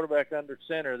putting the quarterback under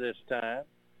center this time.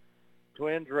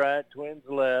 Twins right, twins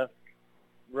left.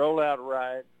 Roll out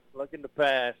right, looking to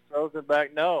pass. Throws it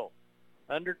back. No.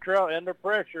 Under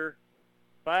pressure.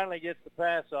 Finally gets the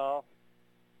pass off.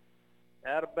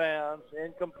 Out of bounds,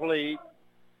 incomplete.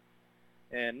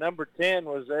 And number 10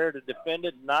 was there to defend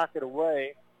it and knock it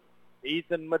away.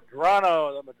 Ethan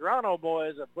Madrano. The Madrano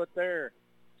boys have put their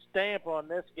stamp on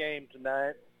this game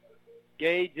tonight.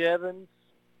 Gage Evans,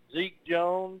 Zeke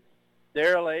Jones,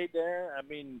 Darrell Adair.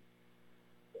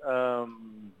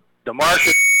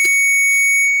 DeMarcus.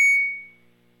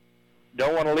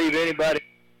 Don't want to leave anybody.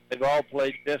 They've all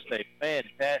played just a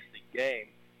fantastic game.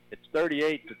 It's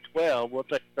 38-12. We'll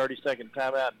take a 30-second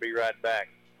timeout and be right back.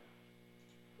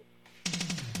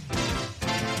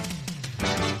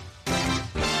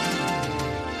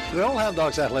 The Old Hound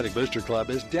Dogs Athletic Booster Club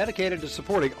is dedicated to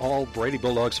supporting all Brady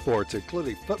Bulldog sports,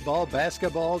 including football,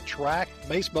 basketball, track,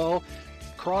 baseball,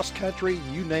 cross country,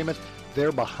 you name it.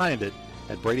 They're behind it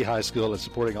at Brady High School and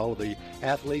supporting all of the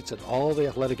athletes and all the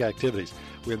athletic activities.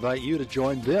 We invite you to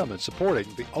join them in supporting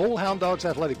the Old Hound Dogs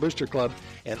Athletic Booster Club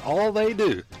and all they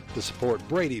do to support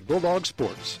Brady Bulldog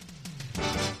sports.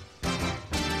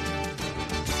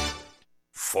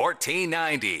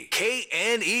 1490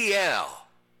 KNEL.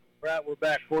 Right, we're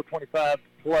back. 4:25 to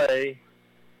play.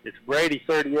 It's Brady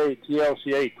 38,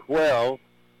 TLCA 12.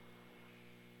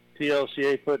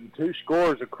 TLCA putting 2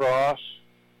 scores across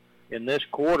in this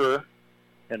quarter,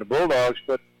 and the Bulldogs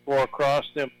put 4 across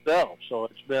themselves. So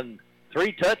it's been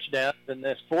 3 touchdowns in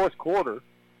this fourth quarter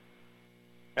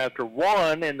after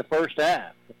 1 in the first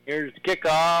half. Here's the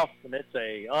kickoff, and it's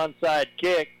a onside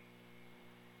kick.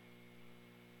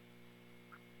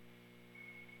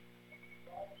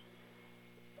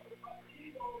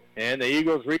 And the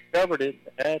Eagles recovered it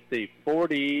at the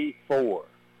 44.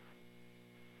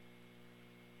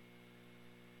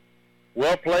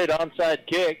 Well played onside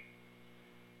kick.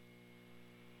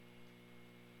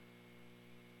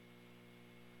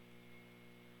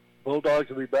 Bulldogs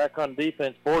will be back on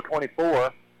defense,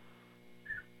 4:24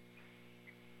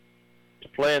 to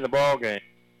play in the ball game.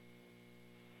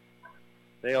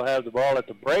 They'll have the ball at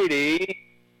the Brady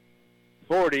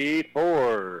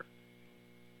 44.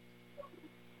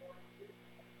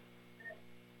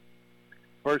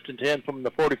 First and 10 from the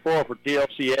 44 for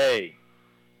TLCA.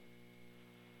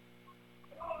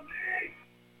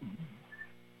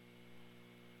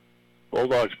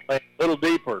 Bulldogs playing a little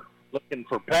deeper, looking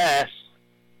for pass.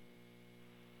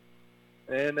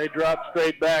 And they drop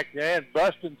straight back and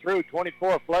busting through.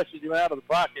 24 flushes him out of the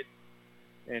pocket.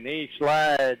 And he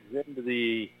slides into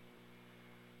the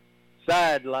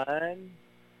sideline.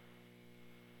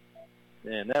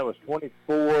 And that was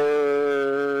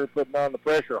 24 putting on the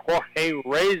pressure. Jorge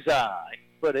Reza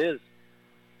put his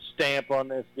stamp on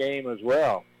this game as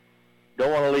well.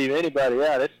 Don't want to leave anybody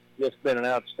out. It's just been an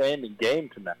outstanding game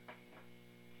tonight.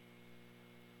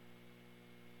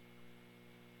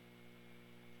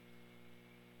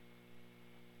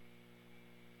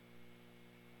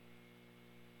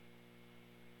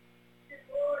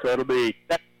 So it'll be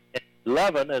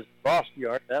 11 as lost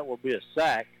yard. That will be a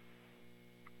sack.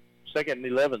 Second and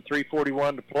 11,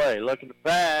 3:41 to play. Looking to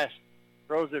pass,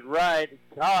 throws it right,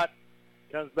 caught,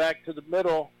 comes back to the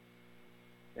middle,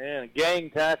 and a gang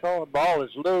tackle. The ball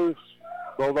is loose.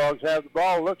 Bulldogs have the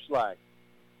ball, looks like.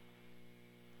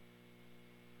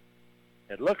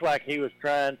 It looked like he was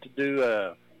trying to do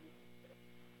a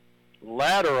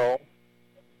lateral.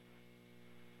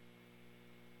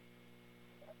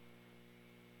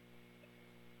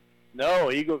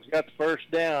 No, Eagles got the first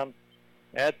down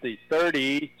at the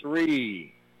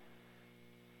 33.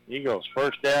 Eagles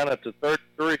first down at the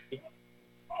 33.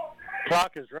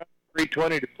 Clock is running,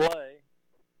 3:20 to play.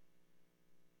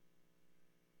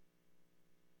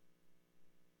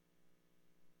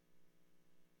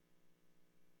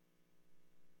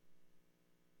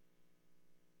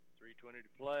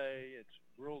 It's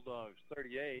Bulldogs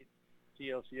 38,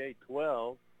 TLCA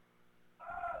 12.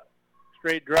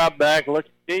 Straight drop back,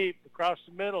 looking deep across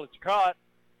the middle. It's caught.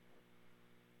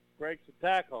 Breaks the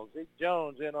tackle. Zeke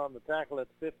Jones in on the tackle at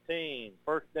the 15.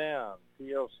 First down,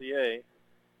 TLCA.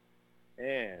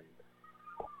 And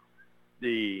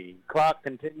the clock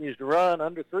continues to run,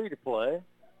 under 3 to play.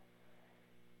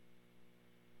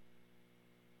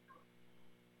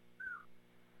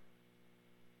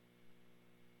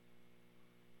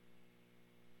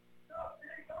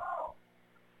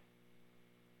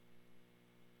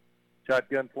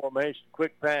 Shotgun formation,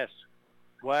 quick pass,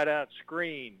 wide out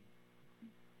screen.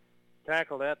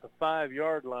 Tackled at the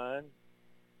 5-yard line.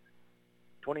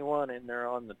 21 in there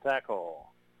on the tackle.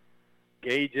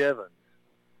 Gage Evans.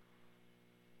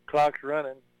 Clock's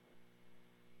running.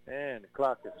 And the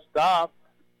clock is stopped.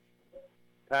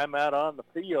 Timeout on the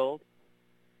field.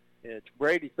 It's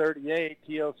Brady 38,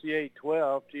 TLCA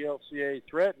 12. TLCA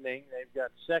threatening. They've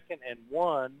got 2nd and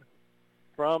 1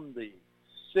 from the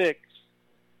 6.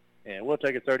 And we'll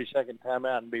take a 30-second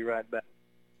timeout and be right back.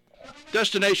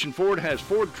 Destination Ford has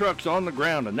Ford trucks on the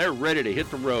ground, and they're ready to hit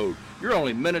the road. You're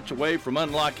only minutes away from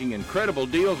unlocking incredible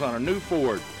deals on a new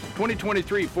Ford.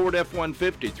 2023 Ford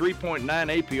F-150, 3.9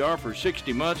 APR for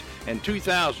 60 months and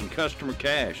 $2,000 customer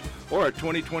cash. Or a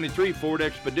 2023 Ford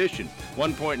Expedition,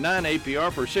 1.9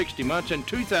 APR for 60 months and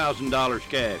 $2,000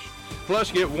 cash.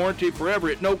 Plus, get warranty forever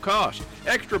at no cost.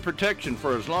 Extra protection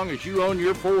for as long as you own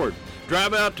your Ford.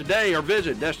 Drive out today or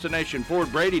visit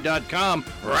DestinationFordBrady.com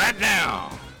right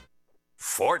now.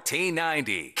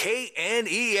 1490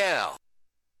 KNEL.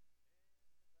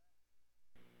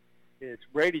 It's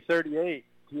Brady 38,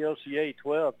 TLCA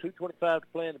 12. 2:25 to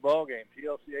play in the ballgame.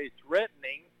 TLCA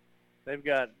threatening. They've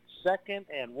got 2nd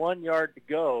and 1 yard to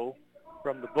go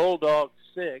from the Bulldogs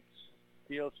 6.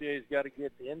 TLCA's got to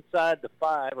get inside the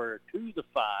 5 or to the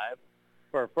 5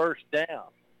 for a first down.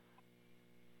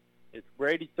 It's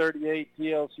Brady 38,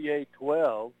 TLCA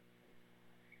 12.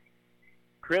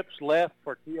 Cripps left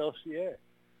for TLCA.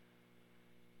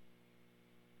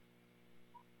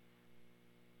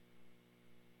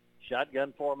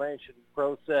 Shotgun formation,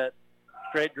 pro set,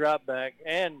 straight drop back,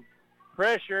 and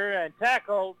pressure and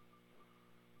tackle.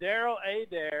 Daryl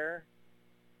Adair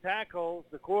tackles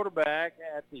the quarterback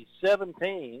at the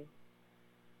 17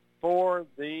 for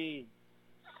the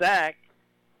sack.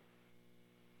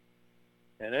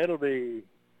 And it'll be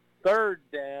 3rd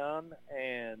down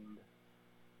and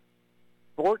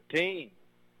 14.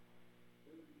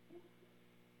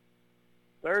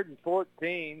 3rd and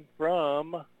 14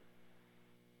 from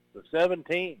the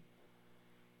 17.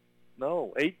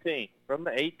 No, 18. From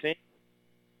the 18.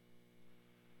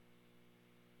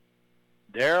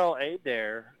 Daryl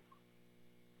Adair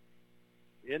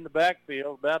in the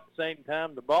backfield about the same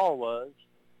time the ball was.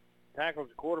 Tackles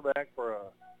the quarterback for a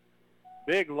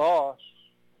big loss,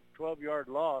 12-yard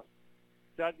loss.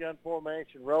 Shotgun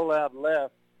formation, roll out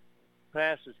left.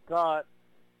 Pass is caught.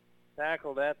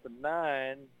 Tackled at the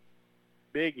 9.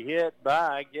 Big hit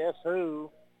by, guess who?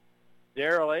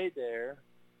 Daryl Adair.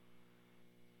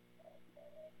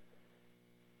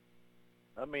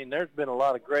 I mean, there's been a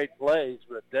lot of great plays,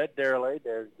 but that Daryl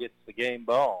Adair gets the game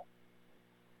ball.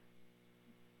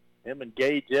 Him and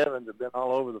Gage Evans have been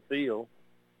all over the field.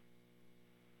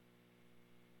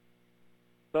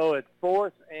 So it's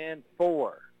 4th and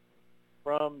 4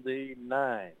 from the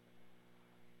 9.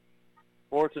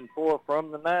 4th and 4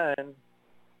 from the 9.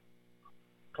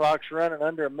 Clock's running,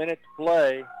 under a minute to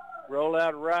play. Roll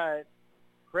out right.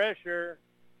 Pressure.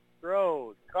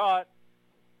 Throws. Caught.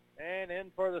 And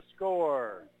in for the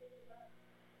score.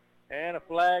 And a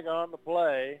flag on the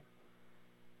play.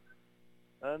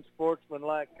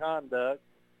 Unsportsmanlike conduct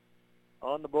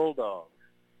on the Bulldogs.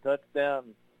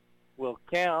 Touchdown will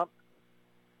count.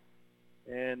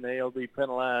 And they'll be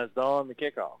penalized on the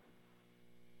kickoff.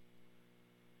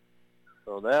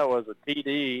 So that was a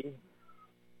TD.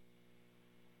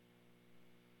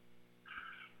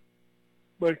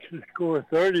 makes the score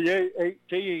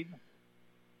 38-18.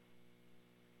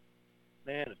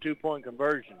 And a 2-point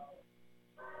conversion.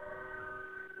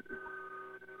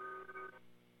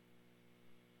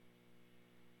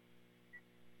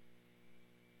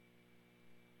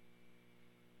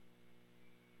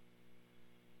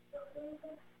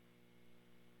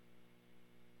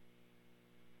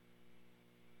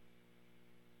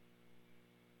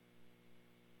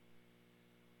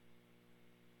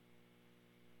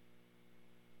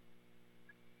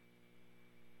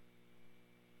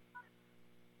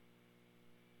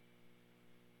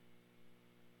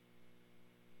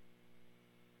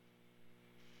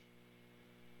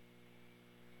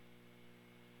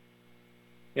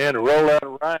 And a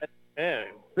rollout right, and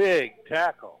big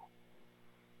tackle.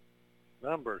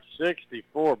 Number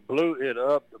 64 blew it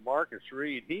up to Marcus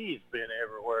Reed. He's been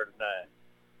everywhere tonight.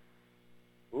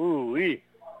 Ooh-wee.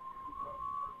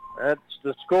 That's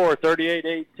the score,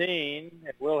 38-18.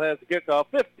 And we'll have the kickoff.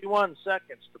 51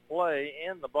 seconds to play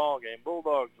in the ball game.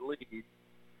 Bulldogs lead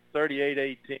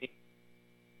 38-18.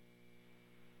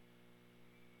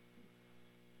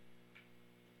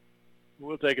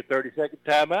 We'll take a 30-second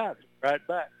timeout. Right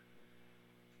back.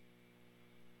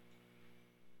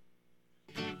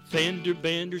 Fender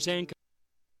benders and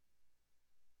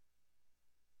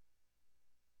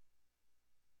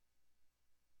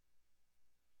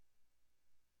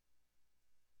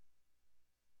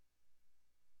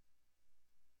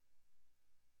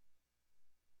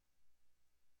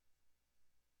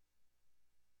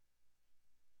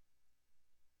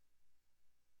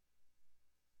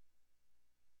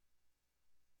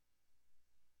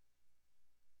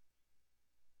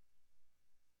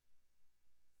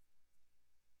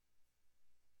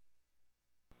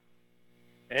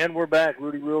And we're back.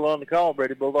 Rudy Rule on the call.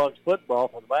 Brady Bulldogs football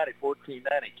for the mighty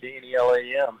 1490 KNEL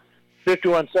AM.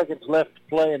 51 seconds left to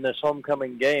play in this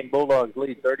homecoming game. Bulldogs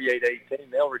lead 38-18.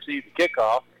 They'll receive the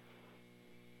kickoff.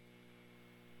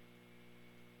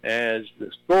 As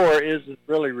the score isn't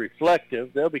really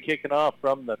reflective, they'll be kicking off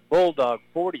from the Bulldog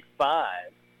 45.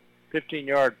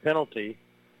 15-yard penalty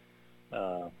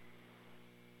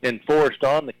enforced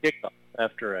on the kickoff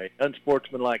after a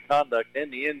unsportsmanlike conduct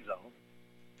in the end zone.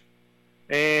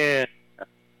 And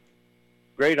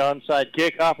great onside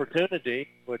kick opportunity,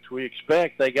 which we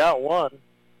expect. They got one.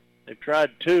 They've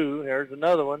tried two. There's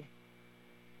another one.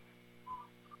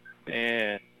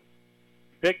 And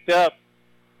picked up.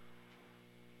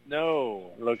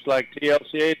 No, looks like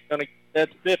TLCA is going to get that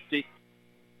 50.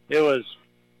 It was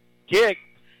kicked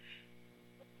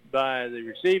by the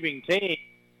receiving team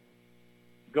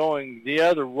going the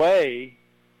other way.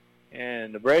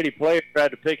 And the Brady player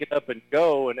tried to pick it up and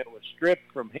go, and it was stripped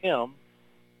from him.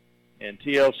 And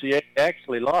TLCA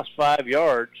actually lost 5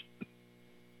 yards.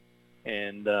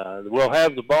 And we'll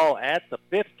have the ball at the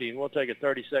 50, and we'll take a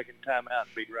 30-second timeout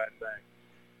and be right back.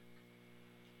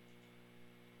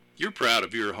 You're proud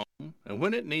of your home, and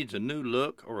when it needs a new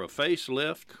look or a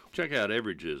facelift, check out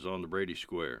Everage's on the Brady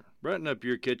Square. Brighten up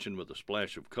your kitchen with a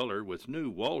splash of color with new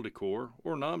wall decor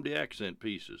or Nomdi accent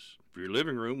pieces. For your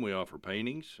living room, we offer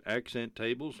paintings, accent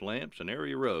tables, lamps, and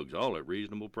area rugs, all at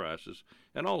reasonable prices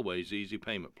and always easy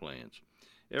payment plans.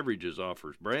 Everage's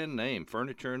offers brand-name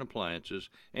furniture and appliances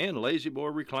and Lazy Boy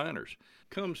recliners.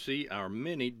 Come see our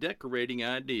many decorating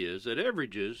ideas at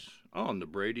Everage's on the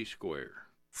Brady Square.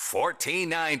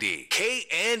 1490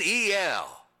 KNEL.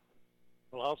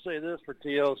 Well, I'll say this for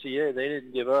TLCA. They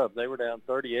didn't give up. They were down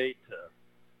 38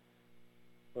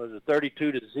 to,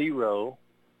 32-0.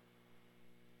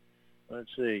 Let's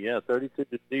see,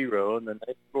 32-0, and then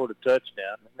they scored a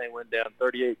touchdown. Then they went down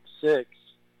 38-6.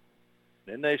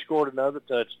 Then they scored another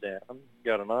touchdown,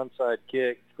 got an onside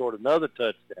kick, scored another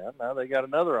touchdown. Now they got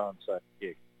another onside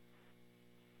kick.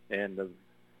 And the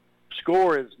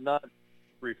score is not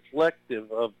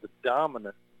reflective of the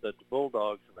dominance that the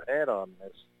Bulldogs have had on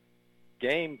this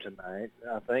game tonight.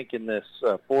 I think in this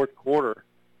fourth quarter,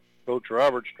 Coach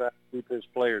Roberts tried to keep his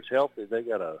players healthy. They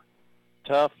got a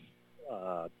tough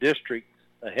district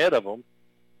ahead of them,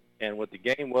 and with the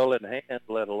game well in hand,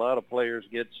 let a lot of players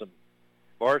get some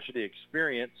varsity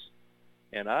experience.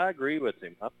 And I agree with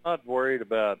him. I'm not worried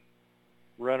about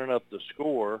running up the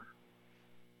score.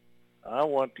 I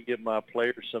want to give my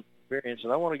players some experience,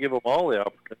 and I want to give them all the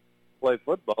opportunity to play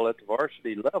football at the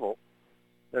varsity level.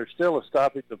 There's still a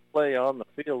stoppage of play on the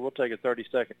field. We'll take a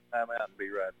 30-second timeout and be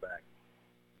right back.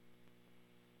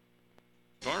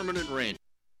 Farming and ranching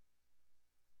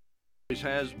always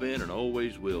has been and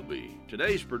always will be.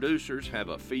 Today's producers have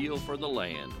a feel for the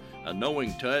land, a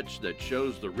knowing touch that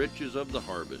shows the riches of the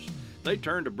harvest. They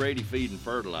turn to Brady Feed and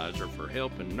Fertilizer for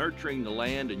help in nurturing the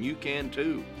land, and you can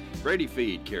too. Brady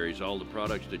Feed carries all the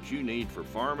products that you need for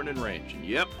farming and ranching.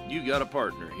 Yep, you got a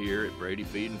partner here at Brady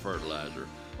Feed and Fertilizer.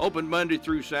 Open Monday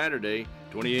through Saturday,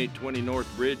 2820 North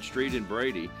Bridge Street in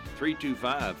Brady,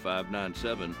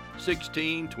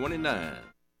 325-597-1629.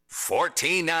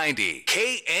 1490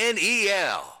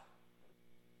 KNEL.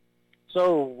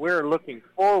 So we're looking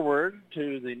forward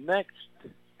to the next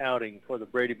outing for the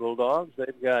Brady Bulldogs.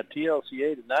 They've got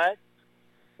TLCA tonight,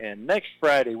 and next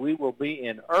Friday we will be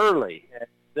in Early at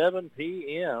 7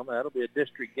 p.m. That'll be a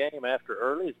district game after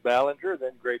Early. It's Ballinger,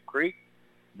 then Grape Creek,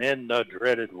 then the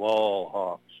dreaded Wall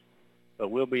Hawks.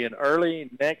 But we'll be in Early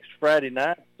next Friday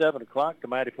night, 7 o'clock. The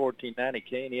Mighty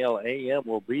 1490 KNEL AM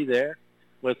will be there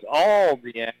with all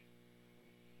the action.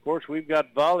 Of course, we've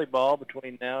got volleyball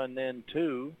between now and then,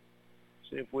 too.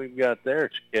 See if we've got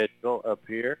their schedule up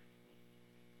here.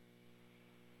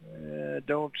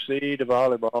 Don't see the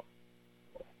volleyball.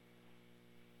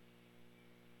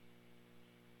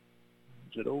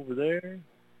 Is it over there?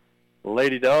 The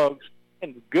Lady Dogs.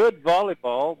 And good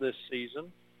volleyball this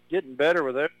season. Getting better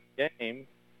with every game.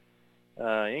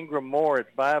 Ingram Moore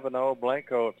at 5-0.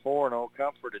 Blanco at 4-0.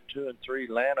 Comfort at 2-3.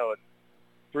 Llano at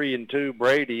 3-2.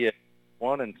 Brady at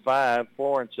 1-5.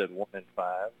 Florence at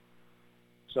 1-5.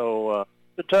 So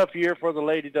it's a tough year for the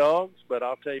Lady Dogs, but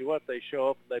I'll tell you what, they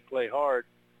show up and they play hard,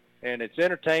 and it's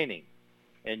entertaining.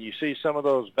 And you see some of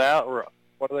those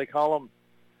what do they call them?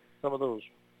 Some of those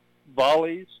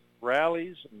volleys,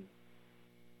 rallies, and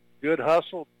good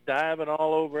hustle, diving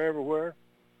all over everywhere.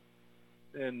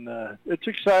 And it's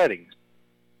exciting.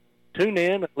 Tune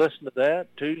in and listen to that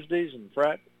Tuesdays and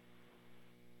Fridays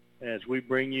as we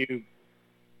bring you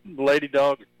Lady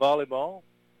Dogs volleyball.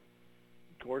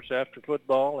 Of course, after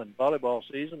football and volleyball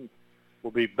season will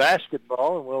be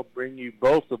basketball, and we'll bring you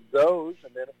both of those.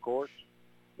 And then, of course,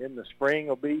 in the spring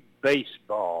will be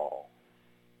baseball.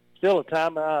 Still a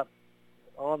timeout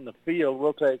on the field.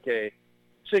 We'll take a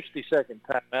 60-second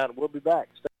timeout, and we'll be back.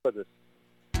 Stay with us.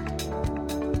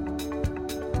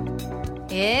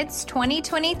 It's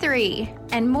 2023,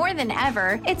 and more than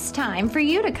ever, it's time for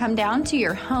you to come down to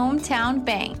your hometown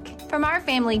bank. From our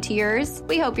family to yours,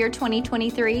 we hope your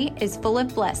 2023 is full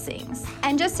of blessings.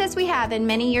 And just as we have in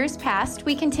many years past,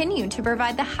 we continue to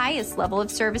provide the highest level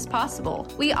of service possible.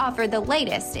 We offer the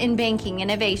latest in banking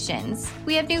innovations.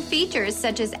 We have new features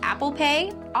such as Apple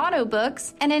Pay, auto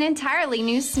books, and an entirely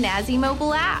new snazzy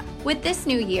mobile app. With this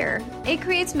new year, it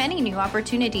creates many new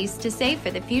opportunities to save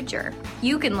for the future.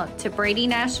 You can look to Brady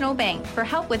National Bank for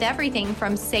help with everything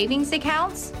from savings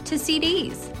accounts to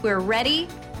CDs. We're ready,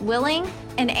 willing,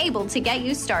 and able to get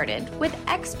you started with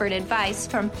expert advice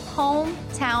from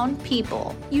hometown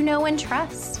people you know and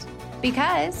trust.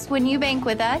 Because when you bank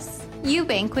with us, you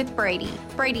bank with Brady.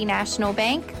 Brady National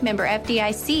Bank, member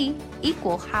FDIC,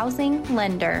 equal housing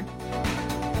lender.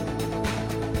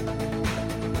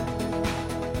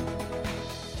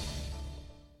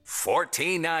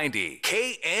 $14.90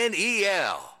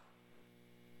 KNEL.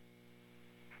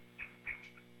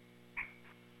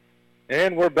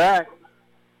 And we're back.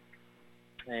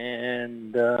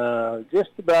 And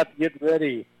just about to get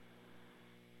ready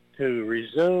to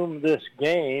resume this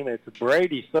game. It's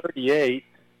Brady 38,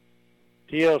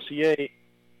 TLCA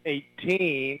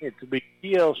 18. It's to be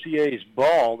TLCA's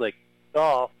ball that kicked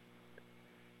off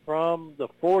from the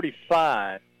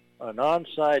 45, an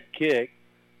onside kick,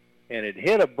 and it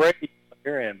hit a Brady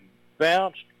player and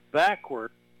bounced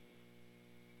backward.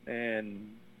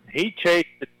 And he chased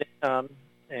it down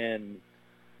and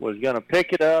was going to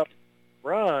pick it up,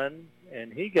 run,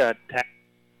 and he got tackled,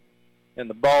 and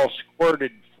the ball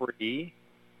squirted free,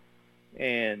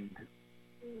 and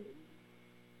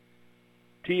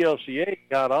TLCA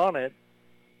got on it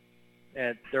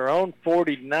at their own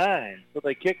 49. So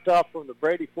they kicked off from the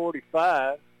Brady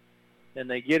 45, and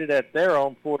they get it at their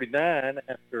own 49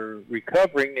 after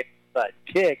recovering it that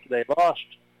kick. They lost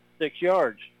 6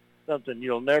 yards, something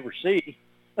you'll never see.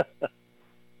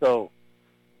 So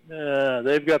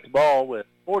they've got the ball with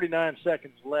 49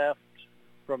 seconds left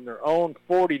from their own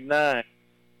 49.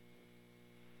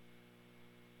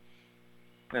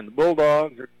 And the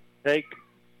Bulldogs are going to take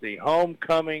the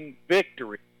homecoming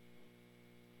victory.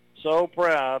 So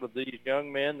proud of these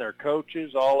young men, their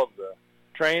coaches, all of the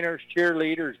trainers,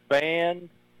 cheerleaders, band,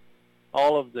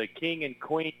 all of the king and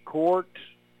queen court.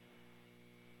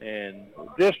 And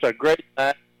just a great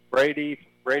night, Brady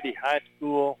High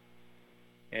School,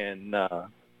 and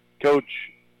Coach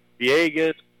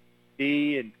Villegas,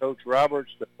 and Coach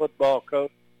Roberts, the football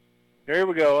coach. Here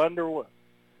we go, underway.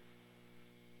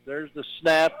 There's the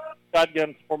snap,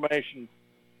 shotgun formation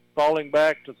falling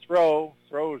back to throw.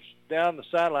 Throws down the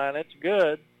sideline. It's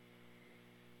good.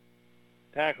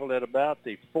 Tackled at about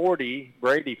the 40,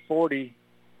 Brady 40.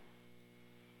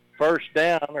 First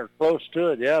down or close to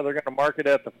it. Yeah, they're going to mark it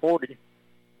at the 40.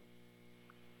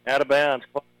 Out of bounds.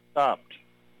 Stopped.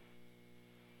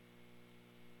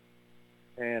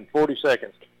 And 40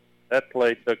 seconds. That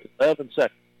play took 11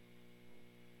 seconds.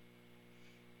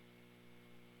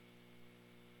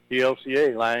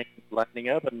 TLCA lining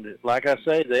up, and like I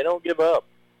say, they don't give up.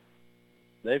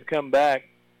 They've come back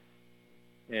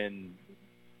and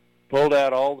pulled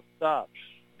out all the stops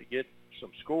to get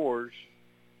some scores,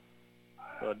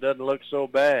 so it doesn't look so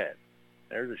bad.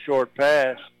 There's a short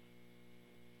pass,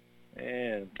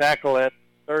 and tackle at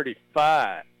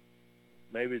 35,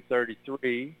 maybe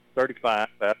 33, 35.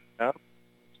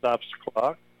 Stops the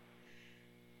clock.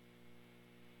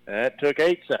 And that took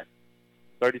 8 seconds.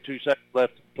 32 seconds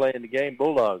left to play in the game.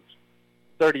 Bulldogs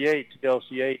 38,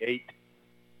 TLCA 8.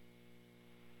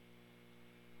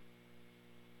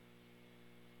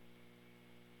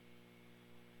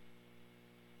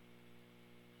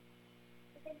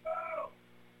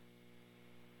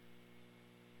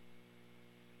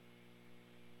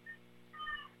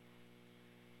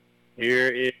 Here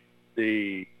is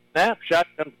the snap.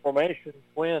 Shotgun formation.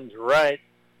 Twins right.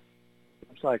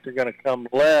 Looks like they're going to come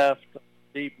left.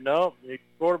 Deep, no.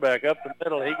 Quarterback up the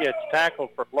middle. He gets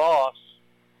tackled for loss.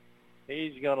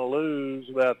 He's going to lose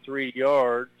about 3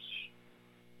 yards.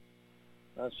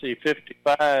 Let's see,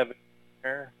 55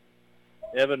 there.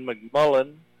 Evan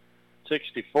McMullen,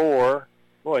 64.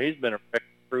 Boy, he's been a record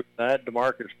proof tonight.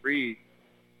 DeMarcus Reed.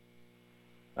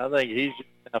 I think he's just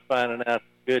now finding out how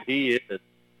good he is.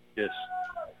 Just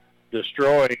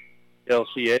destroying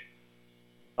LCA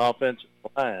offensive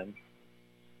line.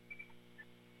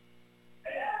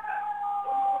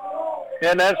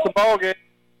 And that's the ball game.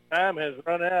 Time has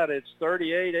run out. It's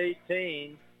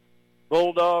 38-18.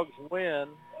 Bulldogs win.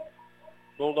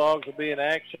 Bulldogs will be in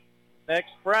action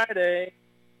next Friday.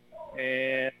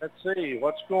 And let's see,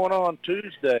 what's going on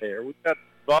Tuesday? We got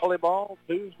volleyball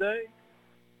Tuesday?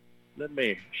 Let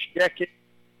me check it.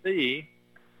 See.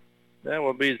 That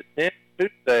will be the 10th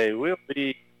Tuesday. We'll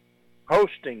be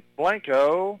hosting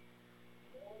Blanco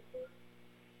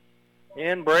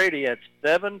in Brady at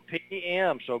 7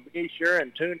 p.m. So be sure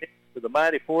and tune in to the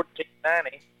Mighty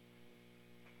 1490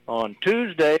 on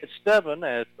Tuesday at 7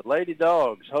 as the Lady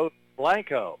Dogs host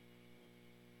Blanco.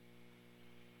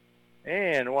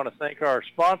 And I want to thank our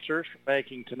sponsors for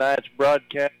making tonight's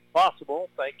broadcast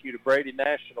possible. Thank you to Brady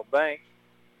National Bank,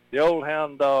 the Old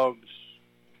Hound Dogs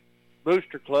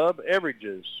Booster Club,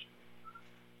 Everages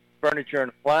Furniture and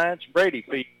Appliance, Brady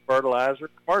Feed Fertilizer,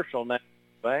 Commercial National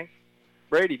Bank,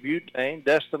 Brady Butane,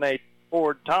 Destination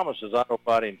Ford, Thomas's Auto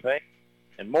Body and Paint,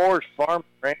 and Moore's Farm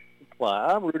and Ranch Supply.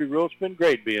 I'm Rudy Rule. It's been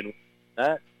great being with you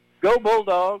tonight. Go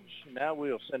Bulldogs. Now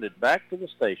we'll send it back to the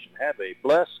station. Have a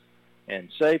blessed and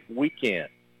safe weekend.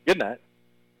 Good night.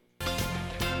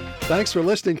 Thanks for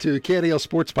listening to KNEL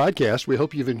Sports Podcast. We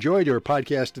hope you've enjoyed your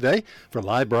podcast today. For a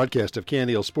live broadcast of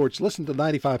KNEL Sports, listen to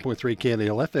 95.3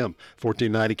 KNEL FM,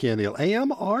 1490 KNEL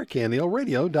AM, or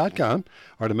KNELradio.com.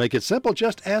 Or to make it simple,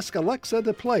 just ask Alexa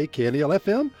to play KNEL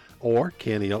FM or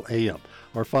KNEL AM.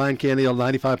 Or find KNEL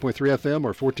 95.3 FM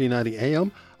or 1490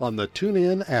 AM on the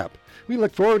TuneIn app. We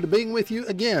look forward to being with you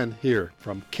again here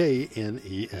from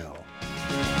KNEL.